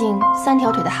毕竟3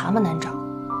条腿的蛤蟆难找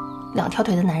，2条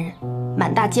腿的男人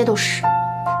满大街都是。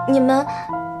你们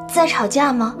在吵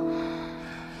架吗？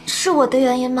是我的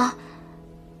原因吗？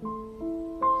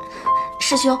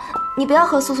师兄，你不要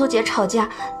和苏苏姐吵架，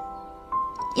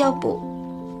要不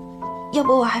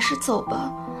我还是走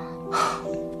吧。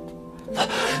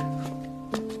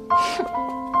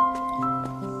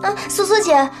苏苏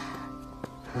姐。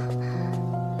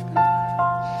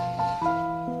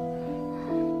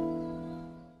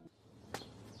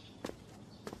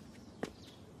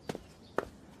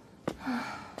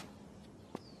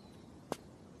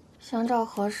想找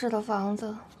合适的房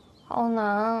子，好难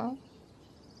啊！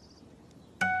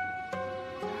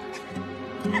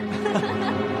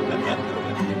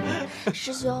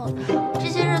师兄，这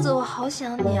些日子我好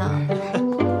想你啊！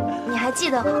你还记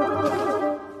得？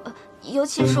尤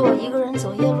其是我一个人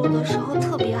走夜路的时候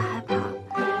特别害怕，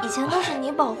以前都是你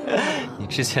保护我。你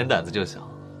之前胆子就小，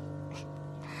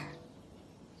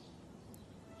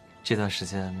这段时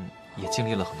间也经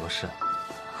历了很多事。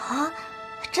啊，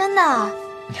真的？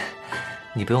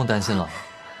你不用担心了，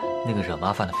那个惹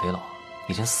麻烦的肥佬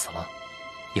已经死了，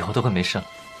以后都会没事了。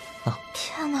啊！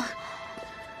天哪！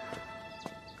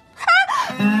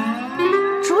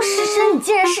竹石真，你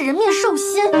竟然是人面兽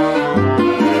心！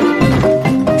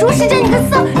竹石真，你个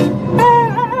骚！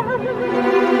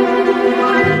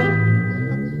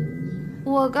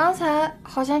我刚才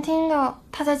好像听到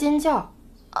他在尖叫。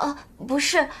不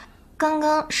是，刚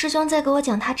刚师兄在给我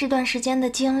讲他这段时间的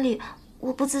经历，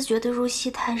我不自觉的入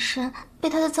戏太深，被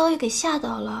他的遭遇给吓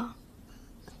到了。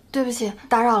对不起，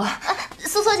打扰了。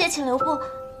苏苏姐，请留步。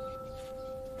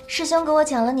师兄给我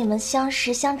讲了你们相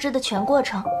识相知的全过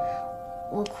程，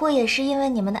我哭也是因为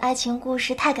你们的爱情故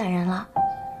事太感人了。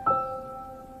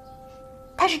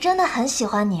他是真的很喜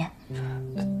欢你。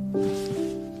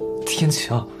天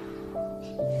晴，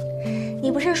你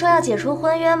不是说要解除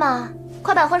婚约吗？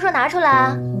快把婚书拿出来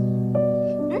啊！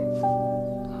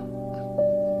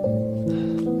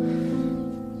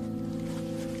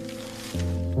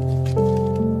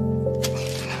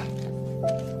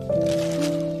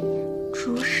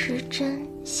竹石真，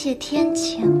谢天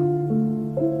晴。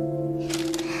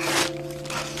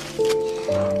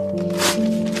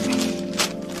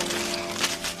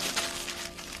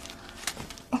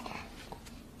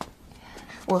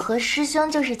我和师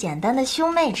兄就是简单的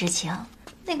兄妹之情，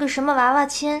那个什么娃娃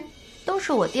亲，都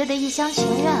是我爹的一厢情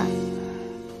愿。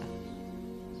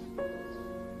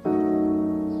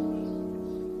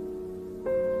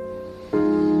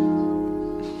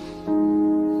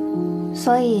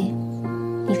所以，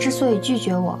你之所以拒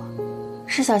绝我，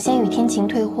是想先与天晴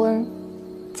退婚，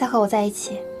再和我在一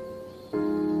起。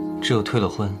只有退了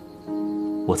婚，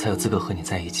我才有资格和你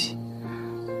在一起。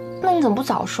那你怎么不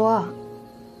早说啊？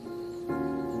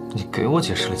你给我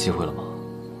解释的机会了吗？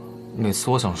每次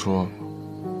我想说，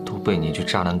都被你一句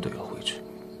渣男怼了回去。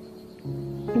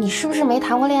你是不是没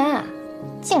谈过恋爱？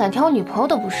竟敢挑女朋友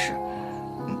都不是。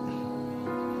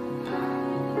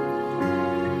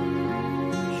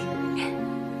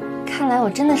看来我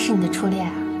真的是你的初恋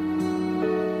啊。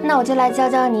那我就来教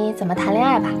教你怎么谈恋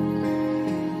爱吧。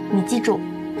你记住，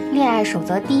恋爱守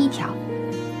则第1条，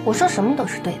我说什么都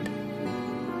是对的。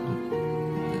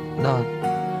那，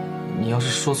你要是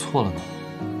说错了呢？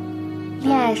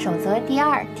恋爱守则第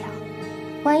2条，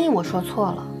万一我说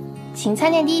错了，请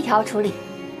参见第1条处理。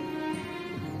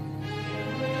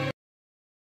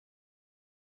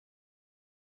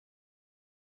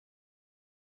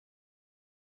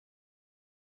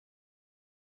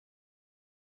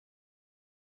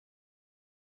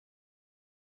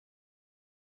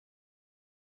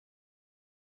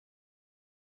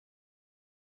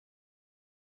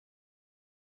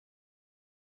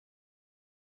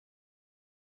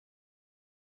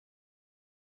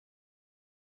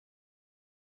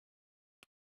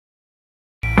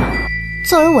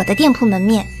作为我的店铺门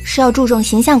面是要注重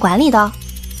形象管理的哦。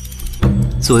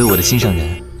作为我的心上人，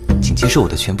请接受我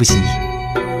的全部心意。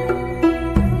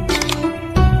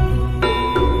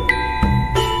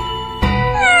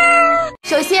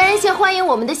首先欢迎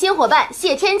我们的新伙伴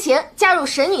谢天晴加入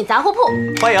神女杂货铺，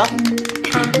欢迎。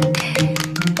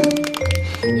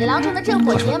野狼城的镇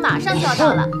火节马上就要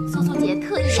到了，苏苏姐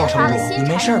特意研发了新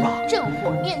产品镇火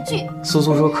面具。苏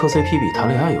苏说磕 CP 比谈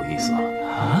恋爱有意思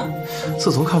啊！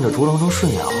自从看着竹郎中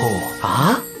顺眼后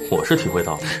啊，我是体会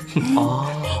到了。哦，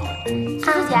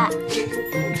苏苏姐，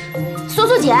苏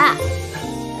苏姐。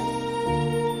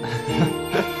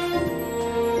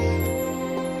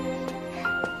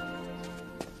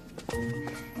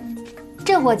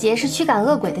镇火节是驱赶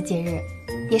恶鬼的节日，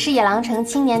也是野狼城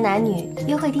青年男女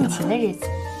约会定情的日子。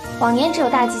往年只有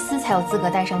大祭司才有资格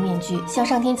戴上面具向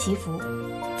上天祈福，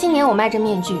今年我卖这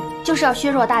面具就是要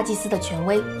削弱大祭司的权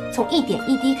威，从一点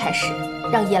一滴开始，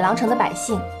让野狼城的百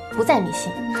姓不再迷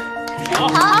信。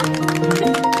好。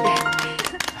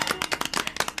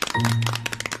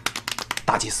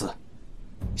大祭司，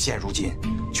现如今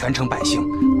全城百姓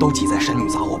都挤在神女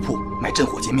杂货铺买镇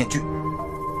火节面具。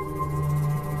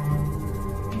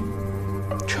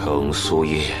程苏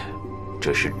叶，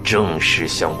这是正式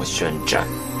向我宣战。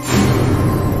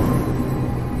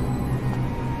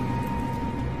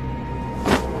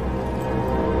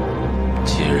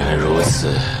既然如此，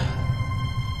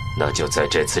那就在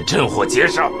这次镇火节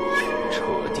上彻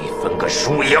底分个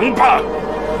输赢吧。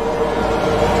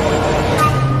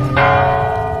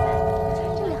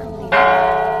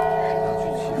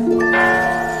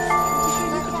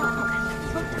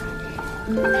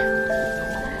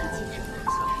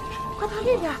快到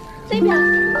这边，这边。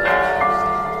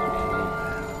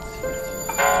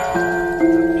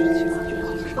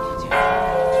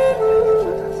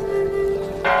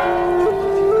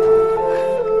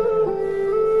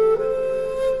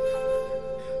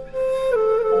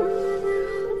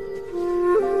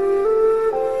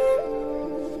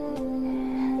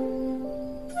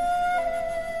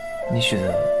你许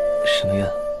的什么愿？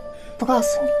不告诉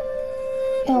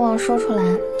你，愿望说出来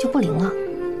就不灵了。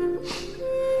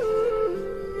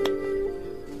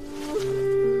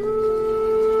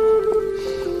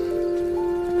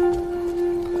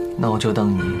那我就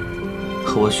当你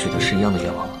和我许的是一样的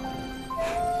愿望了。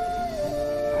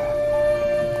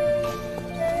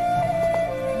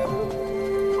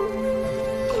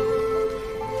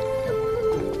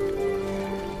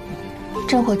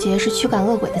镇火节是驱赶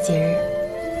恶鬼的节日，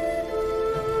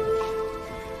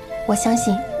我相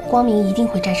信光明一定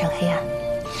会战胜黑暗。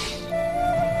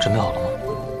准备好了吗？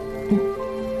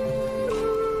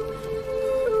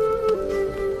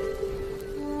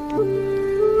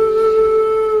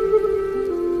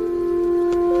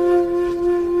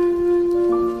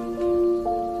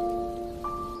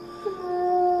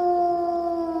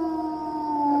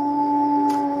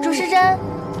朱时珍，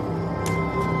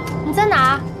你在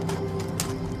哪儿？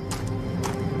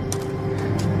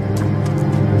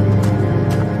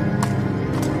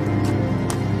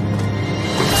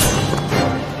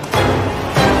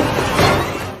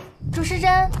朱时珍，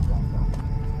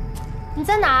你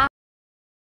在哪儿？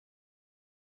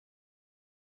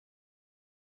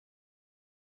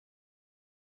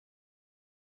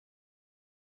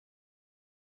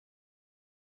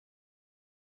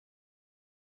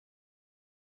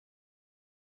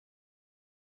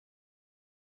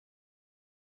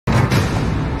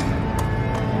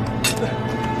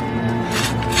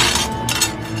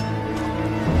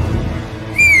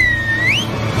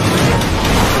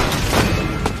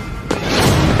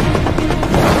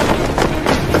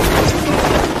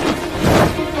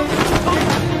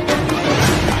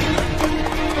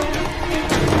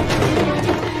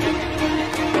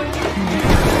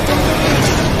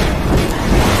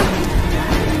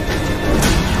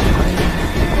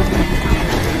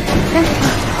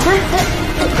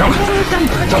让开！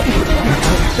走！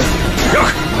让开！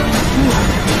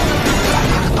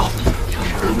刀！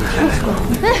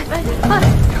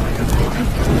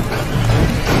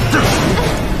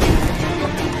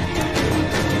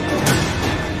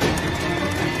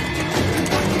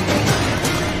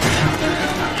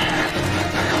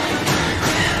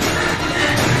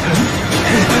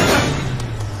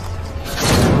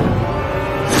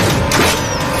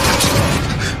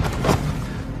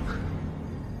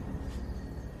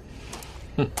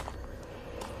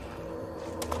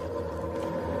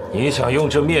你想用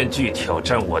这面具挑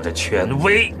战我的权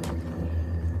威，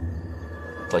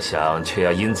不想却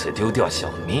要因此丢掉小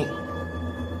命，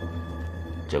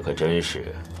这可真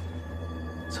是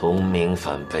聪明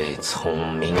反被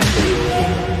聪明误。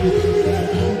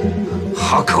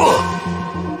哈克，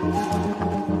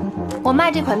我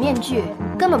卖这款面具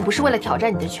根本不是为了挑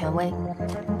战你的权威，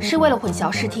是为了混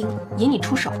淆视听，引你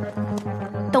出手。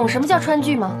懂什么叫川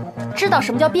剧吗？知道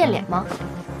什么叫变脸吗？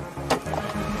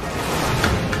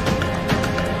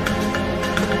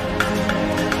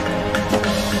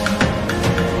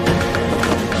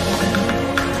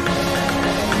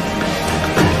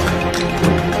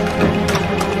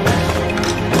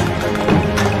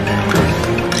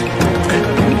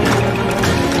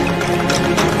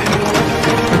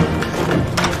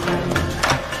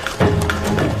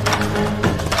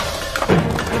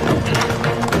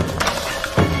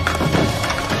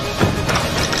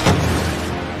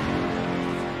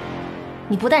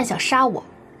你不但想杀我，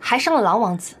还伤了狼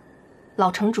王子，老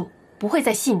城主不会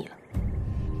再信你了。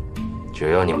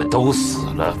只要你们都死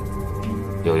了，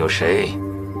又有谁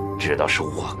知道是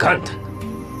我干的呢？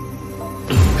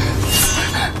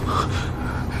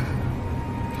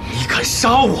你敢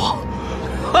杀我？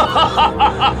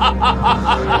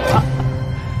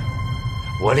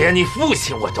我连你父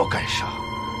亲我都敢杀，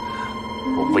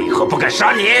我为何不敢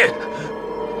杀你？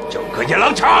整个夜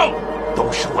郎城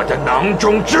都是我的囊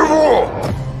中之物，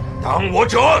当我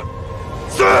者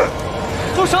死！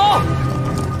住手！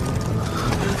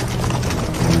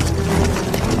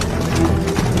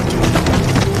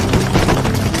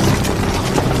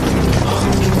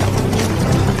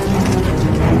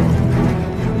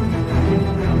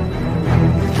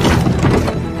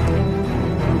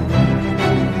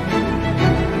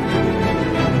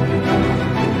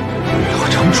老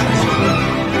城主。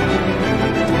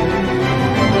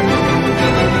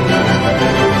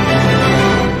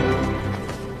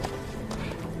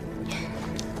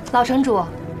老城主，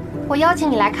我邀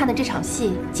请你来看的这场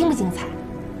戏精不精彩，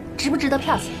值不值得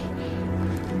票钱？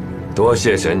多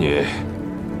谢神女，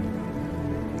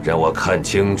让我看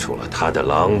清楚了她的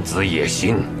狼子野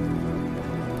心。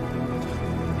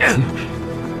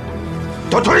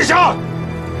都退下！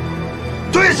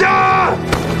退下！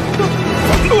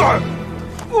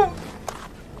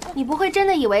你不会真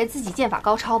的以为自己剑法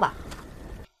高超吧？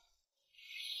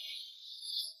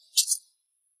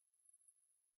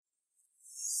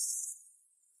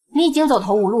你已经走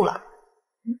投无路了，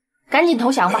赶紧投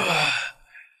降吧！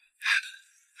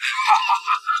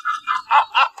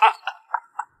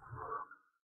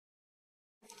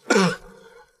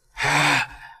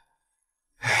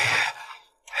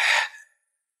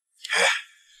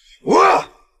我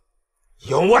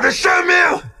用我的生命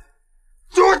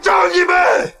诅咒你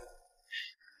们！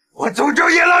我诅咒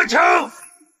夜郎城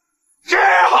只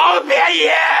好便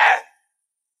宜！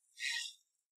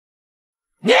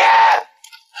你！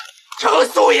程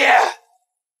素叶，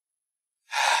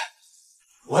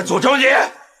我诅咒你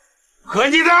和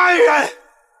你的爱人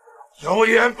永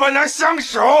远不能相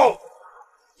守，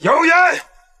永远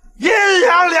阴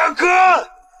阳两隔！哈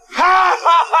哈哈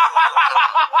哈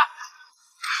哈哈！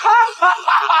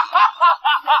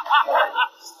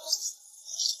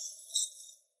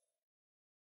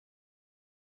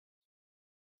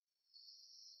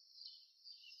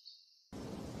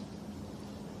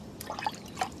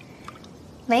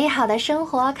美好的生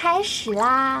活开始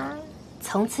啦！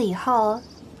从此以后，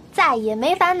再也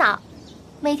没烦恼，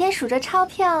每天数着钞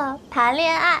票谈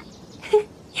恋爱。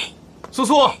苏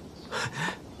苏，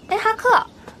哎，哈克，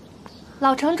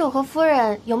老城主和夫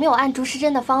人有没有按竹石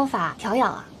针的方法调养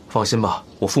啊？放心吧，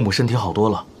我父母身体好多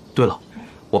了。对了，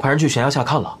我派人去悬崖下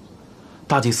看了，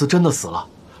大祭司真的死了，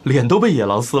脸都被野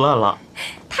狼撕烂了。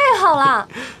太好了，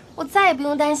我再也不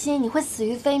用担心你会死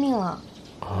于非命了。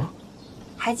啊？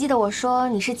还记得我说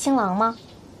你是青狼吗？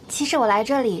其实我来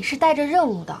这里是带着任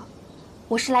务的，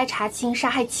我是来查清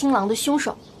杀害青狼的凶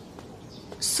手。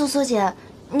苏苏姐，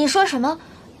你说什么？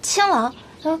青狼？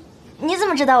你怎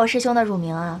么知道我师兄的乳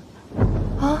名啊？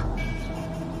啊？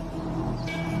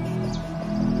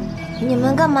你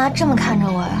们干嘛这么看着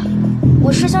我呀？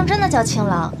我师兄真的叫青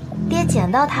狼，爹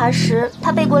捡到它时，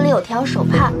它背锅里有条手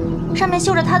帕，上面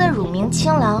绣着它的乳名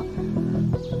青狼。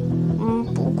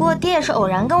不过爹也是偶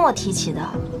然跟我提起的，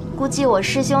估计我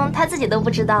师兄他自己都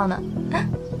不知道呢。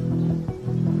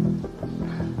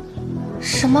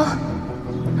什么？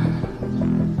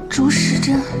朱时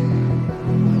珍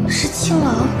是青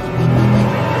狼？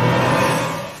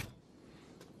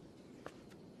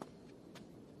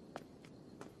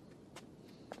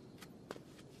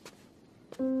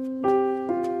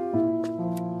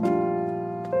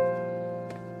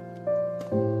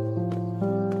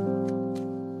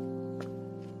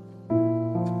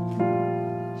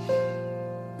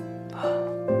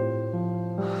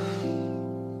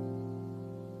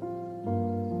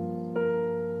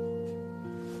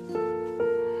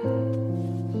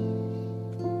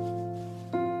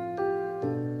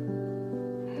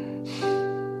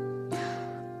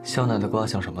香奶的瓜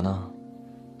想什么呢？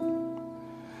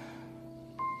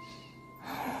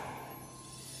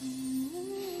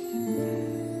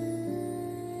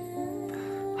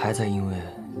还在因为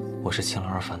我是青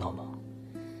狼而烦恼吗？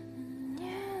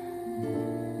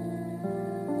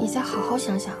你再好好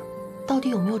想想，到底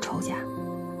有没有仇家？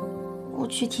我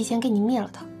去提前给你灭了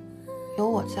他，有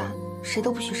我在，谁都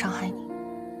不许伤害你。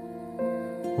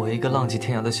我一个浪迹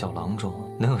天涯的小郎中，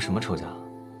能有什么仇家？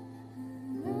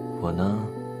我呢？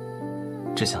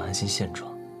只想安心现状，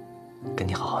跟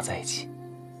你好好在一起。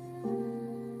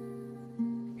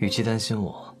与其担心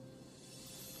我，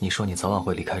你说你早晚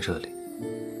会离开这里。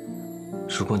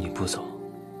如果你不走，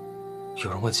有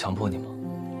人会强迫你吗？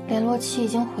联络器已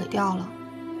经毁掉了，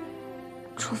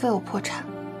除非我破产，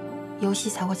游戏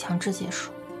才会强制结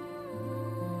束。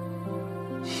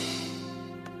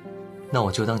那我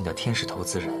就当你的天使投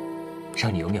资人，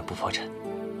让你永远不破产。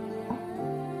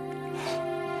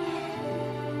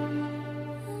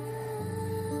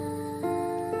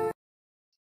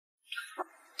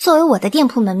作为我的店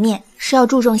铺门面是要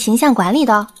注重形象管理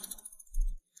的哦。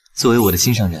作为我的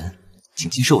心上人，请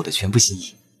接受我的全部心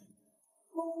意。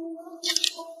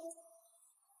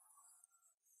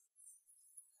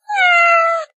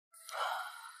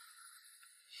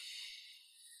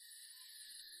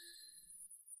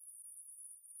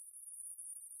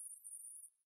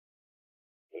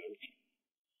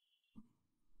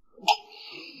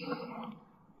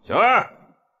小二，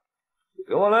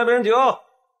给我来瓶酒。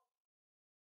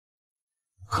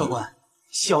客官，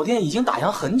小店已经打烊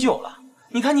很久了，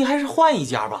你看您还是换一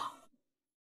家吧。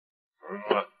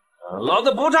老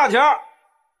子不差钱，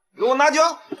给我拿酒。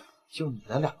就你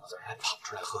那2个字还跑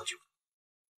出来喝酒。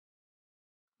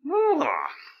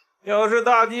要是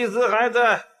大祭司还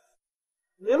在，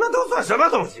你们都算什么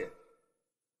东西？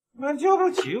还瞧不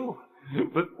起我？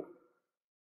不。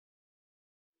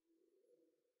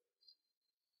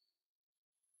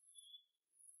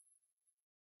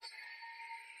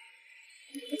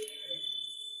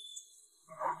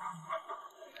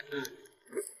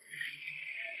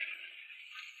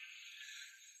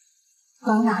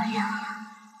王老六，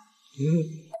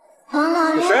王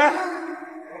老六，谁？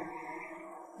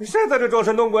谁在这装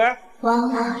神弄鬼？王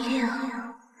老六，给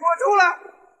我出来！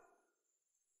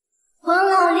王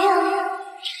老六，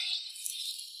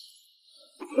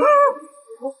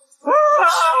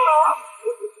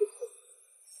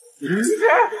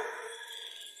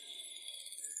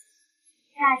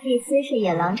大祭司是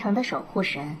野狼城的守护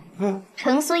神，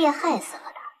程苏叶害死了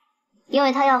他，因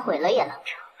为他要毁了野狼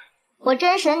城。我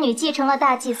真神女继承了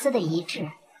大祭司的遗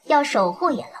志，要守护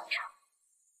野狼城。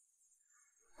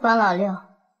王老六，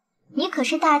你可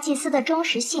是大祭司的忠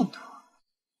实信徒，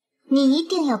你一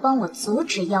定要帮我阻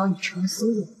止妖女程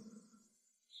苏叶。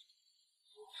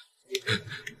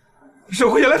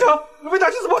守护野狼城，为大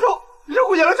祭司报仇！守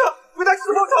护野狼城，为大祭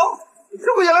司报仇！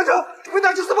守护野狼城，为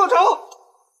大祭司报仇！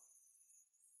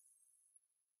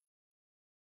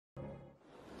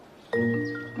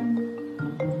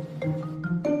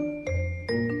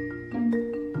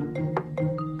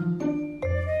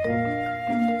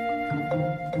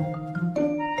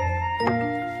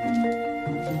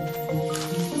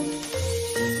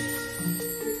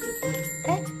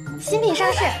新品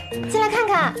上市，进来看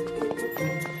看。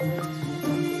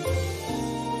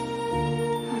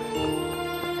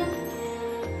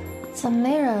怎么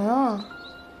没人啊？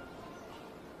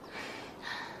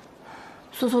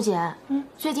苏苏姐，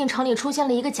最近城里出现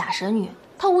了一个假神女，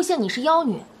她诬陷你是妖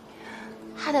女，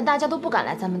害得大家都不敢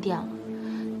来咱们店了。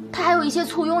她还有一些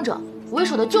簇拥者，为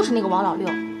首的就是那个王老六。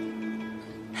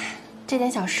这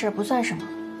点小事不算什么，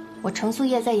我程素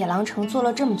叶在野狼城做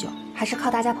了这么久，还是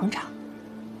靠大家捧场。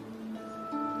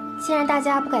既然大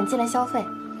家不敢进来消费，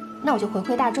那我就回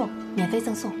馈大众，免费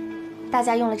赠送。大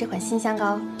家用了这款新香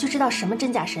膏，就知道什么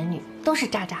真假神女都是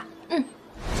渣渣。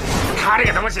他这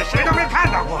个东西谁都没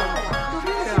看到过，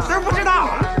谁不知道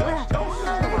啊？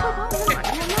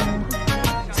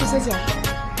苏苏姐，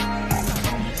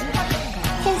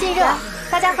天气热，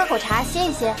大家喝口茶歇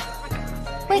一歇。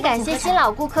为感谢新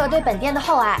老顾客对本店的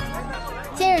厚爱，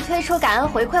今日推出感恩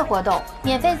回馈活动，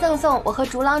免费赠送我和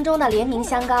竹郎中的联名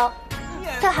香膏，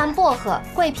特含薄荷、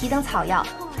桂皮等草药。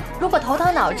如果头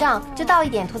疼脑胀，就倒一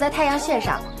点涂在太阳穴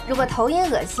上；如果头晕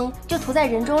恶心，就涂在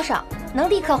人中上，能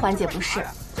立刻缓解不适，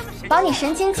保你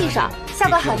神清气爽，效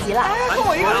果好极了。送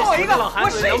我一个，送我一个，我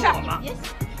试一下。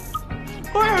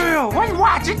哎呦，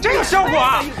哇，真有效果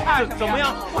啊！怎么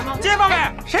样？街坊们，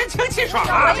神清气爽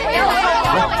啊！给你，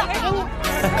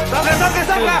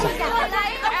三个。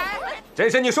真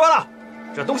神女说了，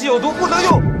这东西有毒，不能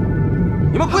用。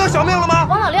你们不要小命了吗？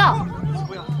王老六，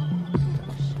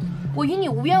我与你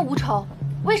无冤无仇，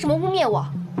为什么污蔑我？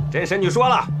真神女说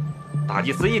了，大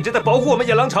祭司一直在保护我们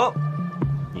野狼城，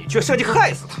你却设计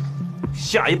害死他，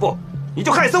下一步你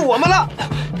就害死我们了。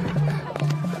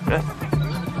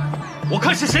我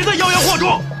看是谁在妖言惑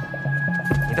众！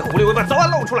你的狐狸尾巴早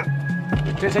晚露出来！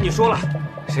真神女说了，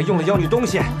谁用了妖女东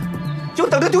西，就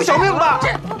等着丢小命吧！这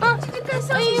该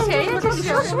相信谁呀？这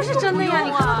说的是不是真的呀？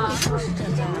你看到底是不是真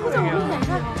的？我怎么会脸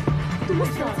上毒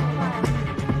死了？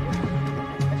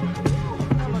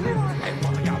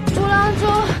竹郎中，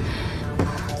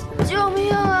救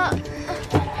命啊！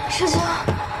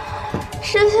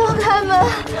师兄开门！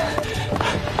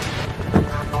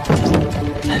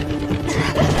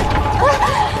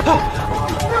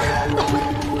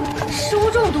食物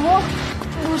中毒？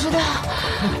不知道，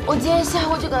我今天下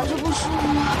午就感觉不舒服。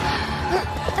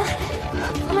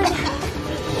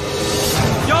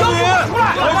妖女，出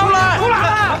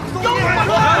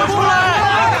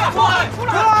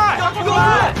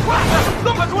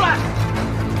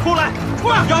来！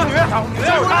妖女，就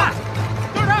是他！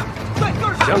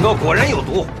香膏果然有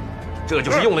毒，这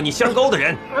就是用了你香膏的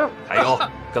人。还有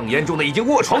更严重的，已经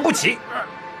卧床不起。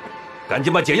赶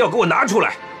紧把解药给我拿出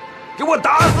来，给我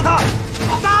打死他！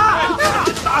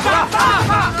打死他！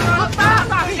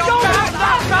妖女，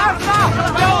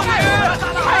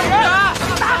害人！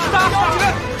打死他！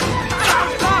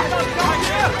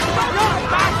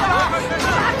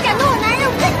敢动我男人，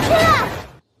我跟你拼了！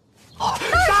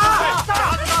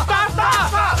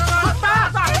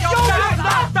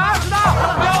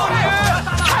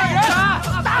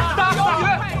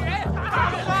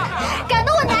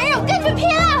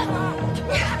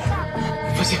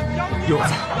有我在，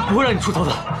不会让你出头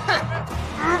的。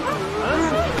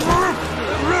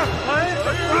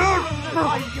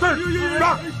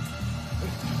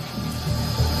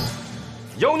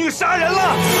妖女杀人了，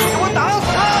给我打死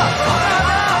她！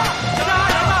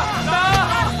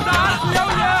打死妖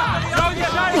女！妖女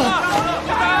杀人了！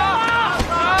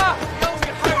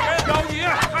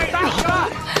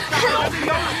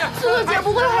苏苏姐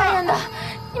不会害人的，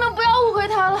你们不要误会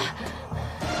她了。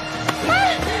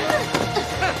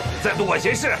再多管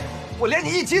闲事，我连你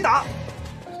一起打！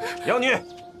妖女，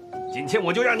今天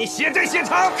我就让你血债血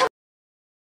偿！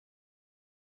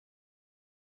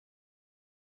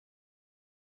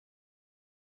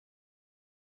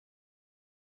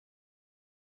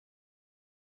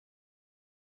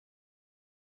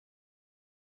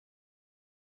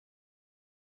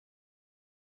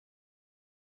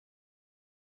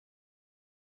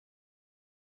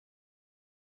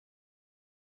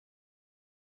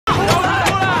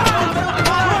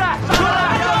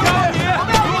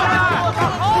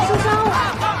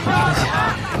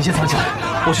你先藏起来，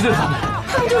我去对付他们。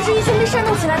他们就是一群被煽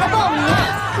动起来的暴民，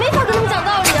没法跟他们讲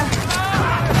道理。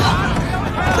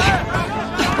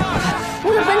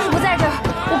我的本体不在这儿，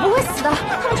我不会死的。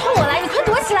他们冲我来，你快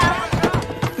躲起来！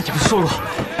你不是说过，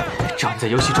只要你在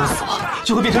游戏中死亡，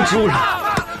就会变成植物人？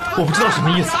我不知道什么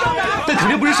意思，但肯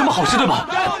定不是什么好事，对吧？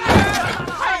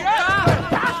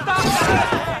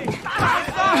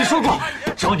你说过，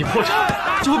只要你破产，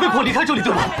就会被迫离开这里，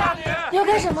对吧？你要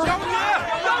干什么？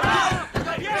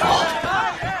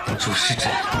朱时珍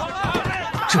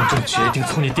郑重决定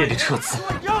从你店里撤资，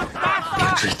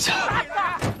并追加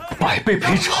100倍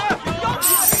赔偿。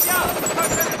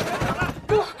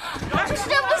不，朱时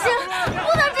珍不行，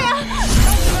不能这样！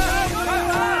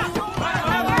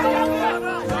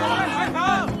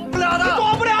不了的，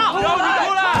躲不了！妖女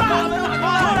出来！妖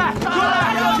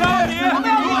女，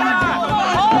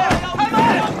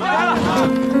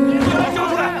交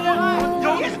出来！妖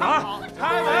女哪儿？开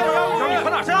门！妖女跑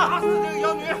哪去了？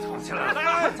妖女藏起来了！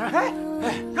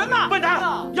人呢？笨蛋！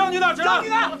妖女哪去了？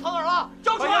藏哪儿了？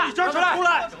交出来！妖女交出来！出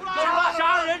来！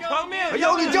杀人偿命！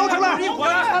妖女交出来！你滚！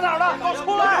藏哪儿了？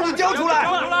出来！妖女交出来！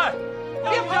交出来！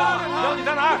别跑！妖女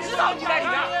在哪儿？知道你在里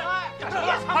面。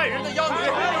害人的妖女，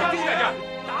低下去！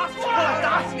打死我！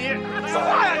打死你！说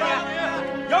话呀你！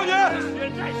妖女，血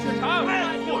债血偿！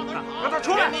让他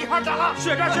出来！你一块打了！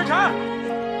血债血偿！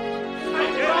妖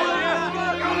女，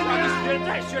让你血债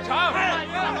血偿！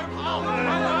跑！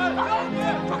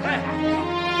走开！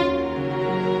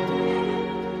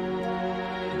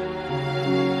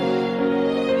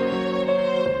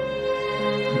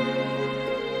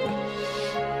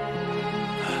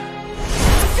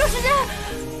周时珍，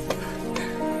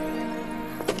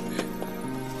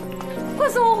快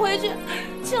送我回去！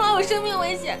青老有生命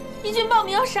危险，一群暴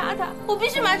民要杀他，我必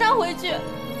须马上回去。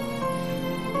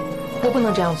我不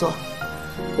能这样做，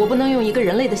我不能用一个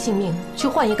人类的性命去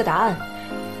换一个答案。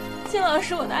青老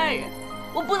是我的爱人，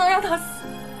我不能让他死。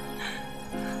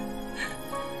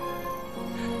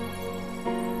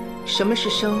什么是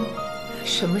生，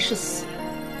什么是死？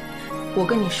我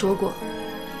跟你说过，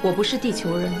我不是地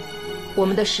球人，我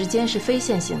们的时间是非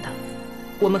线性的，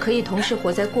我们可以同时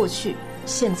活在过去、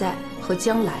现在和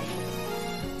将来。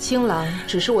青狼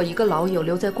只是我一个老友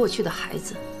留在过去的孩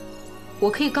子，我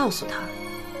可以告诉他，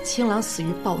青狼死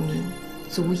于暴民，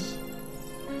足矣。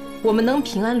我们能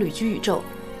平安旅居宇宙，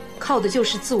靠的就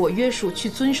是自我约束，去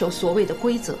遵守所谓的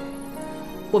规则。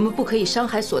我们不可以伤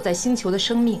害所在星球的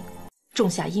生命，种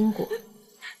下因果。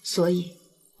所以，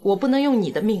我不能用你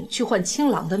的命去换青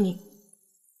狼的命。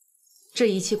这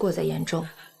仪器过在眼中，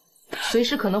随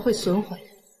时可能会损毁，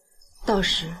到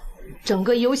时整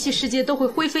个游戏世界都会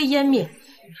灰飞烟灭，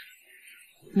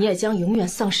你也将永远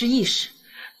丧失意识。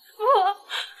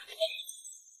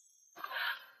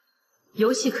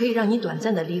游戏可以让你短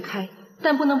暂的离开，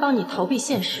但不能帮你逃避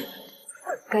现实。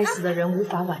该死的人无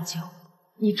法挽救，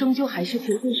你终究还是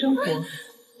回归生活，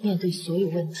面对所有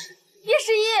问题。叶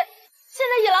十一，现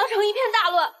在野狼城一片大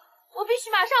乱，我必须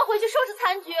马上回去收拾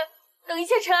残局。等一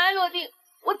切尘埃落定，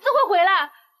我自会回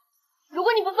来。如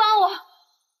果你不帮我，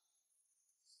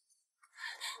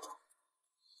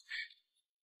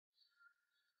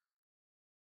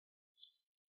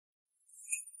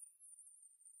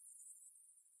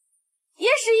叶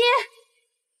十一，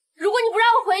如果你不让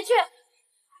我回去，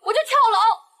我就跳楼。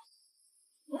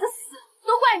我的死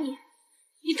都怪你，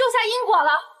你种下因果了。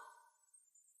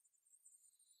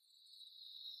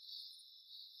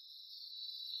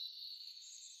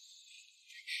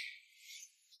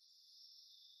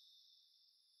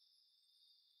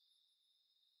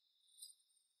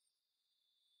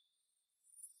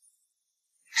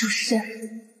朱时珍，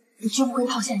我绝不会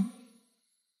抛下你。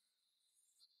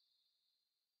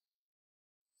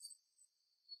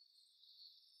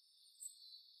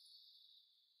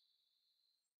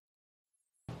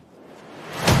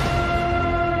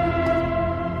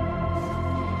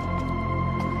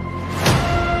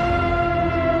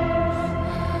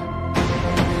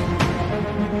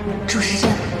朱时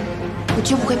珍，我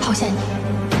绝不会抛下你。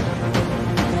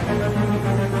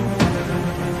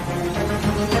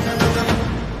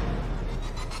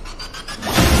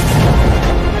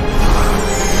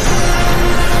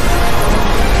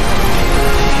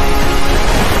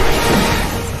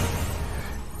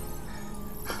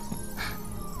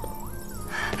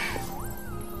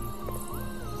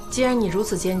既然你如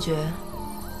此坚决，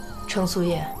程苏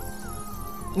叶，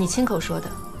你亲口说的，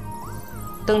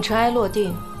等尘埃落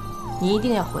定，你一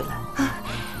定要回来。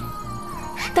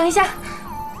等一下，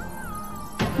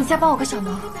你再帮我个小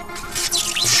忙。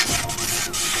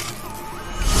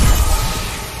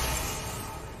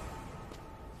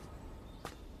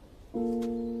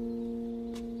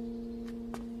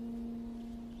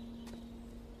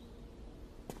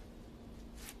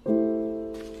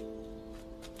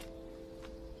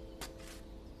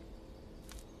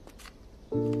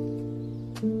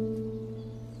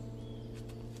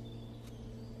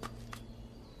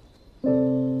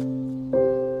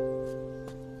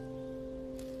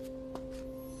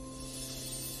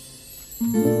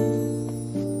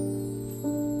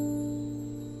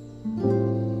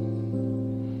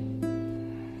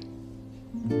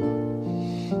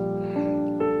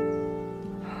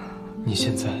你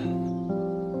现在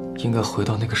应该回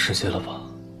到那个世界了吧？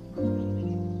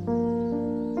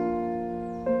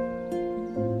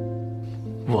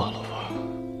忘了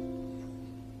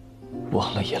我，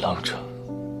忘了野狼城，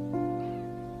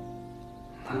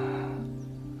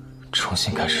重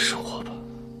新开始生活吧。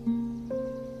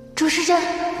朱时珍。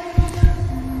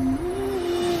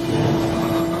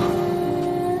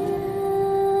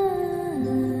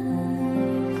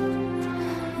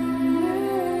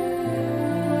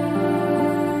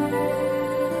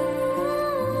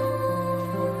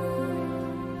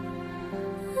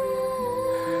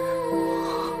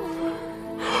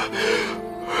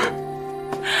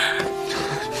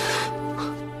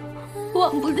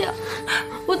忘不了，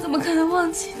我怎么可能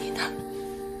忘记你呢？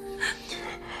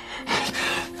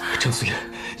郑素叶，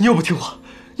你又不听话，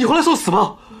你回来送死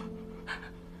吧！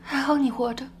还好你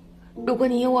活着，如果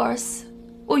你因我而死，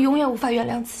我永远无法原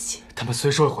谅自己。他们随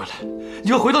时会回来，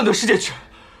你要回到你的世界去。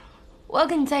我要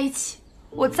跟你在一起，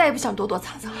我再也不想躲躲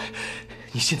藏藏。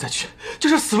你现在去就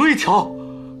是死路一条。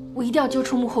我一定要揪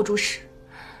出幕后主使。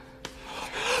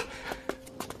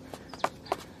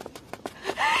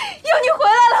妖女回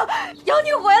来了！妖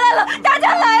女回来了！大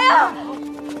家来呀！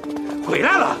回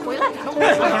来了！回来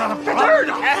了！在这儿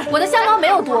呢！我的香膏没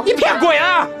有毒。你骗鬼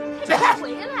啊！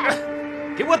回来！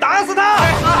给我打死他！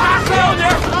妖女，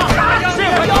这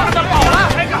回妖女跑了！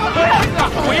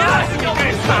回来！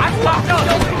打死他！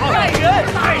害人！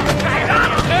害人！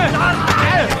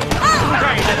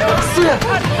素叶，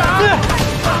素叶，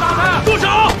住手！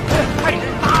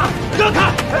让开！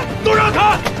都让开！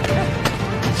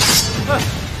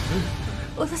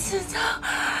我的心脏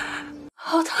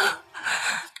好疼。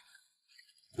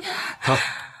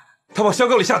他往香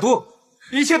膏里下毒，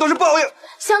一切都是报应。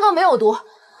香膏没有毒，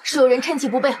是有人趁其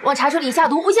不备往茶水里下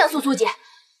毒，诬陷素素姐。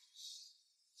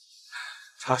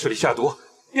茶水里下毒，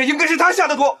也应该是他下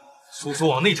的毒。苏苏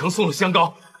往内城送了香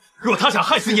膏，若他想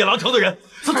害死野狼城的人，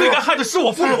他最该害的是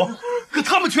我父母，可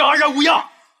他们却安然无恙。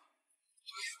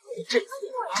这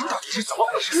到底是怎么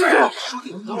回事？说的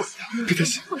有道理啊！别担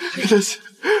心，别担心，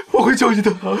我会救你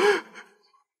的。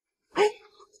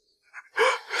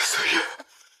素叶，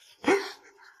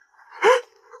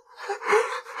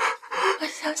我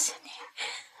相信你。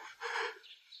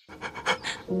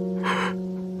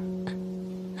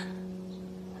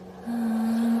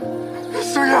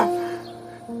素叶，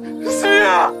素叶，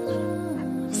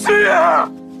素叶。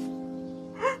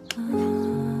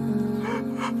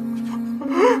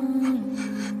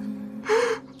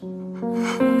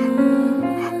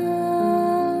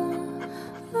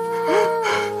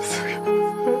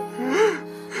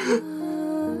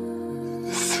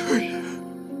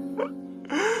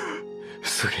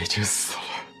素叶已经死了，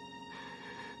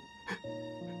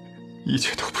一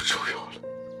切都不重要了。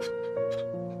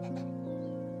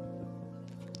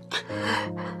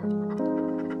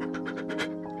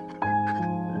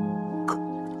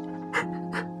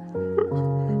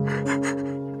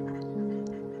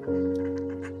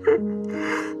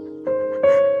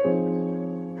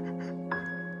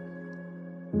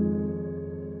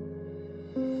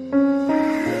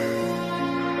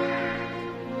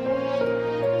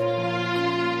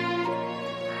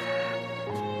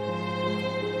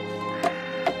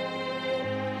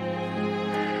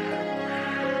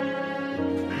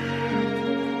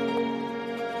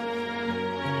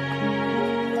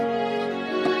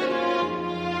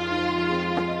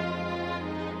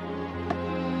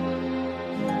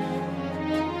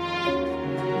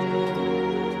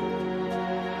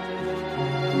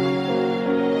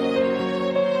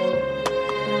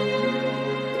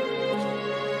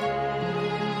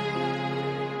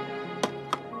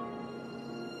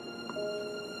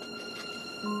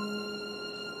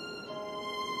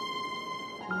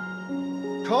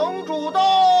城主到！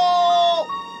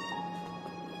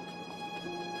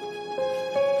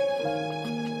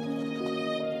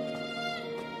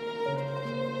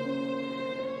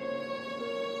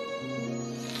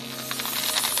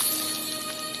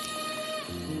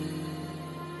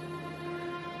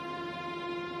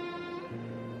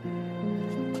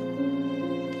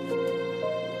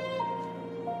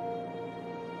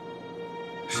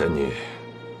神女，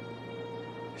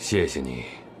谢谢你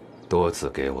多次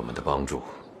给我们的帮助，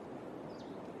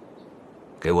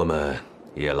给我们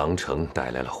野狼城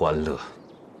带来了欢乐。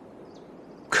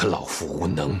可老夫无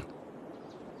能，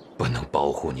不能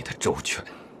保护你的周全。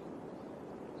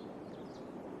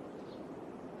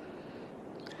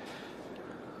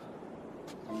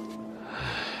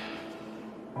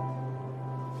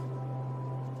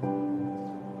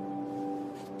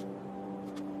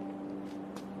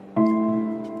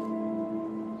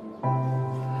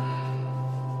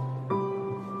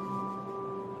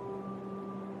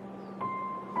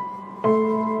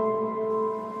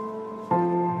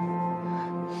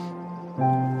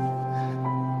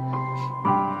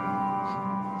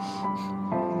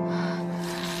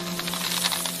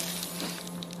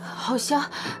好香，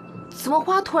怎么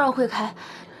花突然会开？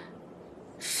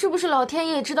是不是老天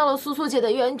爷知道了苏苏姐的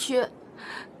冤屈？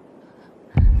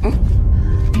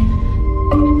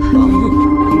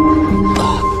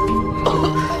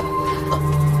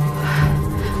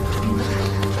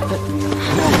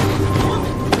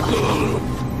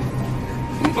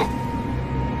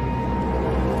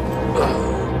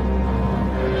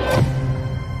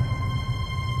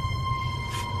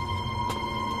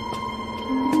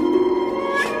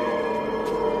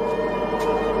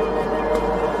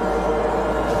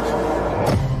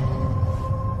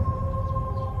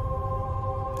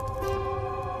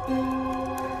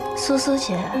苏苏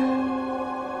姐，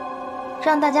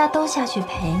让大家都下去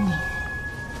陪你，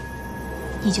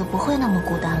你就不会那么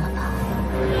孤单了吧？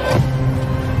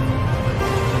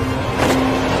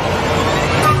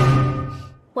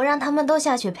我让他们都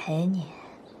下去陪你，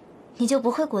你就不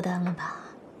会孤单了吧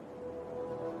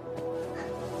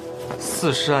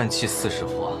四时暗器40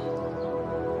花，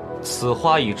此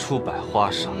花已出百花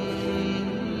上。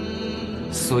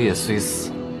苏叶虽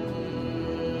死，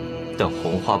但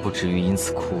红花不至于因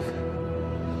此枯萎。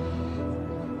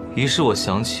于是我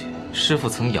想起师父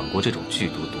曾养过这种剧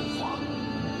毒毒花，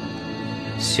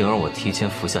幸而我提前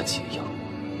服下解药，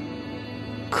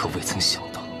可未曾想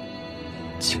到，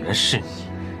竟然是你。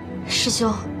师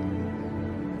兄，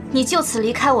你就此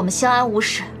离开我们相安无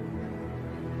事。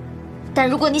但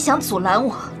如果你想阻拦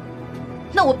我，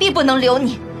那我必不能留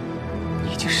你。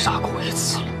你已经杀过我1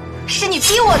次了，是你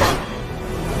逼我的。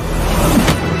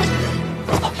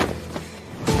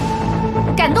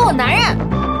敢动我男人！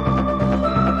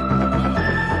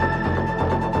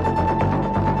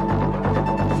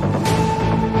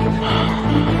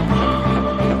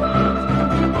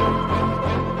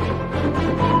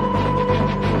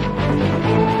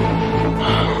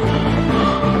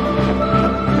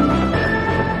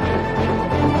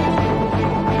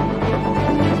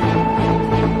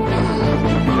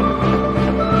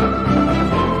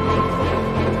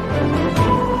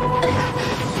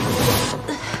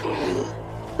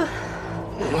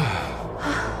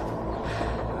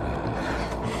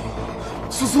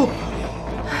苏苏，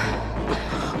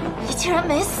你竟然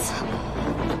没死！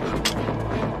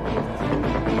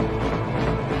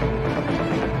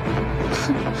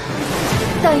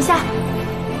等一下，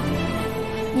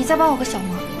你再帮我个小忙。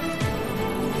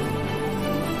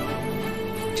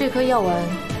这颗药丸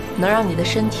能让你的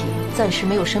身体暂时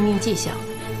没有生命迹象，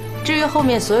至于后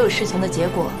面所有事情的结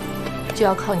果，就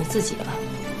要靠你自己了。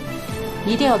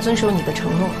一定要遵守你的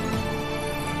承诺。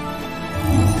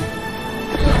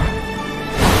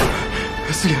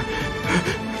苏莲，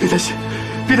别担心，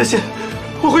别担心，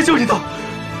我会救你的。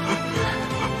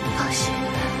放心，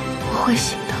我会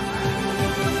醒的。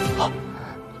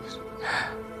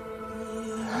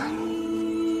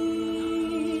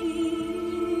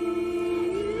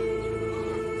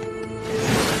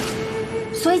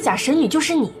所以假神女就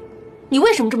是你，你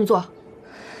为什么这么做？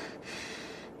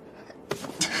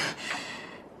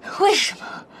为什么？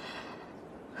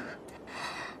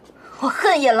我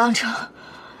恨野狼城，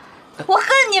我恨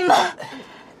你们。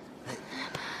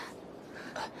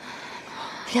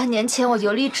2年前我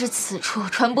游历至此处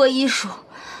传播医术，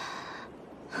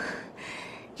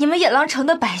你们野狼城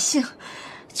的百姓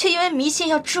却因为迷信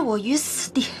要置我于死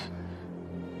地，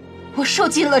我受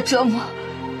尽了折磨。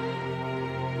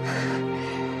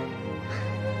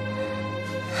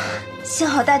幸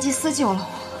好大祭司救了我，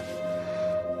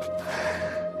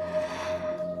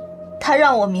他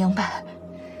让我明白，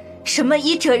什么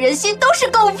医者仁心都是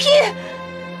狗屁。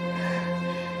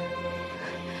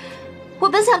我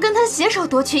本想跟他携手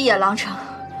夺取野狼城，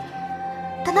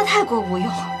但他太过无用，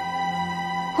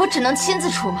我只能亲自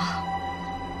出马。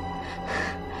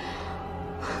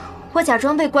我假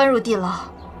装被关入地牢，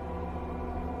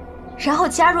然后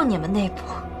加入你们内部。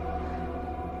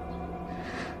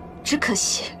只可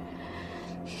惜，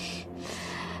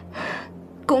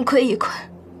功亏一篑。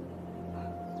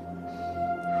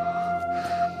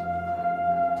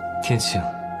天晴，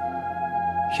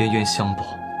冤冤相报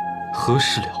何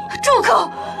时了？住口！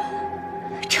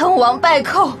称王败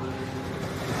寇，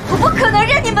我不可能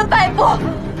任你们摆布。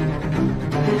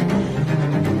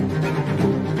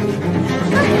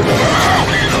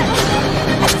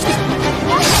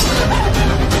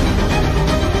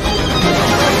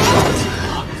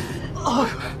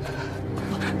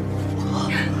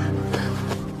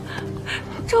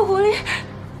臭狐狸，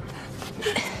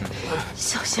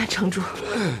小心城主。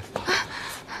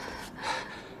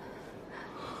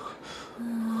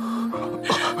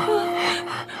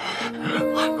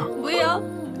不要，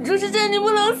朱时珍，你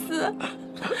不能死。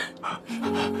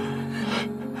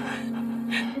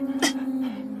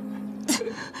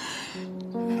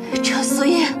这苏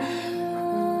叶，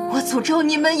我诅咒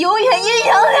你们永远阴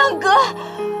阳两隔。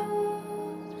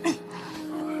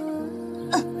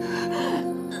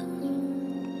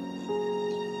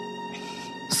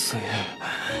苏叶，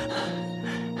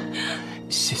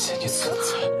谢谢你存在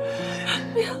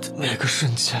的每个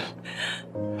瞬间，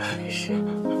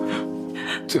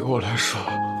对我来说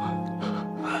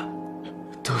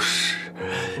都是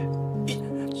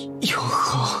永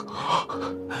恒。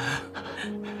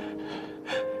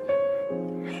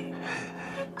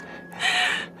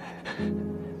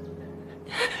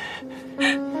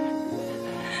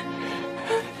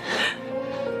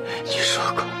你说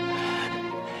过，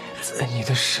你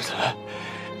的使得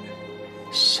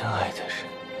相爱的人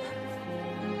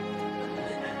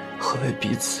会为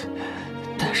彼此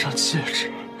戴上戒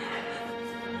指。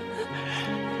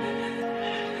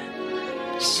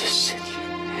谢谢你，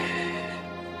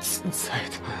现在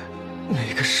的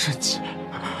每个瞬间，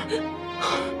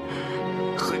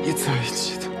和你在一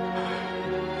起的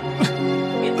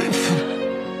每分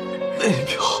每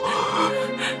秒，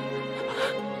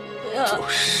都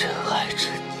深爱着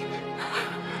你。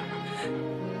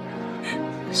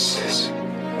谢谢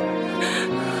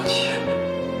你，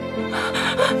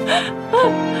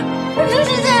朱时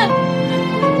珍，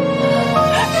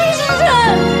朱时珍。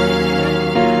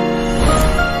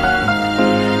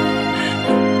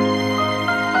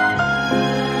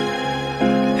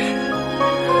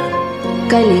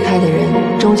该离开的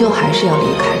人终究还是要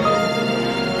离开。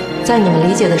在你们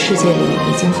理解的世界里，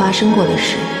已经发生过的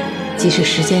事，即使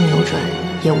时间扭转，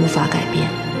也无法改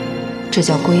变。这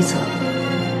叫规则。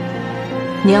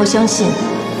你要相信，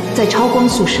在超光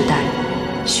速时代，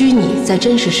虚拟在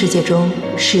真实世界中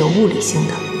是有物理性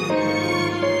的。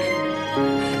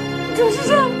朱时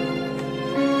珍。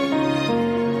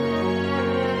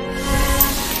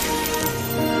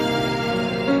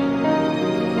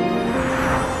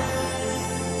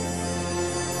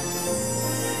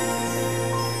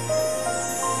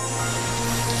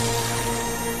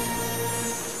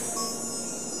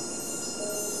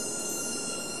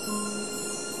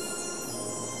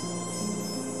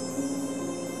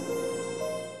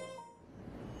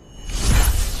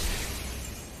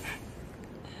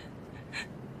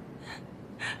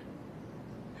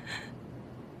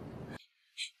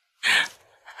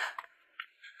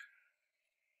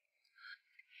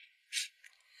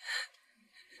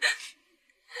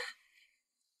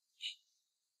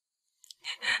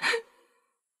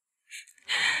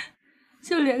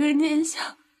就连个念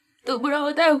想都不让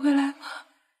我带回来吗？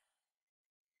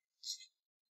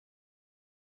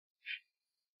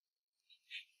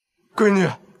闺女，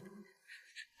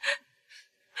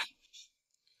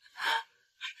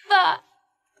爸，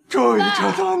终于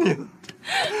找到你了，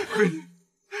闺女，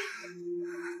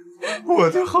我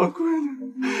的好闺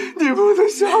女，你不能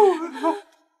想我了。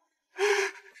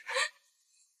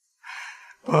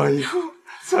爸以后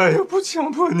再也不强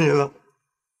迫你了。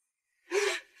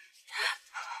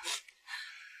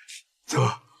走，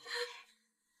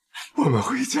我们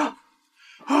回家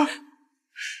啊！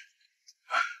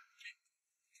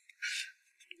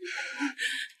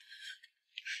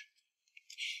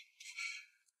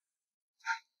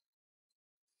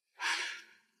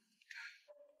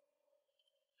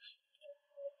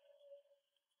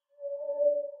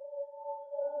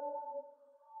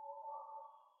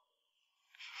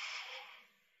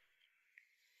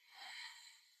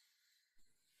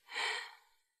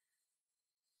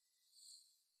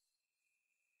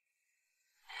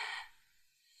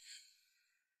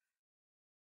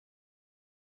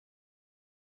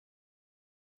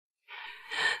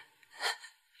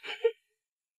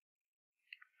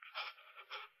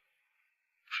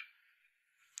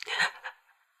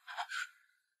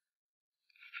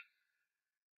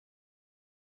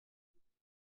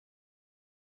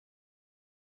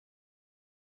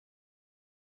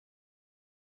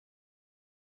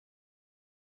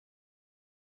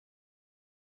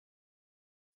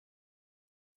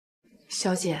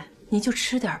小姐，你就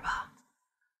吃点吧。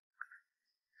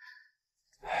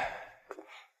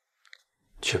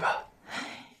去吧，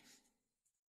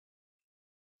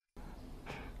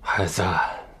孩子，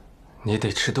你得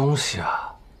吃东西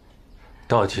啊。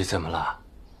到底怎么了？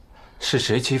是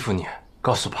谁欺负你？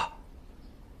告诉爸。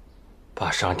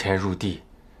爸上天入地，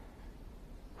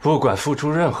不管付出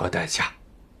任何代价，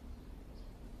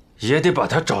也得把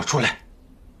他找出来。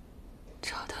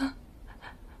找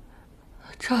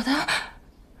他，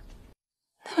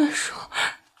那本书，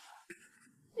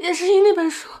也是那本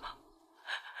书。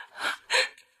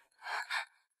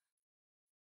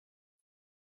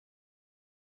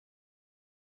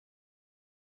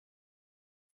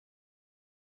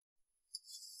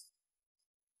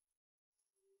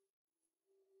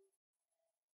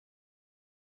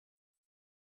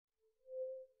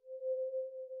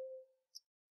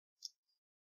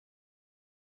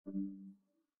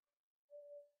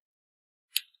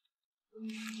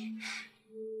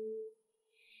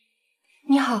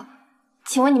你好，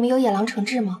请问你们有野狼惩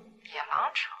治吗？野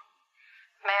狼惩？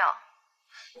没有。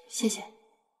谢谢。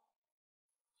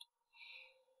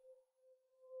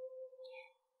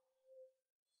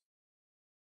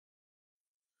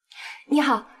你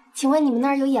好，请问你们那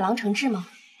儿有野狼惩治吗？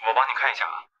我帮你看一下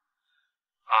啊。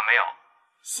没有。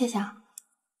谢谢啊。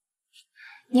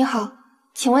你好，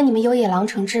请问你们有野狼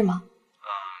惩治吗？没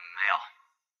有。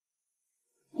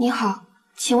你好，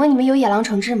请问你们有野狼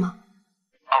惩治吗？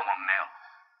我们没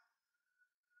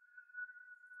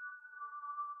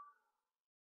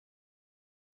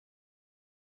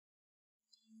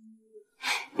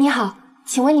有。你好，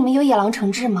请问你们有野狼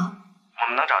惩治吗？我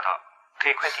们能找到，可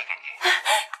以快递给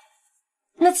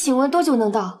你。那请问多久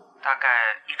能到？大概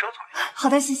1周左右。好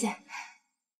的，谢谢。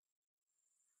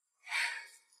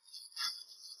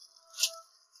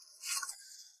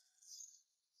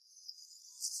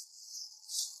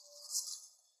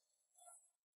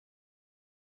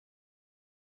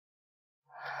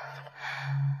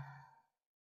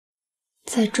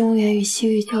在中原与西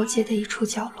域交界的一处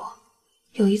角落，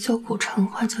有一座古城，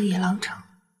唤作野狼城。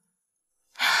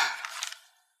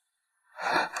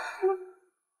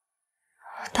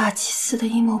大祭司的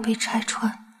阴谋被拆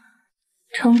穿，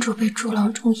城主被逐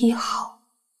狼中1号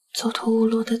走投无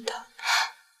路的他。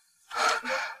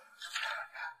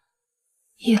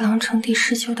野狼城第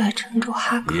19代城主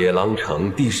哈克。野狼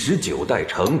城第19代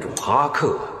城主哈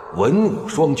克文武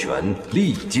双全，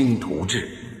励精图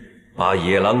治。把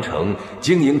野狼城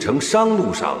经营成商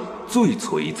路上最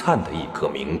璀璨的一颗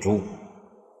明珠。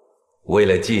为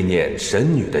了纪念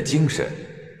神女的精神，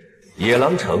野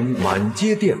狼城满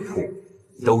街店铺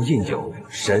都印有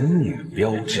神女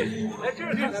标志。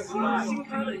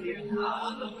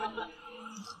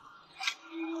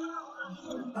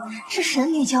是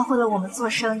神女教会了我们做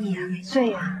生意啊！对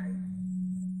呀，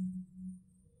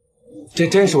这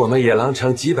真是我们野狼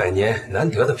城几百年难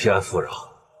得的平安富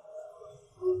饶。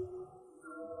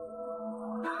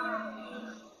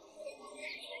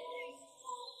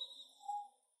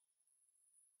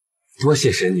多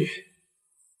谢神女，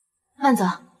慢走。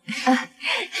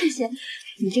谢谢，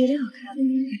你这个真好看。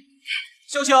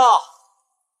秀秀，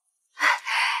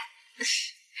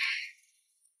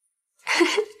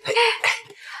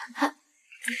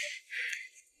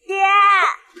爹，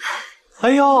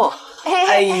哎呦，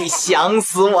哎，想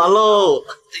死我喽！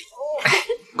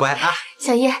乖啊，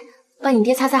小叶，帮你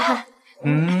爹擦擦汗。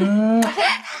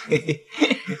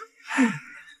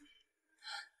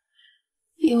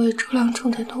因为逐狼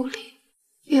中的努力，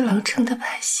野狼城的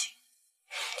百姓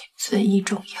尊医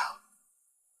重药，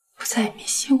不再迷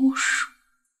信巫术。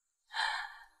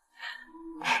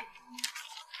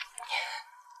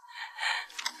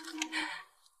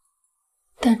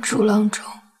但逐狼中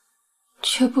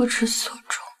却不知所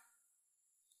终。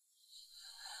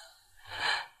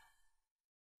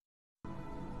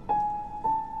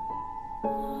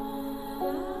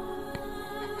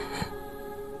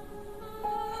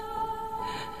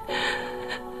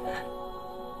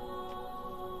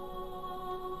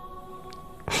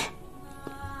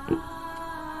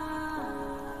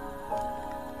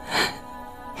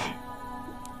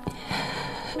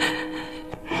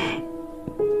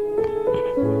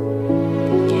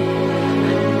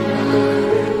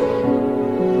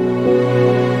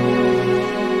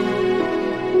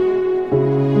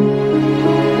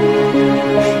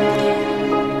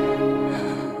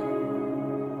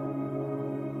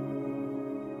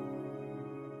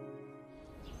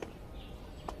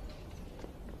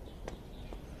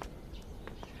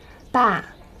爸，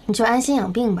你就安心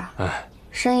养病吧。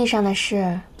生意上的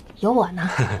事有我呢。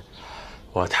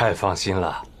我太放心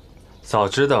了，早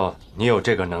知道你有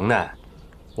这个能耐，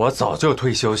我早就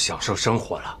退休享受生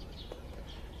活了。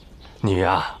你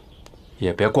呀，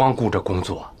也别光顾着工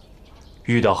作，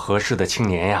遇到合适的青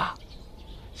年呀，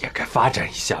也该发展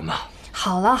一下嘛。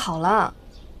好了好了，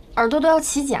耳朵都要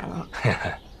起茧了。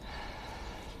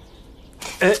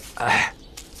哎，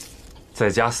在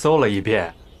家搜了一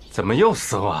遍，怎么又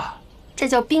搜啊？这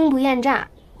叫兵不厌诈，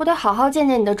我得好好见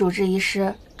见你的主治医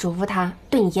师，嘱咐他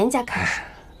对你严加看守。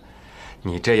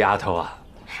你这丫头啊！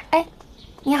哎，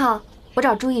你好，我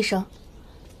找朱医生。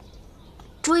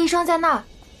朱医生在那儿。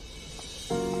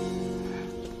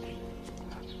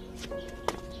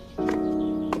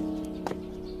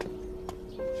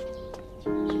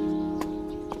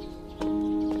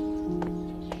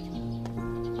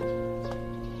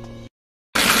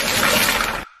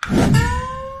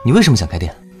你为什么想开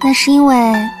店？那是因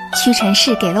为屈臣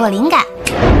氏给了我灵感。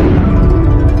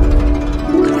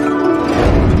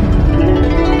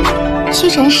屈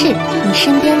臣氏，你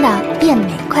身边的变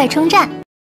美快充站。